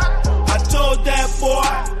 I told that boy,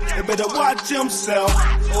 he better watch himself.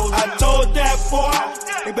 I told that boy,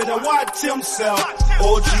 he better watch himself.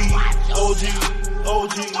 OG, OG,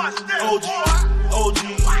 OG, OG, OG,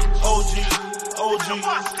 OG,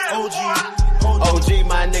 OG. OG,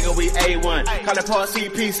 my nigga, we A1. Call it Part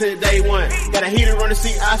CP since day one. Got a heater on the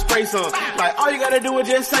seat, I spray some. Like, all you gotta do is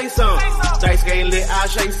just say some. Dice game lit, I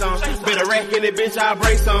shake some. Been a rack in it, bitch, I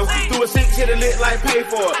break some. Threw a 6 hit it lit like pay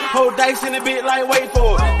for it. Hold dice in it, bit like wait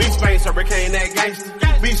for it. Beach Spanks, hurricane that gangster.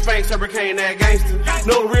 Beach Spanks, hurricane that gangster.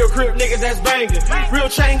 No real crip niggas that's banging. Real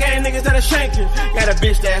chain gang niggas that are shanking. Got a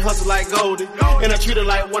bitch that hustle like Goldie. And I treat her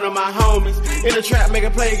like one of my homies. In the trap, make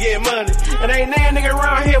a play, get money. And ain't that nigga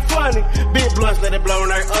around here funny. Big blunts, let it blow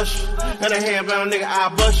like Usher. And a handbound nigga, I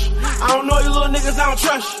bust you. I don't know you little niggas, I don't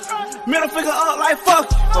trust you. Middle finger up like fuck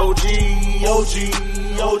you. OG, OG,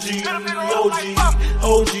 OG, OG,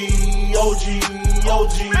 OG, OG,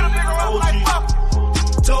 OG, OG.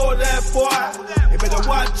 Told that boy, he better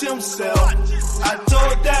watch himself. I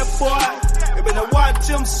told that boy, he better watch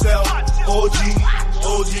himself. OG,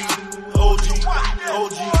 OG, OG,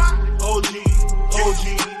 OG, OG, OG, OG,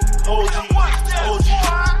 OG.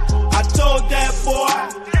 I told that boy,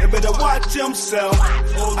 he better watch himself.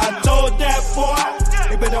 I told that boy,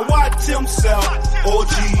 He better watch himself.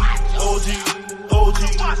 OG, OG, OG,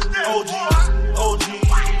 OG, OG, OG,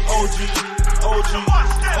 OG,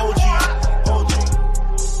 OG.